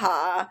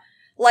Skaha?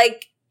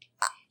 Like,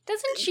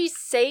 doesn't she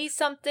say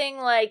something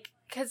like,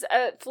 because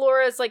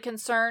Flora's like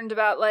concerned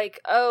about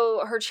like,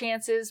 oh, her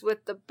chances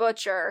with the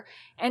butcher,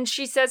 and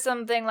she says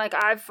something like,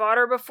 I've fought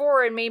her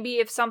before, and maybe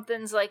if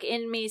something's like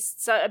in me,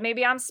 so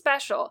maybe I'm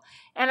special.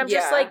 And I'm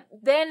just like,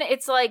 then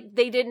it's like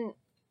they didn't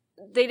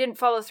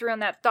follow through on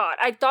that thought.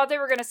 I thought they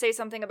were gonna say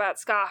something about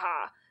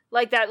Skaha.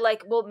 Like that,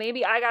 like, well,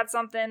 maybe I got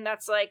something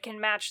that's like can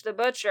match the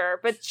butcher,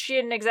 but she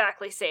didn't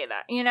exactly say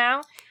that, you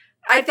know?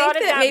 I think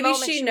that maybe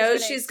she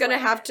knows she's going to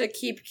have to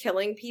keep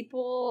killing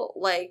people,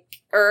 like,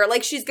 or,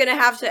 like, she's going to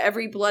have to,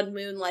 every blood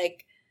moon,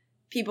 like,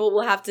 people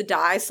will have to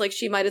die, so, like,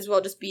 she might as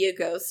well just be a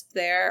ghost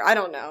there. I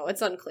don't know.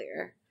 It's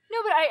unclear. No,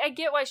 but I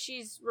get why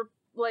she's,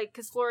 like,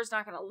 because Flora's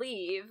not going to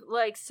leave,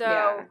 like,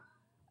 so,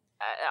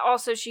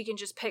 also she can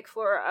just pick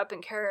Flora up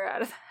and carry her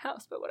out of the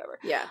house, but whatever.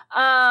 Yeah.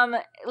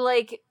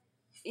 Like,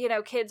 you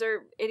know, kids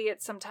are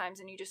idiots sometimes,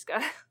 and you just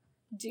gotta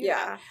do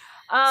that.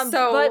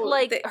 So, but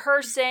like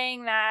her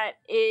saying that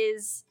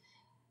is,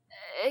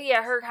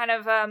 her kind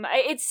of,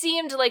 it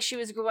seemed like she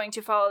was going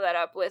to follow that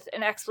up with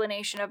an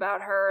explanation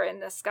about her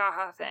and the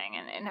Skaha thing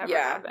and never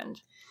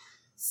happened.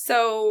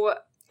 So,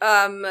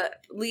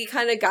 Lee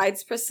kind of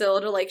guides Priscilla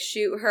to like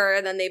shoot her,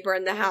 and then they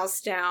burn the house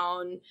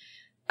down.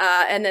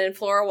 And then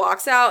Flora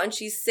walks out and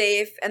she's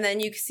safe, and then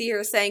you see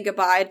her saying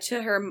goodbye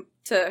to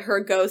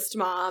her ghost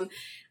mom.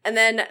 And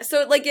then,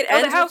 so like it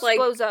ends the house with like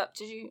blows up.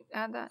 Did you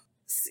add that?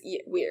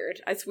 Weird.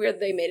 It's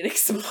weird they made it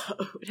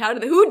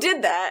explode. Who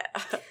did that?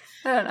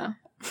 I don't know.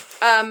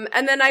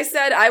 And then I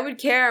said I would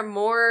care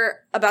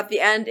more about the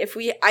end if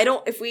we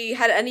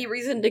had any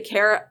reason to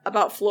care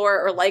about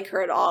Flora or like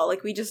her at all.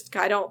 Like she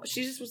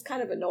just was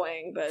kind of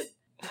annoying, but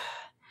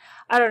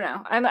I don't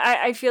know.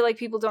 I feel like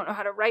people don't know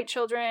how to write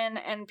children,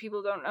 and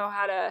people don't know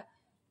how to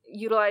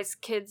utilize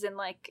kids in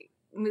like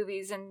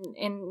movies and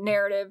in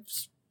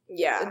narratives.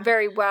 Yeah.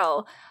 Very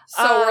well.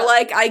 So we're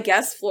like, I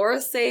guess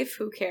Flora's safe.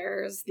 Who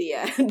cares? The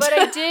end. But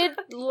I did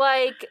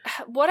like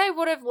what I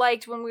would have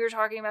liked when we were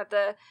talking about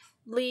the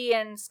Lee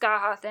and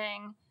Skaha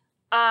thing.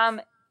 I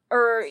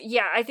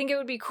think it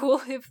would be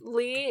cool if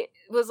Lee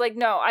was like,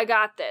 no, I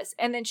got this.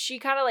 And then she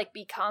kind of like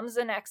becomes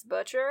the next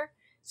butcher.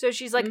 So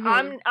she's like,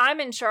 I'm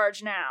in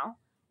charge now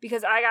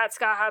because I got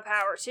Skaha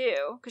power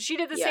too. Because she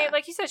did the same,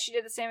 like you said, she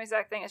did the same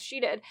exact thing as she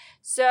did.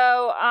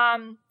 So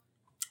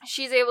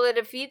she's able to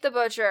defeat the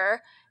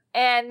butcher.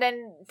 And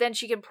then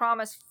she can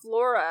promise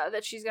Flora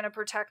that she's going to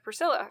protect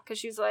Priscilla because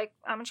she's like,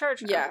 I'm in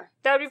charge now. Yeah.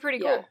 That would be pretty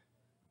cool.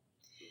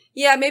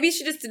 Yeah, maybe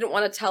she just didn't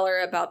want to tell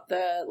her about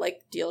the,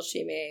 like, deal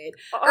she made.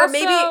 Also, or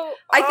maybe,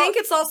 I think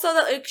it's also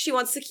that like, she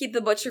wants to keep the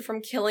butcher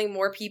from killing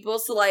more people,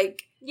 so,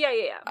 like...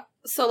 Yeah.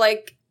 So,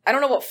 like, I don't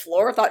know what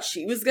Flora thought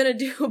she was going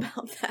to do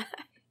about that.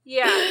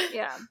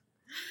 Yeah.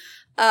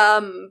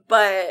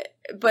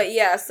 But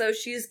yeah, so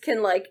she's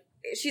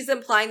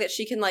implying that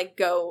she can, like,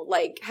 go,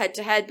 like, head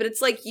to head, but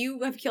it's like, you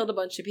have killed a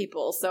bunch of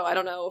people, so I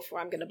don't know if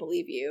I'm gonna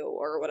believe you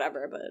or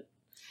whatever, but...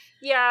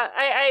 Yeah,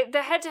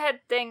 the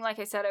head-to-head thing, like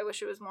I said, I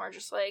wish it was more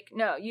just like,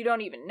 no, you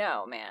don't even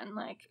know, man,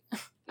 like,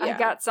 I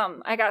got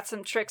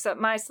some tricks up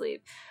my sleeve.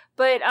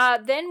 But,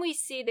 then we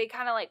see, they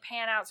kind of, like,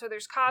 pan out, so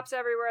there's cops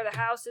everywhere, the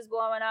house is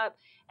blowing up,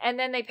 and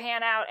then they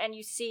pan out, and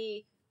you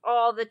see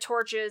all the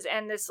torches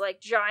and this, like,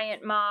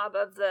 giant mob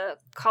of the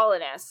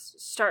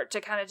colonists start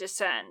to kind of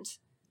descend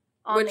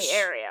on the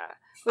area,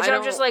 which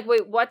I'm just like,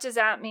 wait, what does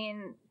that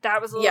mean? That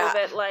was a little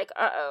bit like,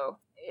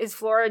 is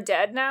Flora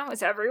dead now?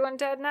 Is everyone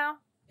dead now?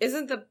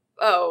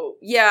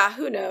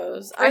 Who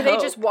knows? Are they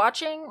just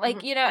watching?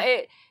 Like, you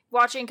know,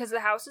 watching because the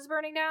house is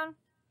burning down?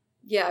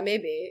 Yeah,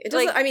 maybe. It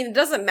doesn't, like, it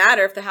doesn't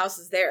matter if the house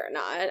is there or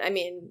not. I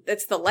mean,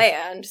 it's the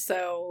land,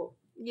 so...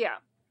 Yeah.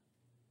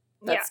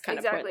 That's kind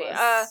of pointless.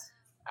 That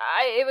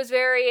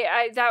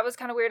was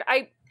kind of weird.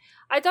 I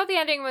thought the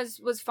ending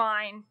was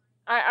fine.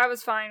 I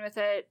was fine with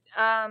it.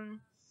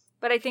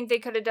 But I think they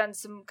could have done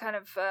some kind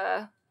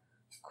of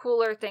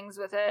cooler things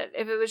with it.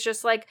 If it was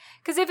just like,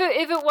 because if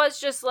it was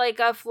just like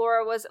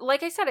Flora was,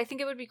 like I said, I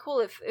think it would be cool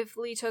if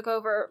Lee took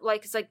over.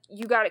 Like, it's like,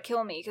 you got to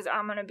kill me because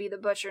I'm gonna be the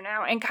butcher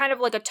now, and kind of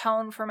like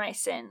atone for my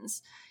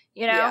sins,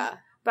 you know,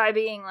 by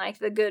being like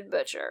the good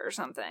butcher or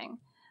something.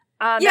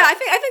 I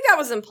think that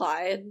was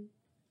implied.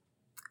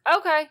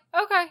 Okay.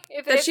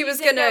 If she was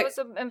that was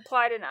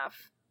implied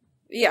enough.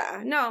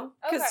 Yeah, no,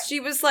 because she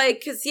was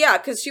like,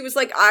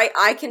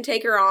 I can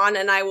take her on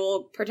and I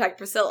will protect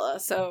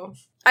Priscilla, so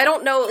I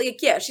don't know, like,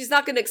 she's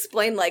not going to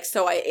explain, like,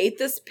 so I ate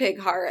this pig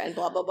heart and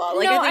blah, blah, blah.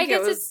 Like, no, I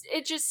guess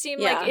it just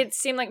seemed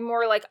like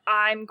more like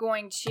I'm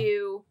going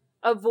to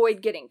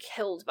avoid getting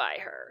killed by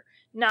her,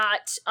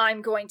 not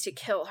I'm going to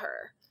kill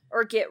her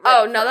or get rid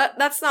of her. No,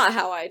 that's not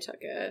how I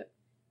took it.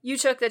 You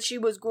took that she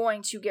was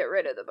going to get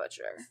rid of the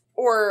butcher.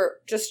 Or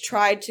just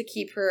tried to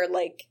keep her,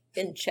 like,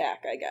 in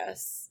check, I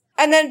guess.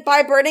 And then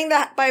by burning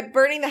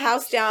the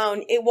house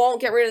down, it won't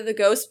get rid of the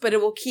ghost, but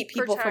it will keep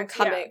people from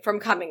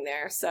coming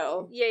there.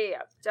 So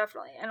yeah,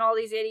 definitely. And all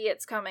these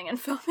idiots coming and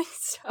filming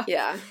stuff.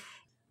 Yeah.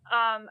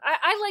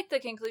 I like the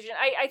conclusion.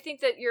 I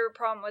think that your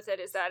problem with it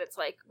is that it's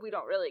like we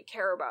don't really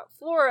care about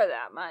Flora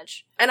that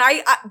much, and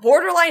I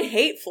borderline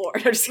hate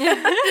Flora.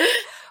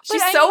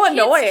 She's so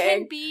annoying. Kids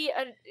can be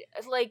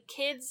like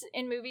kids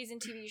in movies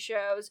and TV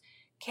shows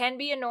can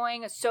be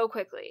annoying so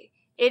quickly.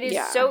 It is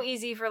so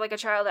easy for like a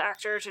child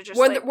actor to just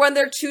when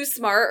they're too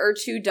smart or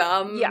too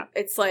dumb. Yeah,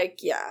 it's like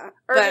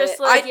or just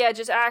like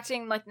just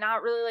acting like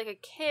not really like a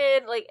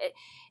kid. Like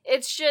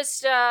it's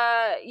just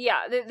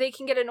they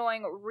can get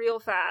annoying real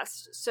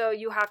fast. So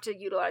you have to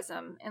utilize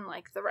them in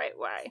like the right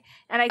way.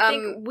 And I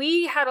think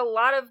we had a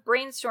lot of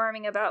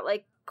brainstorming about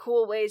like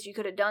cool ways you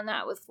could have done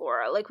that with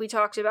Flora. Like we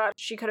talked about,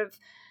 she could have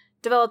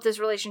developed this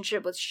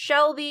relationship with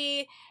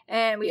Shelby,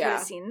 and we could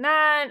have seen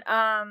that.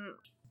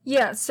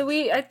 So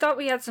I thought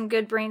we had some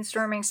good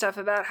brainstorming stuff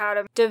about how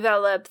to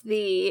develop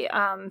the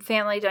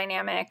family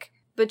dynamic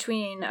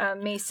between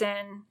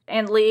Mason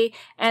and Lee,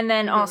 and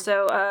then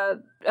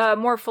also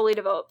more fully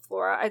developed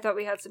Flora. I thought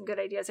we had some good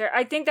ideas there.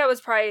 I think that was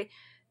probably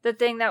the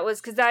thing that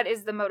was, because that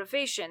is the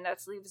motivation.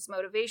 That's Lee's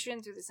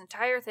motivation through this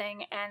entire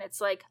thing, and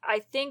it's like, I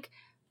think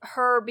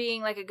her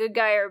being like a good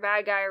guy or a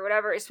bad guy or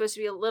whatever is supposed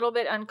to be a little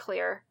bit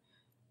unclear.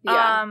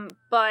 Yeah.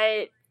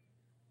 But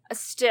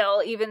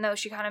still, even though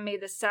she kind of made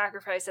this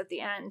sacrifice at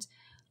the end,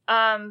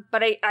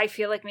 but I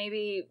feel like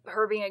maybe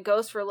her being a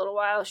ghost for a little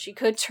while, she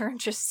could turn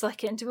just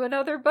like into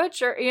another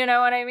butcher, you know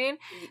what I mean?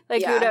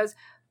 Like who knows?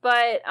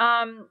 But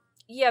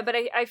but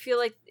I feel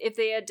like if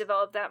they had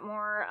developed that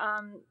more,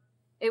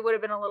 it would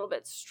have been a little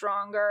bit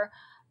stronger.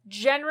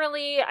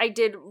 Generally, I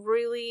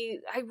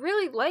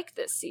really like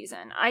this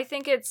season. I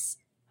think it's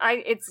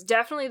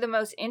definitely the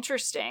most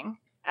interesting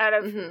out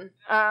of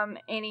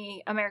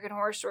any American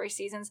Horror Story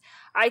seasons.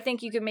 I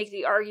think you could make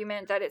the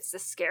argument that it's the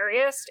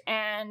scariest,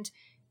 and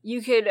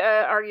you could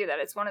argue that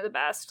it's one of the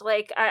best.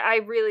 Like, I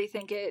really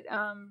think it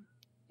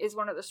is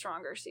one of the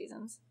stronger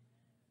seasons.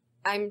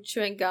 I'm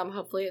chewing gum.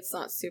 Hopefully it's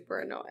not super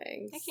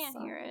annoying. I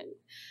can't hear it.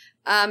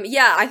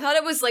 I thought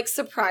it was, like,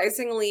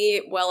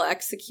 surprisingly well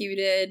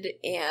executed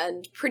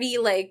and pretty,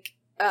 like,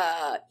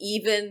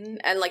 even,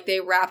 and, like, they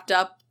wrapped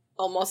up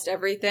almost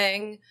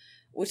everything,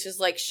 which is,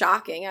 like,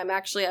 shocking. I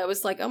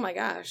was like, oh my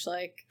gosh,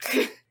 like...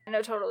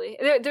 No, totally.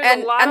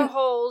 There's a lot of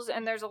holes,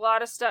 and there's a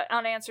lot of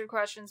unanswered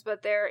questions,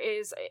 but there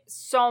is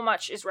so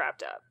much is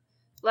wrapped up.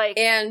 Like,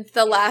 and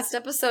the last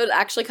episode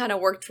actually kind of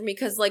worked for me,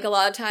 because, like, a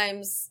lot of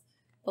times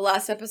the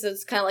last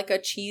episode's kind of like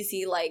a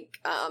cheesy, like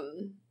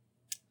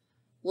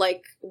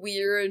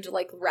weird,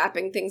 like,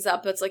 wrapping things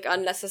up that's, like,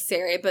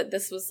 unnecessary, but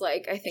this was,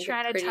 like, I think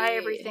trying to tie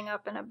everything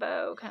up in a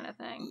bow kind of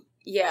thing.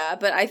 Yeah,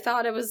 but I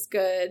thought it was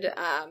good,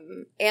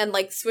 and,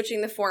 like,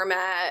 switching the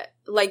format,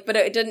 like, but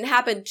it didn't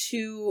happen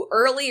too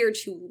early or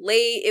too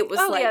late. It was,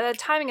 the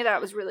timing of that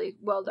was really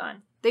well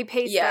done. They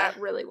paced that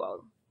really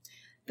well.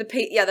 The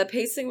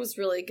pacing was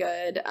really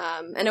good,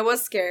 and it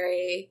was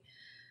scary.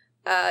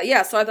 So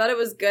I thought it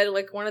was good,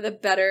 like, one of the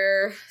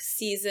better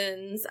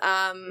seasons.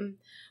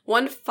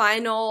 One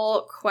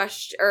final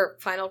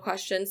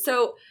question.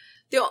 So,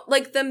 the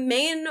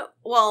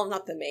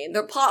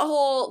plot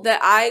hole that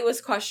I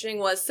was questioning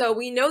was, so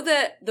we know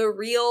that the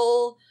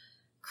real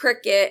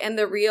Cricket and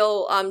the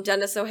real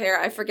Dennis O'Hare,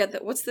 I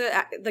forget what's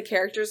the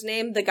character's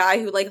name? The guy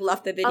who, like,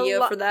 left the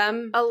video for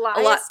them?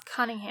 Elias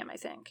Cunningham, I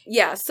think.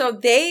 Yeah, so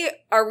they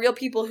are real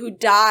people who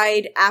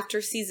died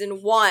after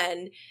season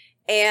 1,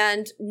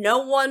 and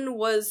no one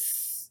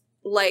was,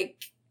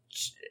 like,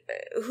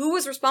 who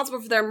was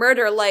responsible for their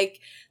murder? Like,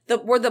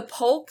 were the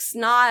Polks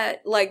not,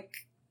 like,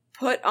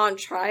 put on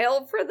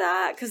trial for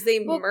that? Because they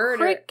murdered...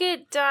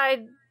 Cricket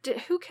died...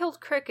 Who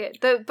killed Cricket?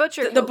 The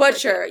butcher. The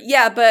butcher, Cricket.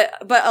 Yeah, but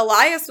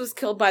Elias was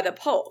killed by the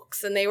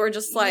Polks, and they were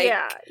just like...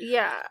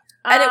 Yeah.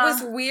 And it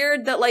was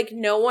weird that, like,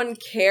 no one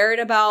cared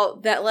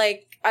about that,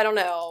 like, I don't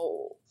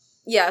know.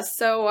 Yeah,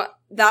 so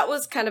that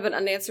was kind of an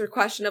unanswered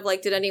question of,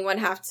 like, did anyone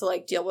have to,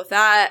 like, deal with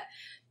that?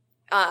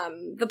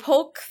 The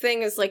Polk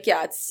thing is, like,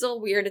 yeah, it's still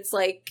weird. It's,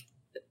 like,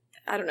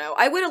 I don't know.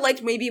 I would have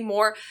liked maybe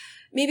more...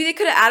 Maybe they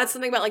could have added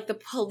something about, like, the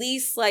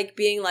police, like,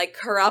 being, like,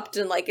 corrupt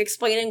and, like,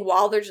 explaining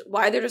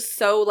why they're just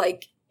so,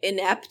 like,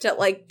 inept at,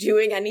 like,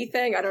 doing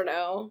anything. I don't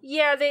know.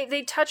 Yeah,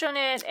 they touch on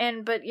it,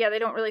 but they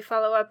don't really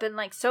follow up. And,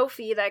 like,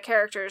 Sophie, that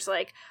character, is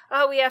like,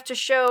 oh, we have to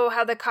show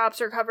how the cops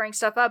are covering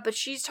stuff up, but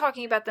she's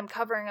talking about them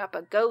covering up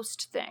a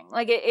ghost thing.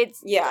 Like,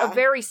 it's a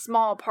very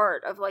small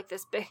part of, like,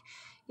 this big,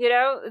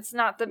 it's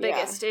not the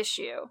biggest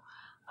issue.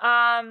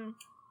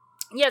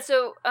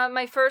 So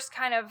my first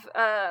kind of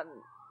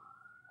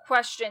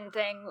question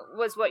thing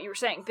was what you were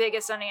saying,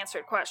 biggest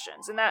unanswered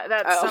questions, and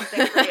that's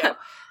something for you.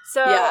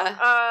 So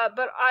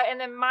and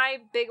then my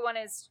big one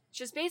is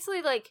just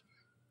basically, like,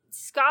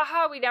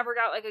 Skaha, we never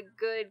got, like, a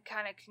good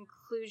kind of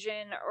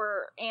conclusion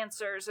or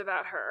answers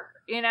about her,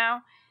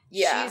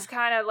 she's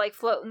kind of, like,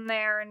 floating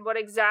there, and what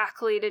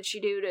exactly did she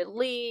do to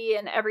Lee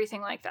and everything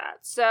like that.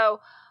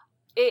 So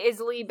is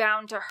Lee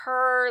bound to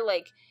her?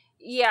 Like,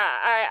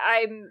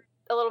 I'm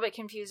a little bit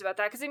confused about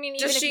that. Because, I mean,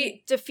 even Does if she- you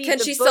defeat Can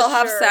the she still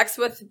have Butcher- sex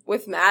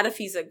with Matt if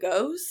he's a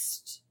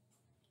ghost?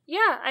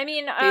 Yeah, I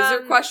mean... These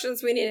are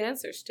questions we need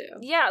answers to.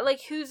 Yeah,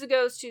 like, who's a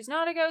ghost, who's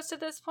not a ghost at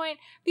this point?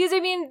 Because, I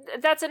mean,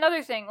 that's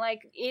another thing.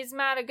 Like, is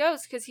Matt a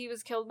ghost because he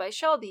was killed by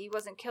Shelby? He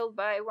wasn't killed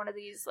by one of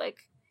these,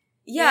 like...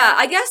 Yeah,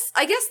 I guess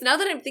now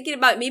that I'm thinking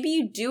about it, maybe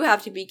you do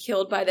have to be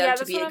killed by them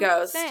to be a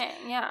ghost.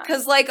 Yeah.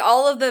 Because, like,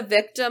 all of the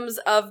victims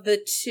of the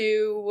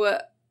two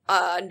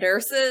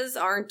nurses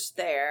aren't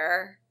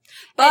there.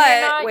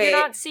 But, you're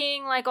not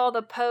seeing, like, all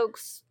the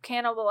Pokes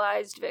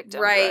cannibalized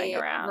victims running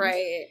around.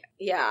 Right,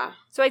 yeah.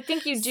 So I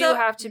think you do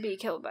have to be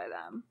killed by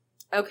them.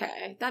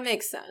 Okay, that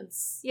makes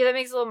sense. Yeah, that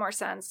makes a little more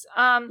sense.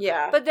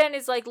 Yeah. But then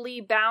is, like,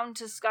 Lee bound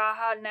to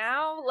Skaha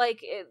now?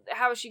 Like,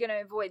 how is she going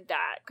to avoid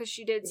that? Because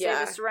she did say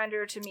the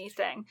surrender to me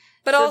thing.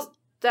 But so also...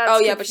 that's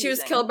confusing. But she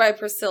was killed by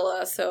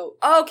Priscilla, so...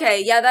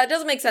 Okay, yeah, that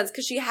does make sense,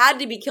 because she had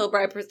to be killed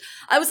by Priscilla.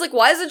 I was like,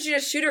 why doesn't she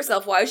just shoot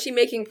herself? Why is she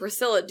making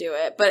Priscilla do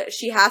it? But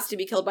she has to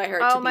be killed by her to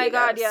be a ghost. Oh my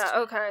god, yeah,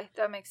 okay,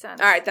 that makes sense.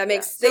 Alright, that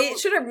makes... They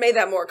should have made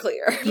that more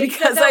clear.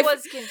 Because that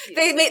was confusing.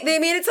 They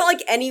made it sound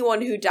like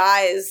anyone who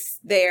dies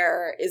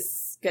there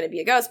is going to be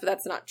a ghost, but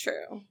that's not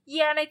true.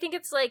 Yeah, and I think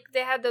it's like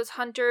they had those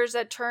hunters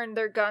that turned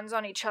their guns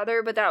on each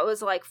other, but that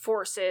was like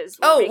forces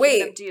making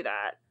them do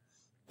that.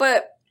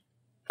 But...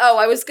 Oh,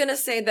 I was gonna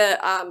say the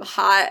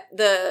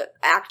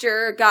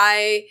actor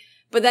guy,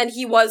 but then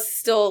he was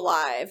still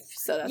alive,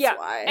 so that's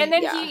why. And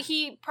then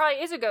he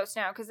probably is a ghost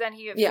now, because then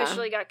he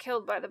officially got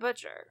killed by the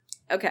Butcher.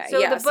 Okay, so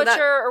the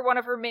Butcher or one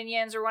of her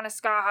minions or one of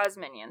Skaha's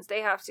minions,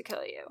 they have to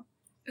kill you.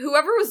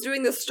 Whoever was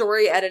doing the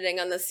story editing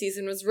on this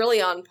season was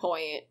really on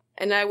point,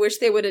 and I wish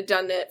they would have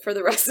done it for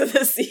the rest of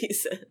the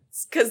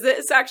seasons, because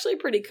it's actually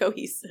pretty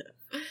cohesive.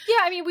 Yeah,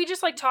 I mean, we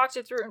just, like, talked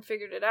it through and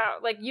figured it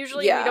out. Like,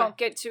 usually we don't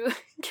get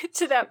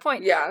to that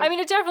point. Yeah. I mean,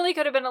 it definitely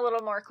could have been a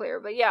little more clear,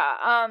 but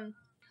yeah.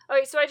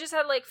 Okay, so I just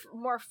had, like,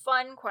 more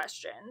fun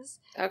questions.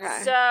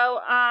 Okay.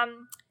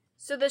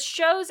 So the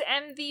show's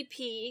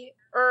MVP,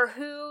 or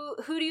who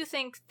do you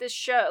think this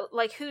show,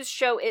 like, whose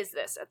show is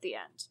this at the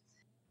end?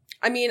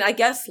 I mean, I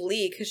guess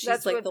Lee, because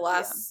she's, like, the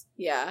last...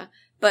 Yeah.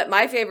 But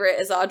my favorite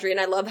is Audrey, and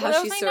I love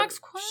how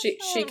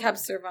she kept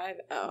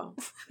surviving. Oh,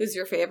 who's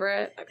your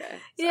favorite? Okay.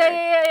 Sorry.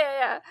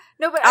 Yeah.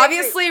 No, but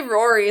obviously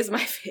Rory is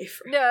my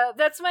favorite. Yeah,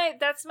 that's my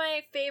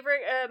favorite.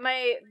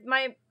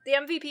 The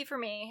MVP for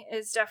me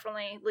is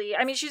definitely Lee.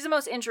 I mean, she's the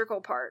most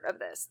integral part of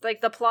this,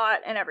 like the plot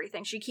and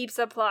everything. She keeps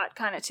the plot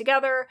kind of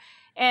together,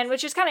 and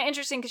which is kind of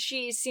interesting because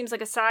she seems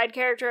like a side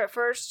character at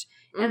first,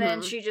 and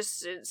then she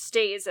just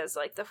stays as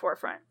like the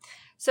forefront.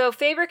 So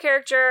favorite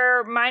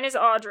character, mine is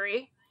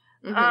Audrey.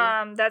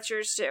 Mm-hmm. That's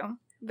yours too.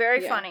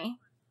 Very funny.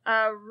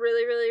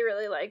 Really, really,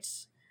 really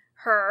liked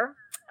her.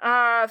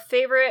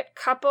 Favorite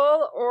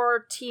couple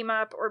or team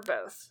up or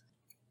both?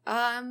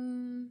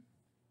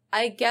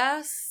 I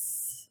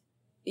guess.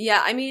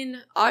 Yeah, I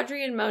mean,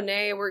 Audrey and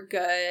Monet were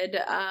good.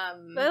 But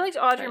I liked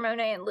Audrey,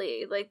 Monet, and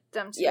Lee. Like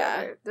them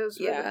together. Yeah, those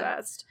were the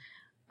best.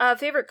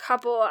 Favorite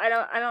couple? I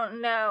don't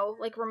know.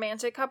 Like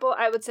romantic couple?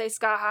 I would say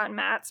Skaha and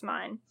Matt's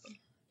mine.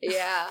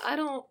 Yeah, I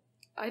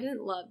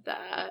didn't love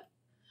that.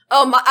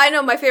 Oh, I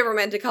know my favorite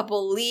romantic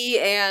couple, Lee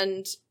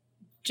and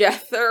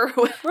Jether.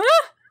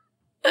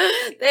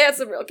 They had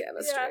some real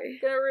chemistry.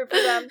 Yeah, gonna root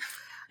for them.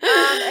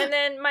 And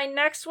then my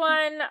next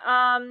one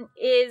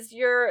is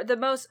the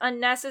most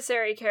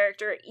unnecessary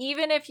character,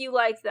 even if you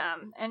like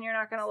them, and you're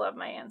not gonna love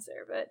my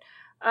answer, but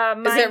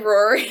is it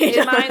Rory?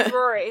 Mine's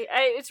Rory.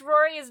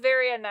 Rory is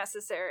very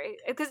unnecessary.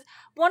 Because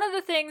one of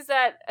the things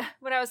that,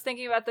 when I was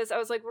thinking about this, I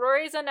was like,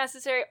 Rory is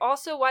unnecessary.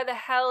 Also, why the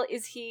hell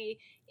is he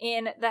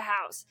in the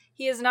house?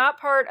 He is not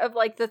part of,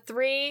 like, the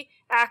three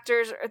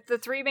actors, or the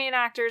three main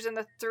actors and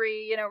the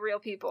three, real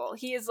people.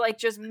 He is, like,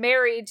 just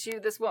married to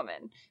this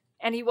woman.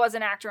 And he was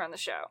an actor on the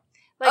show.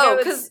 Like,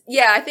 because,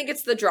 I think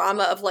it's the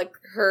drama of, like,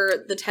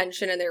 the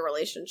tension in their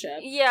relationship.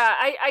 Yeah,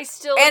 I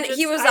still... And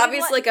he was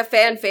obviously, like, a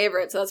fan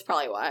favorite, so that's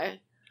probably why.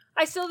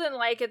 I still didn't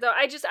like it, though.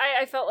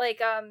 I felt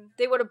like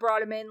they would have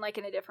brought him in, like,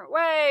 in a different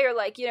way, or,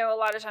 like, a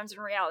lot of times in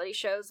reality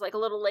shows, like, a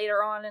little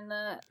later on in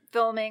the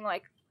filming,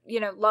 like,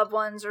 loved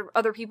ones or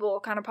other people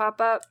kind of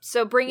pop up.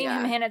 So bringing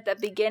him in at the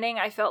beginning,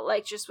 I felt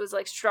like just was,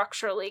 like,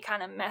 structurally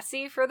kind of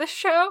messy for the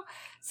show.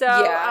 So,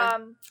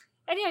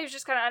 and he was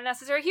just kind of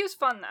unnecessary. He was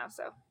fun, though,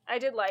 so I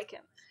did like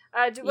him.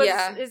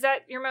 Is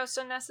that your most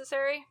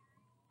unnecessary?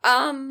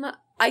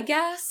 I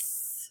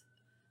guess.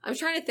 I'm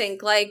trying to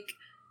think, like,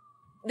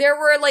 there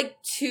were,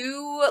 like,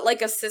 two,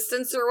 like,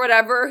 assistants or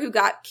whatever who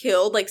got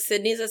killed, like,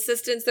 Sydney's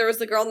assistants. There was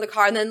the girl in the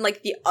car, and then,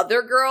 like, the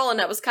other girl, and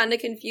that was kind of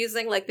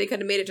confusing. Like, they could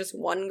have made it just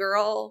one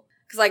girl,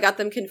 because I got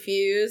them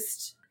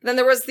confused. Then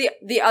there was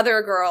the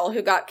other girl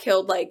who got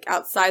killed, like,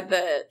 outside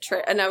the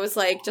and I was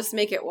like, just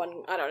make it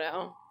one, I don't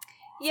know.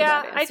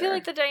 Yeah, I feel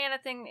like the Diana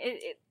thing,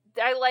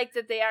 I like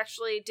that they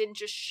actually didn't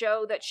just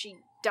show that she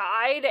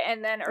died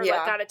and then, or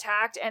like got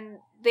attacked, and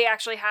they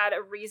actually had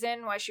a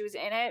reason why she was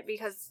in it,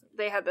 because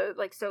they had the,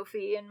 like,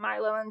 Sophie and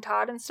Milo and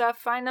Todd and stuff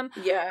find them.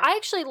 Yeah. I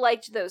actually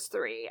liked those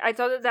three. I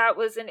thought that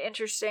was an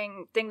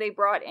interesting thing they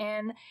brought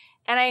in,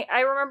 And I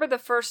remember the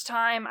first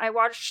time I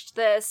watched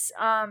this,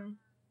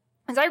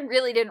 because I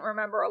really didn't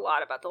remember a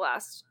lot about the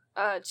last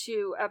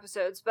 2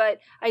 episodes, but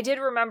I did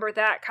remember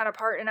that kind of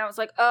part, and I was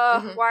like,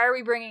 why are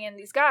we bringing in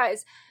these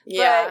guys?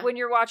 Yeah. But when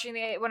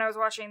I was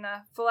watching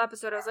the full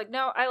episode, I was like,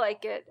 no, I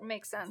like it. It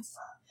makes sense.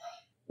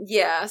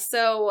 Yeah,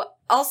 so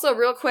also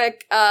real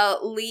quick,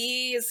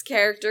 Lee's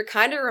character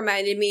kind of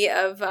reminded me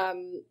of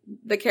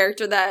the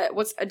character that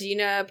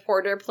Adina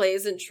Porter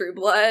plays in True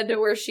Blood,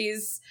 where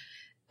she's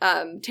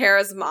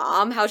Tara's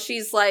mom, how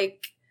she's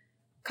like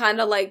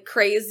kind of like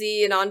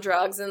crazy and on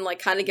drugs and like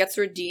kind of gets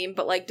redeemed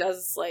but like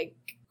does like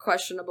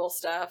questionable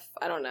stuff.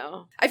 I don't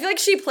know. I feel like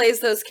she plays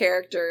those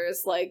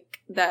characters like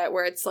that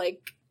where it's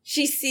like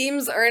she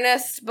seems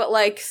earnest but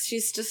like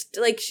she's just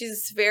like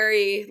she's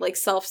very like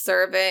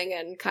self-serving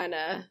and kind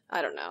of,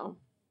 I don't know.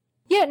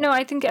 Yeah, no,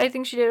 I think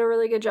she did a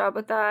really good job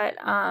with that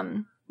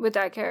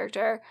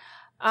character.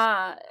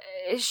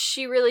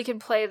 She really can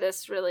play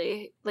this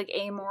really like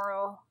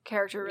amoral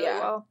character really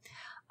well.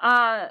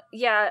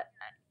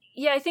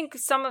 Yeah, I think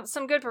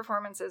some good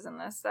performances in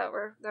this that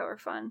were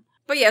fun.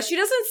 But yeah, she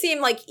doesn't seem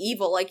like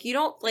evil. Like you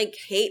don't like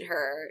hate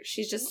her.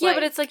 She's just like,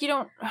 but it's like you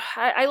don't.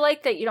 I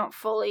like that you don't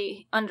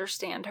fully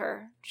understand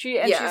her.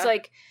 She's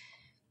like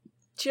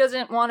she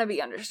doesn't want to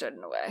be understood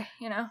in a way,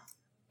 you know.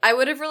 I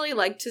would have really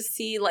liked to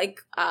see like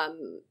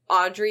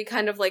Audrey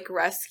kind of like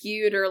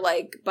rescued or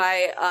like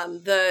by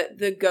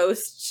the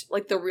ghost,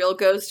 like the real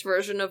ghost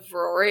version of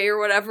Rory or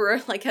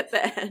whatever, like at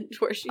the end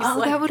where she's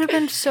like, that would have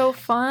been so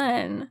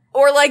fun.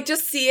 Or like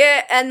just see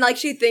it and like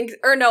she thinks,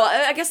 or no,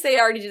 I guess they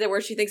already did it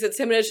where she thinks it's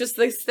him and it's just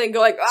this thing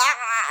going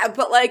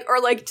but like, or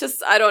like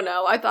just, I don't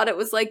know. I thought it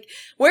was like,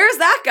 where's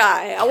that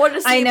guy? I wanted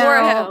to see more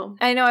of him.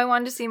 I know, I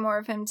wanted to see more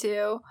of him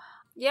too.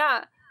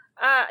 Yeah.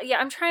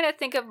 I'm trying to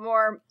think of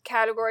more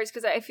categories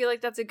because I feel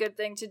like that's a good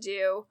thing to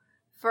do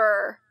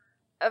for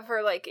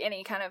like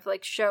any kind of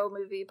like show,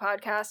 movie,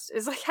 podcast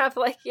is like have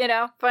like, you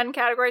know, fun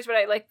categories, but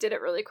I like did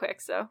it really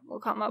quick, so we'll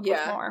come up with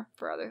more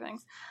for other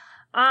things.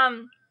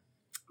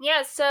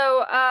 Is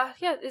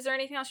there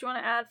anything else you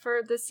want to add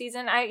for this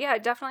season? I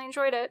definitely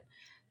enjoyed it.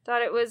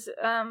 Thought it was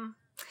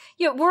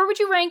where would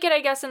you rank it,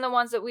 I guess, in the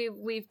ones that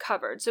we've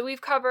covered? So we've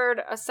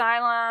covered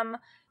Asylum,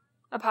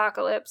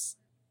 Apocalypse,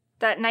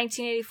 that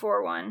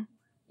 1984 one.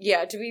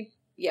 Yeah,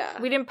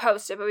 we didn't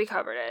post it, but we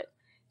covered it.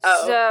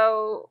 Oh.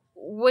 So,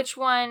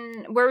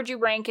 where would you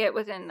rank it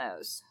within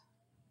those?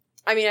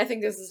 I mean, I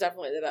think this is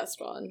definitely the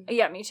best one.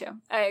 Yeah, me too.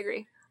 I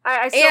agree.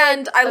 I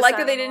like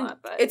that they didn't,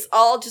 it's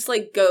all just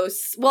like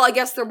ghosts. Well, I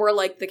guess there were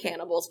like the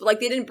cannibals, but like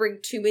they didn't bring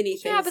too many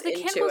things into it. Yeah, but the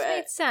cannibals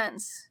made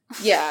sense.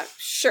 Yeah,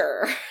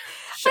 sure.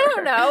 I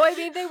don't know. I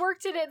mean, they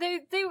worked it.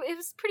 It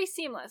was pretty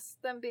seamless,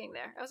 them being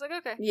there. I was like,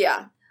 okay.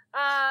 Yeah.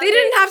 They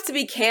didn't have to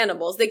be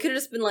cannibals. They could have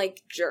just been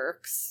like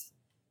jerks.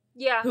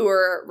 Yeah. Who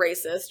are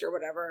racist or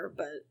whatever,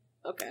 but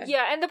okay.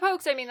 Yeah, and the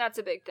Pokes, I mean, that's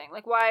a big thing.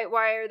 Like, why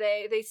are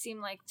they seem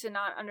like to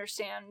not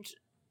understand,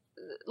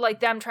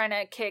 like, them trying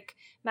to kick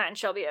Matt and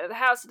Shelby out of the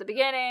house at the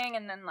beginning,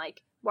 and then,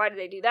 like, why do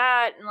they do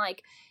that? And,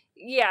 like,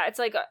 yeah, it's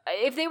like,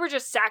 if they were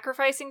just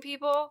sacrificing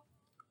people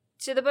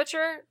to the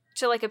butcher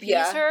to, like,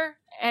 appease her,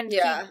 and,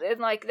 and,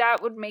 like,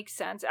 that would make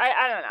sense.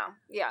 I don't know.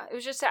 Yeah, it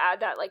was just to add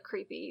that, like,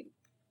 creepy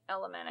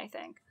element, I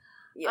think.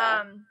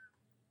 Yeah.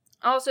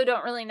 I also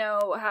don't really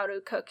know how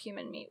to cook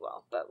human meat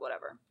well, but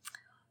whatever.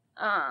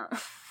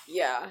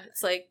 Yeah,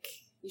 it's like,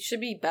 you should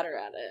be better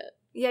at it.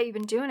 Yeah, you've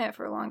been doing it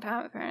for a long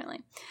time,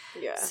 apparently.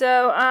 Yeah.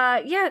 So,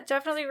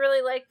 definitely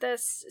really liked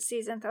this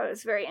season. Thought it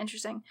was very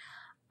interesting.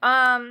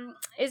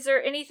 Is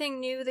there anything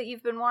new that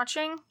you've been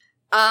watching?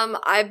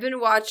 I've been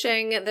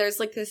watching, there's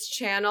like this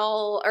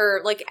channel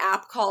or like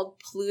app called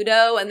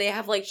Pluto, and they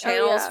have like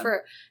channels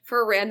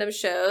for random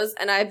shows,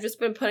 and I've just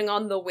been putting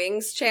on the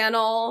Wings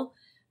channel.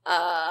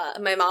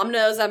 My mom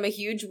knows I'm a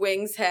huge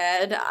Wings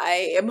head.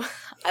 I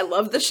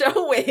love the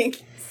show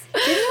Wings.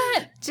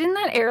 Didn't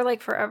that air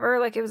like forever?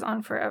 Like it was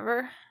on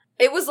forever?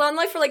 It was on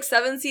like for like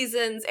 7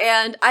 seasons,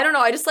 and I don't know,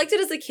 I just liked it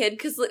as a kid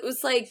because it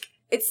was like,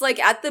 it's like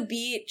at the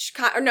beach,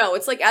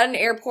 it's like at an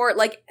airport,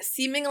 like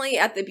seemingly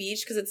at the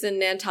beach because it's in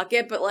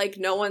Nantucket, but like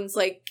no one's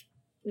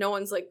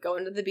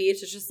going to the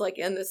beach. It's just like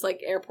in this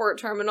like airport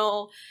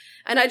terminal,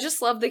 and I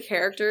just love the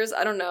characters.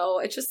 I don't know,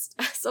 it's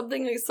just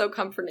something like so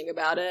comforting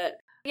about it.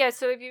 Yeah,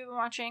 so have you been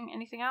watching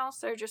anything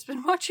else, or just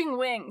been watching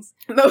Wings?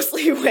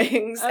 Mostly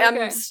Wings.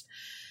 Okay.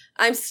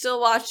 I'm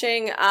still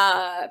watching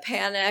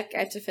Panic. I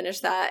have to finish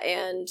that,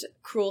 and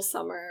Cruel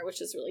Summer,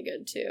 which is really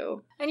good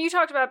too. And you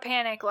talked about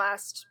Panic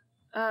last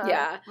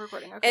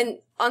recording. Okay. And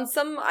on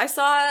some, I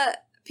saw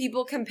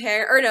people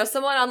compare, or no,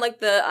 someone on like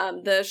the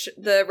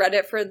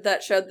Reddit for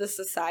that showed The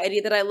Society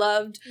that I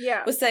loved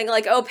was saying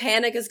like, oh,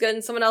 Panic is good,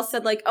 and someone else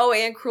said like, oh,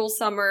 and Cruel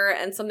Summer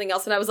and something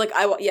else, and I was like,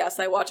 yes,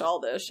 I watch all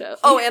those shows.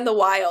 Oh, and The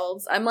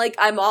Wilds.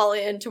 I'm all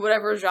into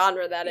whatever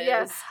genre that is.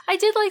 Yeah, I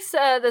did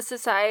like The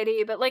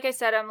Society, but like I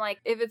said, I'm like,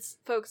 if it's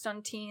focused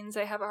on teens,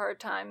 I have a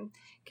hard time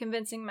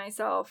convincing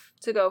myself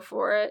to go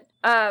for it.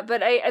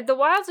 But The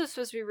Wilds was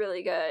supposed to be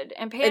really good,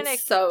 and Panic.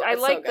 I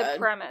like the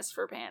premise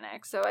for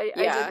Panic, so I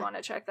did want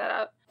to check that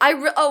out.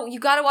 You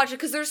gotta watch it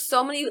because there's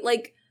so many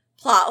like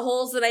plot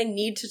holes that I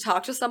need to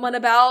talk to someone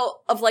about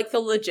of like the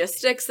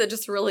logistics that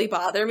just really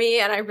bother me,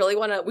 and I really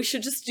want to, we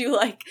should just do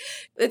like,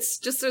 it's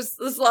just, there's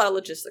a lot of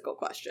logistical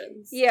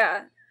questions.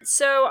 Yeah.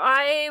 So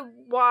I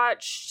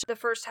watched the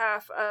first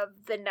half of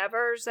The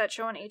Nevers, that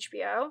show on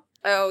HBO.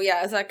 Oh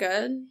yeah, is that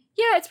good?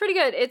 Yeah, it's pretty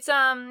good. It's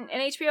an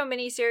HBO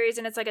miniseries,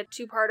 and it's like a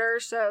 2-parter,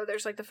 so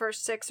there's like the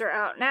first 6 are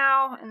out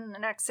now, and then the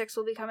next 6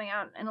 will be coming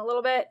out in a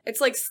little bit.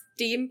 It's like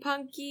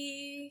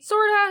steampunky.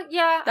 Sorta,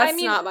 yeah.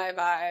 That's not my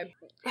vibe.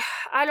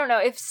 I don't know.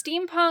 If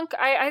steampunk,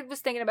 I was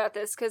thinking about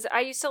this, because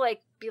I used to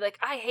like be like,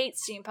 I hate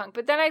steampunk,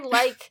 but then I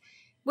like,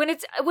 when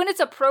it's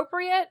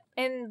appropriate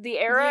in the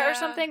era or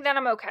something, then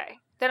I'm okay.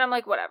 Then I'm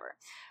like, whatever.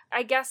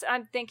 I guess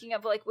I'm thinking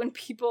of like when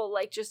people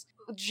like just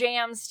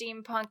jam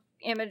steampunk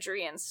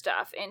imagery and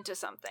stuff into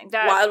something.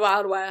 Wild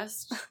Wild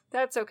West.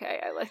 That's okay.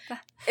 I like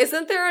that.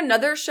 Isn't there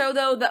another show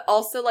though that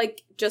also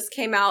like just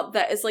came out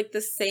that is like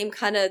the same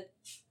kind of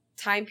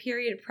time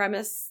period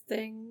premise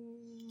thing?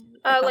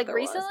 Like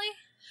recently?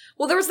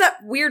 Well, there was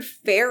that weird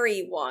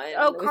fairy one.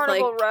 Oh,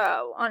 Carnival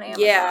Row on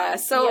Amazon. Yeah,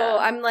 so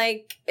I'm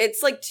like,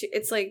 it's like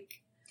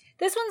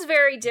this one's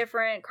very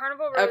different.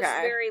 Carnival Row is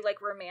very, like,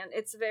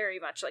 it's very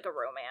much like a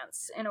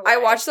romance, in a way. I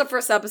watched the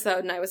first episode,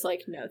 and I was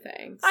like, no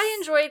thanks. I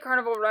enjoyed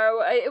Carnival Row.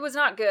 It was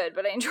not good,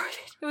 but I enjoyed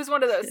it. It was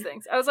one of those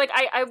things. I was like,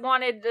 I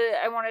wanted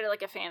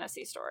like, a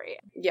fantasy story.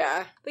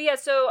 Yeah. But yeah,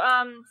 so,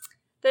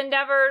 The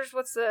Nevers,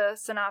 what's the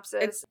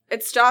synopsis?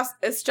 It's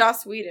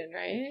Joss Whedon,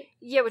 right?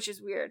 Yeah, which is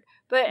weird.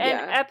 But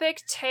an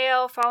epic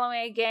tale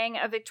following a gang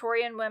of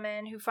Victorian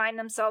women who find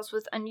themselves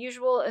with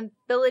unusual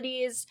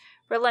abilities,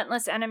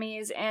 relentless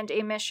enemies, and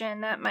a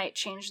mission that might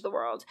change the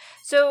world.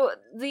 So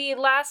the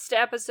last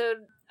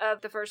episode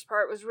of the first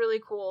part was really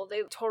cool.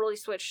 They totally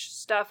switched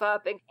stuff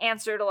up and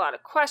answered a lot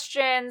of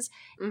questions.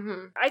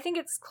 Mm-hmm. I think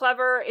it's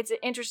clever. It's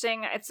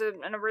interesting. It's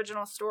an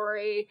original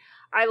story.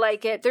 I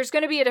like it. There's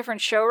going to be a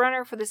different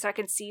showrunner for the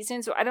second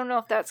season, so I don't know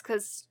if that's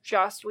because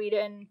Joss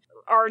Whedon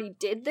already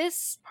did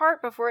this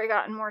part before he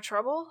got in more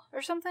trouble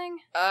or something.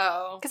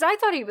 Oh. Because I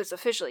thought he was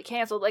officially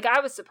canceled. Like, I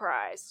was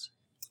surprised.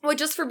 Well,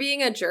 just for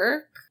being a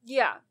jerk?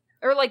 Yeah.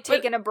 Or, like,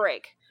 taking a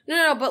break.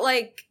 No, but,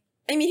 like,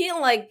 I mean,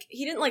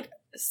 he didn't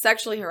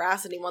sexually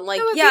harass anyone. Like,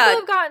 no, yeah.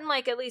 People have gotten,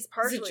 like, at least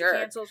partially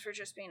canceled for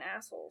just being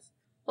assholes.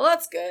 Well,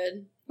 that's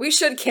good. We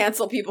should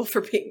cancel people for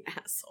being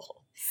assholes.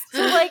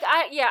 So, like,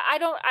 I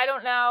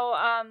don't know.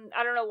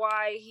 I don't know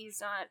why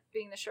he's not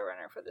being the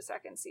showrunner for the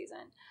second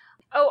season.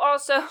 Oh,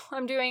 also,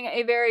 I'm doing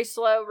a very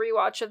slow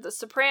rewatch of The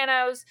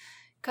Sopranos,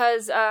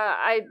 because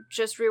I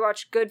just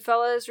rewatched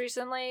Goodfellas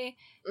recently,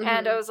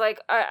 and I was like,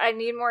 I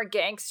need more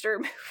gangster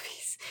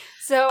movies.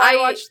 So I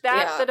watched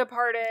that, The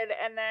Departed,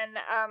 and then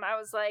I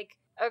was like,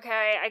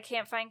 okay, I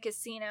can't find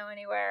Casino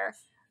anywhere.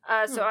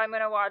 So I'm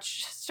going to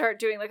start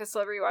doing like a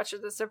slow rewatch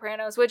of The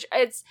Sopranos, which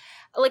it's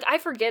like, I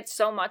forget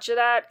so much of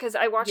that because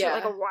I watched it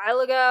like a while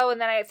ago, and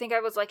then I think I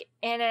was like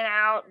in and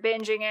out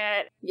binging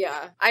it.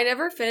 Yeah. I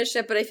never finished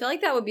it, but I feel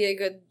like that would be a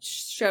good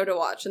show to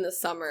watch in the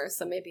summer,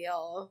 so maybe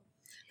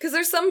because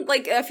there's some,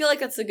 like, I feel like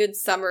that's a good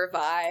summer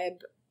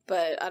vibe,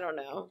 but I don't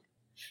know.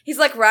 He's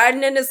like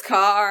riding in his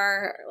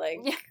car, like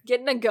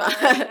getting a gun.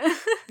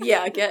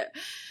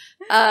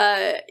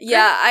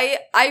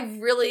 I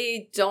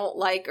really don't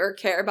like or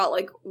care about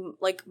like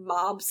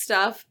mob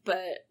stuff,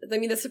 but I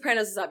mean The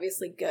Sopranos is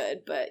obviously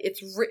good, but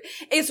it's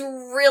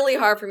really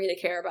hard for me to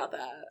care about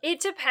that. It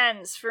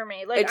depends for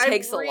me. Like, it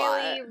takes a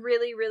lot.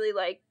 Really, really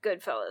like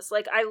Goodfellas.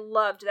 Like, I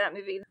loved that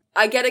movie.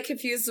 I get it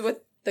confused with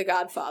The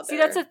Godfather. See,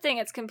 that's the thing.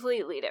 It's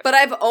completely different. But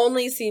I've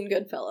only seen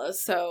Goodfellas,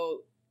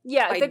 so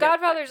yeah, The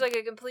Godfather's like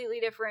a completely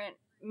different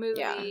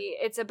movie. Yeah.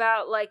 It's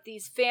about like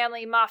these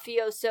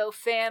mafioso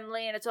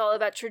family, and it's all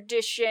about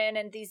tradition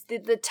and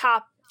the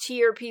top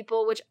tier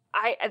people, which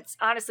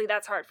honestly,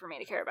 that's hard for me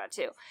to care about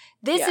too.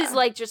 This is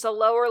like just a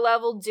lower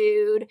level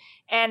dude,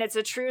 and it's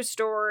a true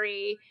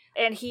story,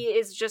 and he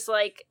is just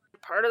like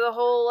part of the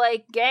whole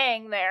like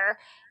gang there,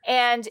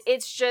 and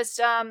it's just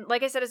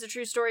like I said, it's a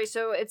true story,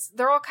 so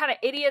they're all kind of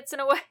idiots in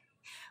a way.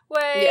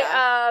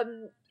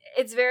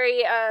 It's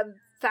very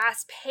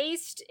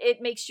fast-paced. It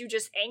makes you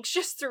just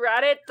anxious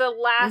throughout it. The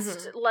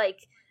last,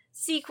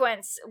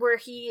 sequence where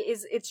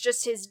it's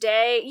just his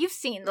day. You've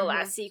seen the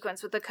last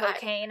sequence with the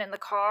cocaine in the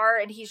car,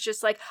 and he's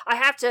just like, I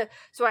had to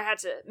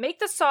make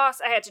the sauce,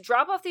 I had to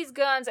drop off these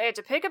guns, I had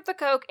to pick up the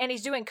coke, and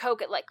he's doing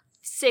coke at,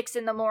 6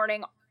 a.m.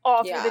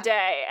 all through the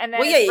day, and then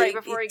right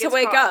before he gets to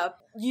wake up.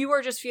 You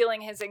are just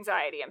feeling his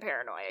anxiety and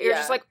paranoia. You're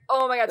just like,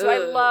 oh my god. So I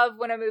love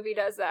when a movie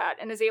does that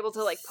and is able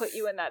to, put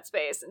you in that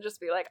space and just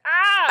be like,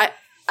 ah!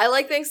 I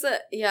like things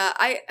that,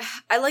 I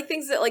like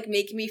things that,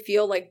 make me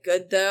feel,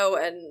 good, though,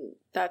 and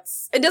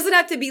it doesn't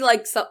have to be,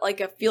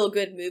 a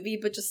feel-good movie,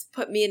 but just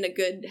put me in a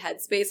good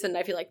headspace, and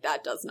I feel like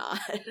that does not.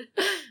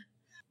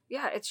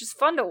 Yeah, it's just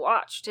fun to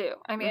watch, too.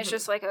 I mean, it's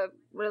just, a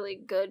really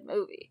good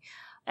movie.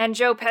 And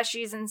Joe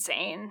Pesci's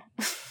insane.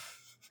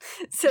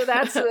 So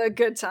that's a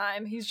good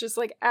time. He's just,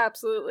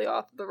 absolutely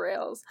off the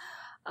rails.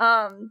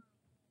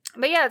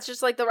 But yeah, it's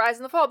just like the rise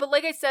and the fall. But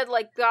like I said,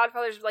 like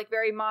Godfather's like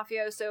very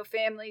mafioso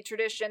family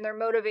tradition. Their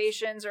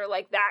motivations are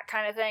like that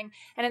kind of thing.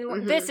 And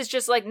then this is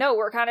just like, no,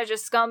 we're kind of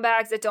just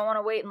scumbags that don't want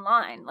to wait in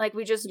line. Like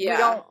we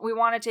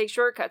want to take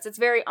shortcuts. It's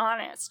very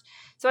honest.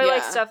 So I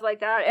like stuff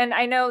like that. And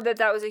I know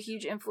that was a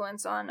huge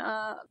influence on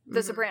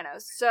The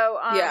Sopranos. So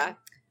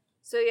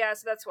so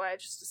that's why I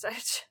just decided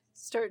to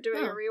start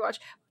doing a rewatch.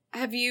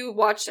 Have you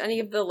watched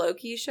any of the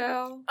Loki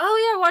show?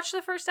 Oh, yeah, watch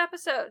the first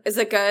episode. Is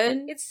it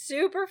good? It's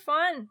super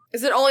fun.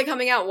 Is it only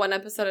coming out one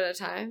episode at a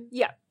time?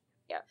 Yeah.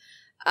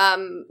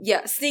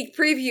 Sneak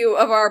preview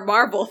of our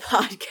Marvel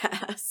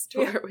podcast.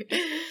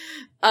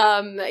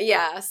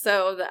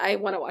 So I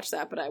want to watch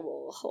that, but I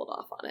will hold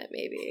off on it,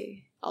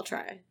 maybe. I'll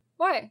try.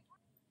 Why?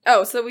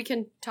 Oh, so we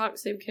can talk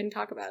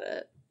about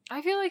it.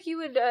 I feel like you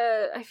would,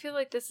 I feel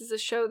like this is a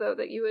show, though,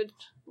 that you would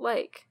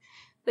like.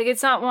 Like,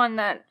 it's not one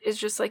that is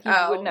just, like, you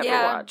would never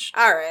watch.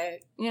 All right.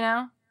 You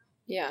know?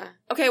 Yeah.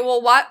 Okay,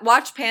 well,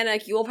 watch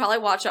Panic. You will probably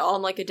watch it all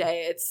in, like, a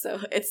day. It's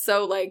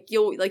so, like,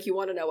 you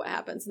want to know what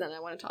happens, and then I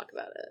want to talk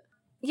about it.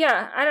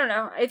 Yeah, I don't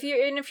know. If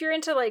you're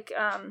into, like,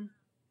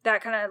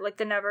 that kind of, like,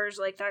 the Nevers,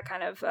 like, that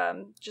kind of,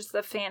 just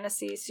the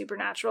fantasy,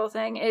 supernatural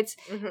thing, it's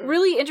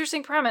really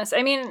interesting premise.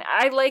 I mean,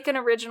 I like an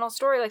original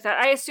story like that.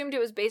 I assumed it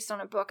was based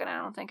on a book, and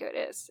I don't think it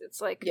is. It's,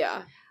 like...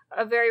 Yeah.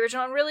 A very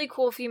original and really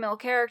cool female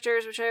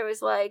characters, which I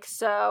always like.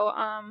 So,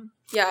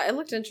 yeah, it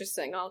looked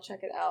interesting. I'll check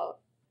it out.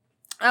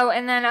 Oh,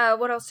 and then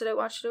what else did I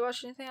watch? Did I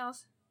watch anything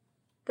else?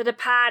 The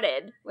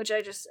Departed, which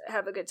I just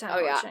have a good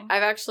time watching.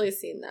 I've actually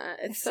seen that.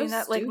 I've seen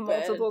that like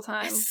multiple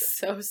times. It's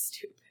so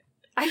stupid.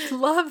 I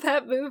love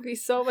that movie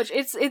so much.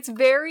 It's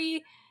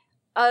very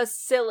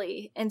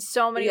silly in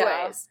so many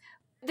ways.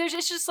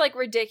 It's just, like,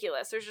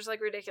 ridiculous. There's just, like,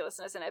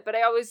 ridiculousness in it. But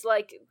I always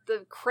like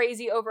the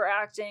crazy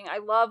overacting. I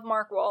love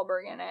Mark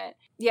Wahlberg in it.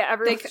 Yeah,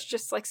 everyone's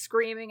just, like,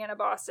 screaming in a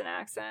Boston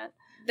accent.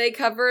 They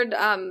covered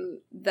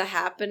The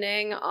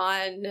Happening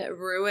on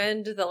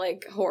Ruined, the,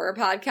 like, horror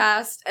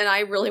podcast. And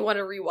I really want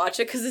to rewatch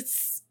it because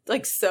it's,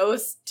 like, so...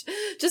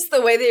 just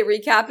the way they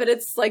recap it,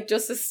 it's, like,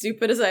 just as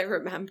stupid as I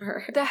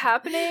remember. The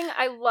Happening,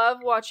 I love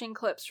watching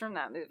clips from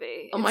that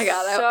movie. Oh my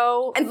god.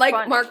 So and, like,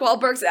 funny. Mark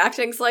Wahlberg's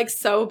acting's, like,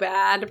 so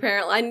bad,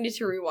 apparently. I need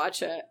to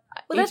rewatch it.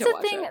 Well, that's the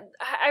thing.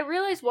 I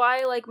realize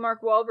why I like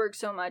Mark Wahlberg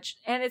so much.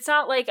 And it's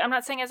not, like, I'm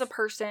not saying as a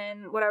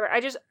person, whatever.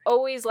 I just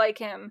always like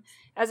him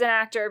as an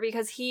actor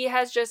because he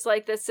has just,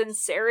 like, the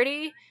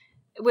sincerity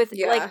with,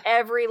 like,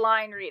 every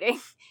line reading.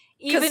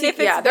 Even if it's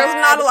bad, there's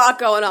not a lot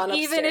going on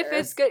upstairs. Even if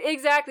it's good.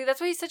 Exactly.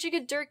 That's why he's such a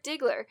good Dirk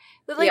Diggler.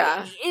 But, like,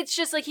 it's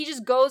just, like, he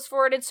just goes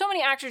for it. And so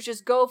many actors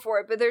just go for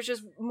it, but there's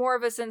just more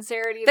of a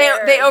sincerity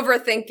there. They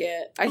overthink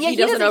it. He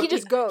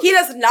just goes. He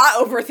does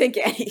not overthink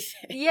anything.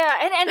 Yeah,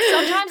 and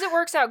sometimes it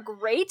works out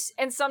great,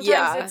 and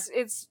sometimes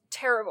it's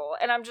terrible.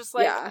 And I'm just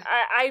like,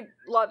 I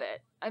love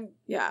it. I'm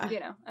in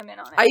on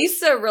it. I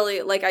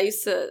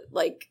used to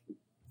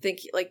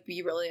think, like,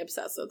 be really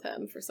obsessed with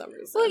him for some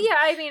reason. Well, yeah,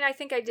 I mean, I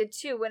think I did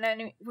too.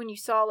 When you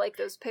saw, like,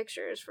 those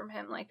pictures from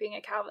him, like, being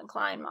a Calvin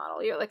Klein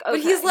model, you're like, okay.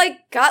 But he's,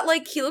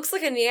 like, he looks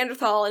like a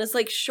Neanderthal and is,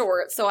 like,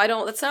 short, so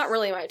that's not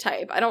really my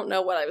type. I don't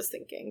know what I was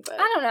thinking, but...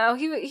 I don't know.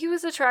 He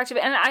was attractive,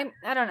 and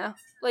I don't know.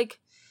 Like,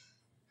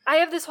 I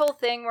have this whole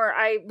thing where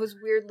I was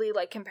weirdly,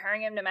 like,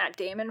 comparing him to Matt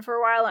Damon for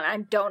a while, and I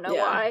don't know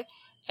why.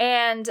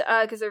 And,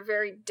 because they're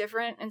very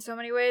different in so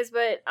many ways,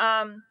 but,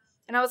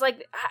 and I was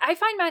like, I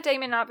find Matt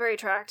Damon not very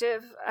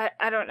attractive.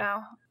 I don't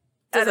know.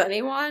 Does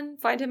anyone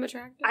find him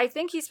attractive? I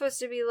think he's supposed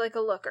to be like a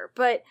looker.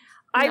 But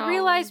I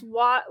realized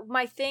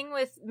my thing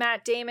with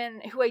Matt Damon,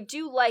 who I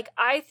do like,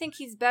 I think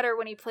he's better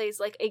when he plays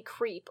like a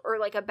creep or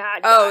like a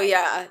bad guy. Oh,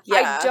 yeah.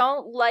 Yeah. I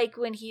don't like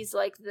when he's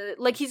like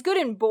he's good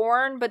in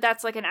Bourne, but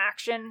that's like an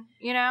action,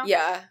 you know?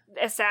 Yeah.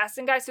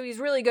 Assassin guy. So he's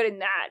really good in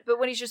that. But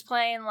when he's just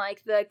playing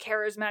like the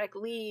charismatic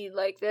lead,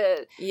 like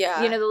the,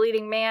 the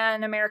leading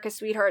man, America's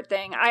Sweetheart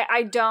thing,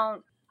 I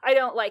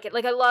don't like it.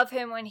 Like, I love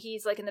him when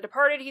he's, like, in The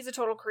Departed, he's a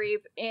total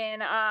creep. In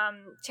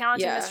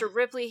Talented Mr.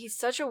 Ripley, he's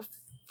such a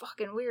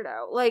fucking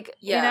weirdo. Like,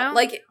 you know?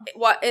 Like,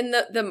 in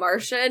The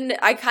Martian,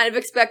 I kind of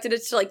expected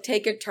it to, like,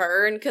 take a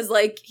turn, because,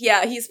 like,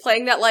 he's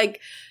playing that, like,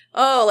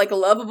 oh, like,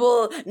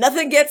 lovable,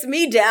 nothing gets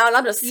me down,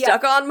 I'm just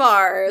stuck on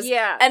Mars.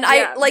 Yeah. And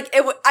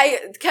I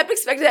kept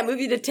expecting that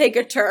movie to take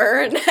a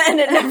turn, and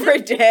it never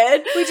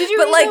did. Wait,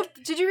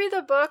 did you read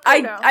the book?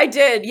 I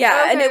did,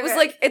 yeah. Okay, and it was,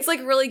 like, it's, like,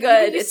 really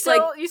good.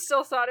 You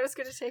still thought it was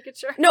going to take a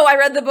turn? No, I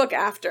read the book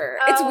after.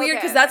 It's weird,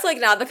 because that's, like,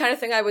 not the kind of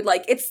thing I would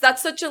like.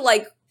 That's such a,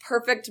 like,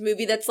 perfect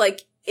movie that's,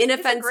 like,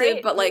 inoffensive,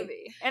 but like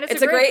movie. And it's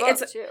a great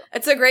book, too.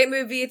 It's a great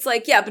movie. It's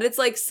like, but it's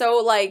like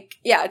so like,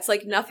 it's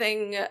like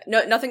nothing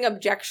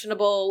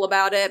objectionable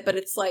about it, but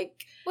it's like,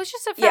 well, it's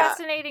just a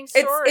fascinating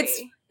story.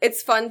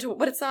 It's fun to,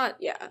 but it's not,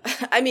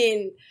 I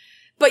mean,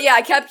 but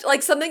I kept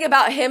like something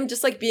about him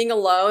just like being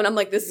alone. I'm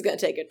like, this is gonna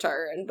take a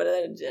turn, but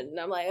then it didn't.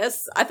 I'm like,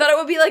 I thought it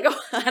would be like,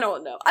 I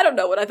don't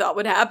know what I thought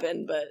would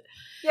happen, but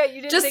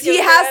you didn't. Just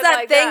he has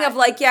that thing of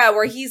like,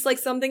 where he's like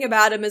something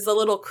about him is a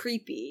little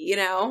creepy, you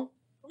know.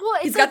 Well,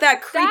 he's got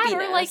that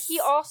creepiness. Or like he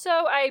also,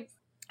 I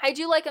I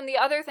do like him. The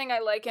other thing I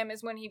like him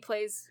is when he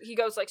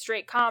goes like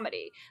straight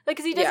comedy. Like,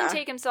 because he doesn't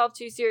take himself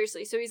too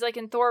seriously. So he's like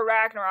in Thor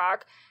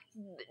Ragnarok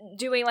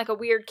doing like a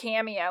weird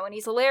cameo, and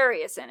he's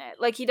hilarious in it.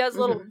 Like, he does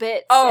little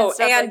bits. Oh,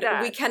 and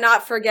we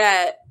cannot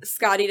forget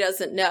Scotty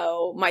Doesn't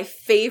Know, my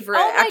favorite.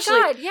 Oh my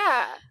God,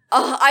 yeah.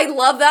 I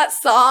love that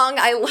song.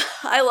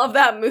 I love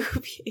that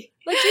movie.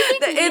 Like, do you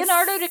think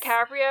Leonardo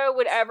DiCaprio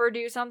would ever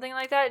do something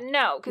like that?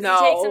 No, because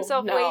he takes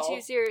himself way too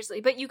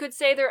seriously. But you could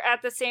say they're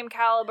at the same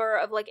caliber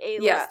of, like,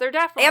 A-list. Yeah. They're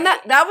definitely. And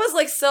that was,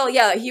 like, still,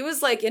 yeah, he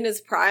was, like, in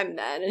his prime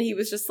then. And he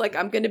was just like,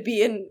 I'm going to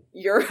be in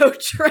Euro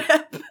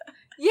Trip.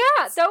 Yeah,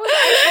 I totally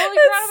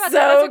forgot about that.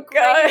 That's a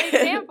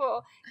great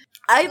example.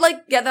 I,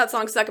 like, get that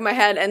song stuck in my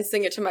head and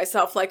sing it to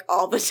myself, like,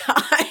 all the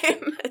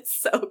time.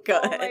 It's so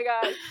good. Oh, my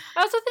God.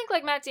 I also think,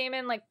 like, Matt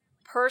Damon, like,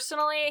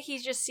 personally, he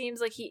just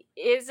seems like he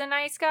is a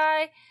nice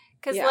guy.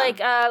 Because, like,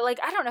 I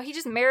don't know, he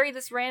just married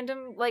this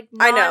random, like,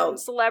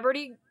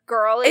 non-celebrity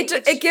girl.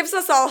 It gives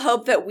us all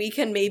hope that we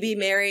can maybe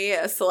marry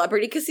a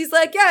celebrity, because he's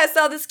like, yeah, I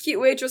saw this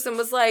cute waitress and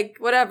was like,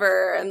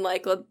 whatever, and,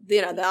 like,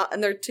 you know,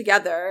 and they're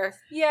together.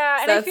 Yeah,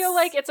 so and I feel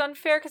like it's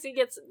unfair because he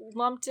gets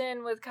lumped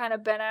in with kind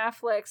of Ben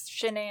Affleck's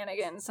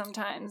shenanigans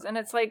sometimes. And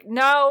it's like,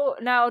 no,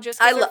 just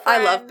I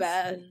love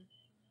Ben.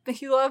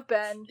 You love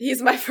Ben.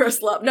 He's my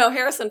first love. No,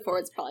 Harrison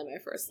Ford's probably my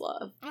first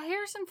love. Well,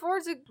 Harrison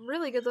Ford's a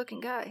really good-looking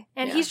guy.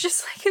 And he's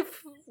just like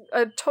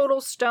a total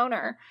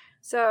stoner.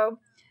 So,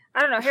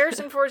 I don't know.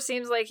 Harrison Ford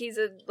seems like he's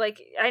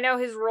I know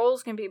his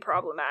roles can be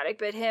problematic,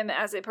 but him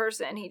as a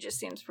person, he just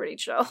seems pretty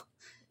chill.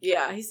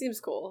 Yeah, he seems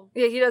cool.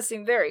 Yeah, he does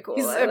seem very cool.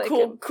 He's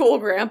cool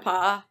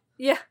grandpa.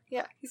 Yeah,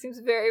 he seems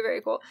very,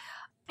 very cool.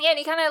 Yeah, and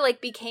he kind of, like,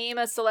 became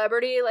a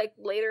celebrity, like,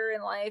 later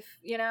in life,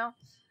 you know?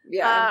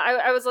 Yeah.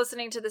 I was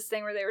listening to this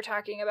thing where they were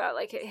talking about,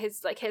 like,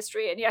 his, like,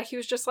 history, and yeah, he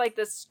was just, like,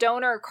 this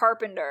stoner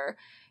carpenter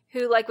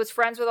who, like, was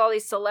friends with all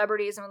these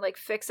celebrities and would, like,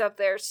 fix up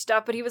their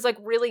stuff, but he was, like,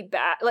 really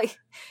bad. Like,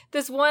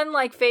 this one,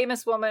 like,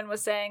 famous woman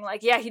was saying,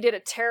 like, yeah, he did a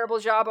terrible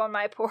job on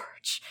my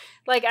porch,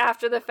 like,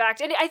 after the fact.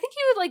 And I think he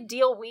would, like,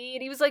 deal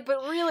weed. He was, like,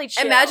 but really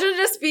chill. Imagine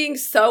just being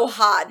so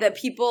hot that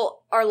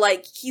people are,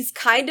 like, he's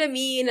kind of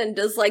mean and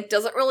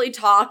doesn't really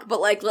talk,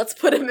 but, like, let's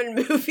put him in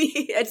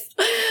movie.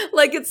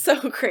 It's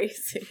so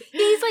crazy.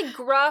 He's, like,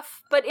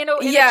 gruff, but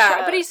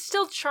but he's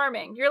still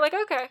charming. You're like,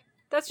 okay.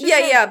 That's just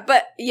it's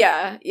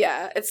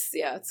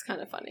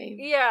kind of funny.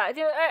 Yeah,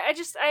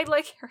 I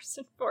like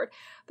Harrison Ford.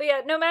 But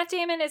yeah, no, Matt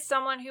Damon is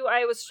someone who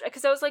I was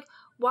like,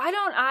 why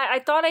don't I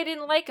thought I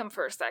didn't like him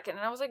for a second,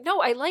 and I was like,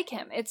 no, I like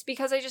him. It's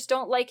because I just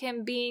don't like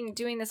him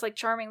doing this, like,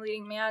 charming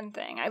leading man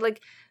thing. I,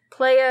 like,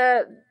 play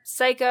a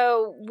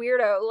psycho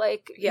weirdo,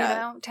 like, you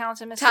know,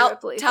 Talented Mr.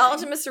 Ripley.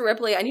 Talented Mr.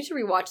 Ripley. I need to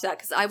rewatch that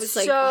because I was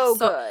like so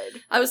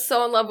good. I was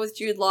so in love with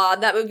Jude Law.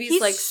 That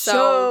movie's like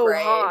so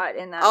great. Hot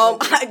in that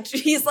movie.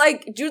 He's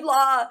like, Jude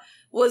Law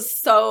was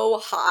so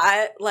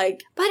hot,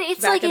 like, but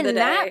it's like in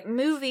that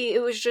movie,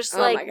 it was just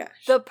like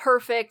the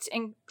perfect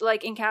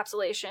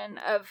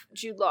encapsulation of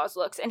Jude Law's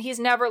looks, and he's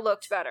never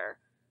looked better.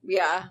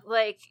 Yeah,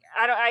 like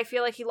I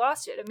feel like he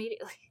lost it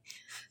immediately.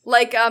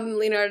 Like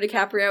Leonardo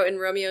DiCaprio in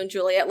Romeo and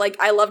Juliet. Like,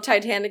 I love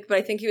Titanic, but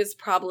I think he was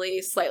probably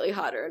slightly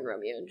hotter in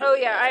Romeo and Juliet.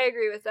 Oh yeah, I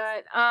agree with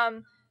that.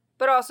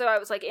 But also I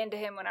was like into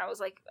him when I was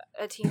like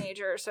a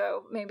teenager,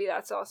 so maybe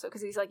that's also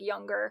because he's like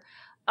younger.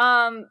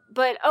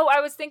 But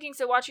I was thinking,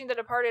 so watching The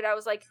Departed, I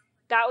was like,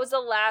 that was the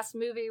last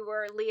movie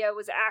where Leo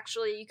was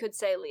actually, you could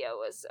say Leo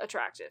was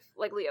attractive.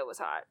 Like, Leo was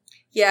hot.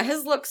 Yeah,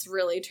 his looks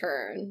really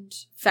turned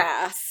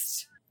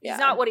fast. Yeah. He's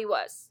not what he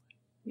was.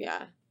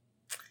 Yeah.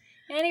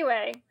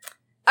 Anyway.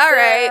 All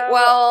right.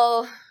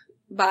 Well,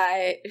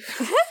 bye.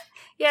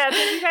 Yeah,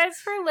 thank you guys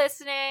for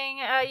listening.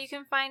 You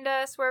can find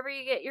us wherever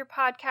you get your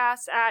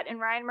podcasts at, and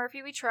Ryan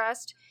Murphy We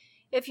Trust.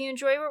 If you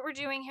enjoy what we're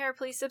doing here,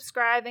 please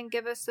subscribe and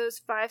give us those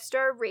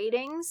 5-star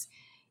ratings.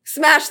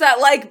 Smash that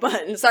like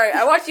button. Sorry,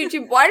 I watched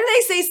YouTube. Why do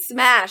they say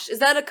smash? Is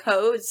that a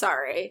code?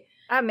 Sorry.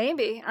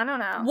 Maybe. I don't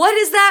know. What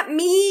does that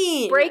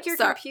mean? Break your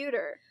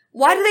computer.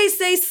 Why do they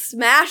say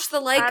smash the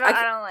like? I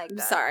don't like that. I'm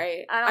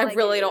sorry. I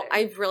really don't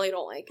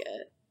like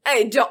it.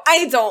 I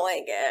don't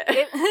like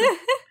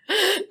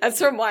it. That's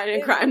from Wine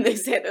and Crime. They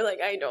say, they're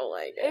like, I don't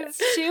like it. It's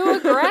too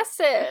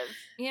aggressive,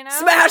 you know?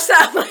 Smash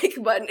that like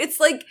button. It's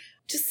like,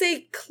 just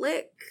say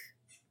click,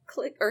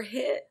 or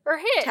hit. Or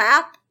hit.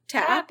 Tap.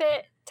 Tap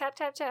it. Tap.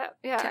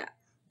 Yeah. Tap.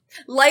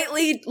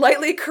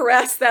 Lightly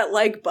caress that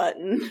like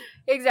button.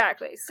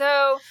 Exactly.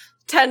 So.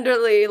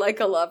 Tenderly, like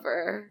a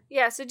lover.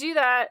 Yeah, so do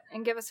that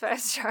and give us 5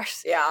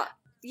 stars. Yeah.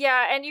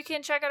 Yeah, and you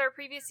can check out our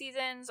previous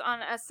seasons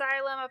on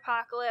Asylum,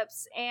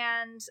 Apocalypse,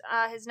 and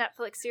his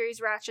Netflix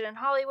series Ratchet in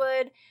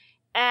Hollywood.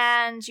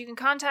 And you can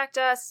contact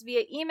us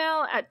via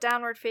email at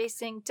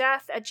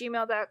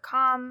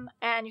downwardfacingdeath@gmail.com.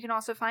 And you can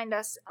also find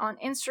us on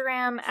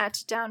Instagram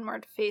at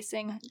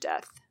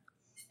downwardfacingdeath.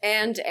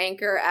 And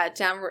Anchor at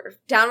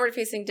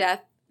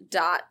downwardfacingdeath.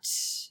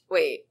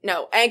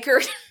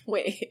 Anchor.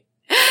 Wait.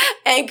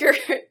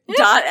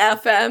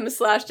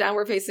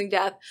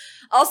 Anchor.fm/downwardfacingdeath.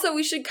 Also,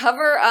 we should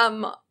cover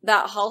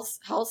that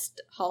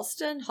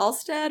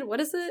Halstead? What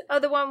is it? Oh,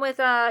 the one with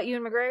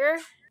Ewan McGregor?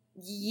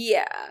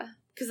 Yeah.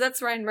 Because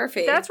that's Ryan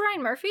Murphy. That's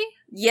Ryan Murphy?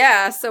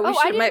 Yeah, so we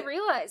should. I didn't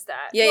realize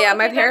that. Yeah,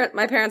 okay,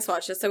 my parents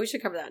watched it, so we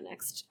should cover that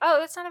next. Oh,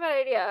 that's not a bad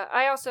idea.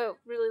 I also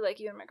really like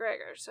Ewan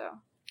McGregor, so.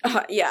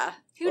 Yeah.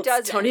 Who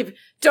doesn't?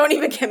 Don't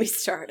even get me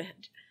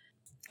started.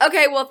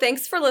 Okay, well,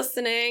 thanks for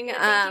listening.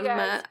 Yeah, thank you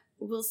guys.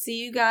 We'll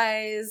see you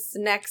guys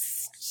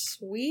next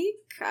week.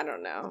 I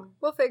don't know.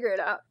 We'll figure it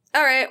out.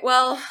 All right,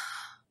 well,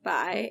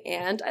 bye,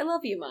 and I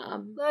love you,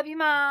 Mom. Love you,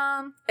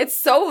 Mom. It's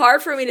so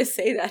hard for me to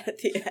say that at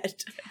the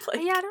end.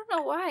 Yeah, I don't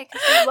know why,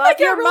 because you love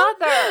your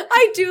mother.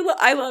 I do.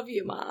 I love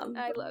you, Mom.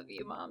 I love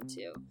you, Mom,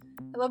 too.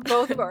 I love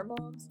both of our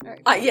moms. All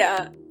right.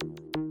 Yeah.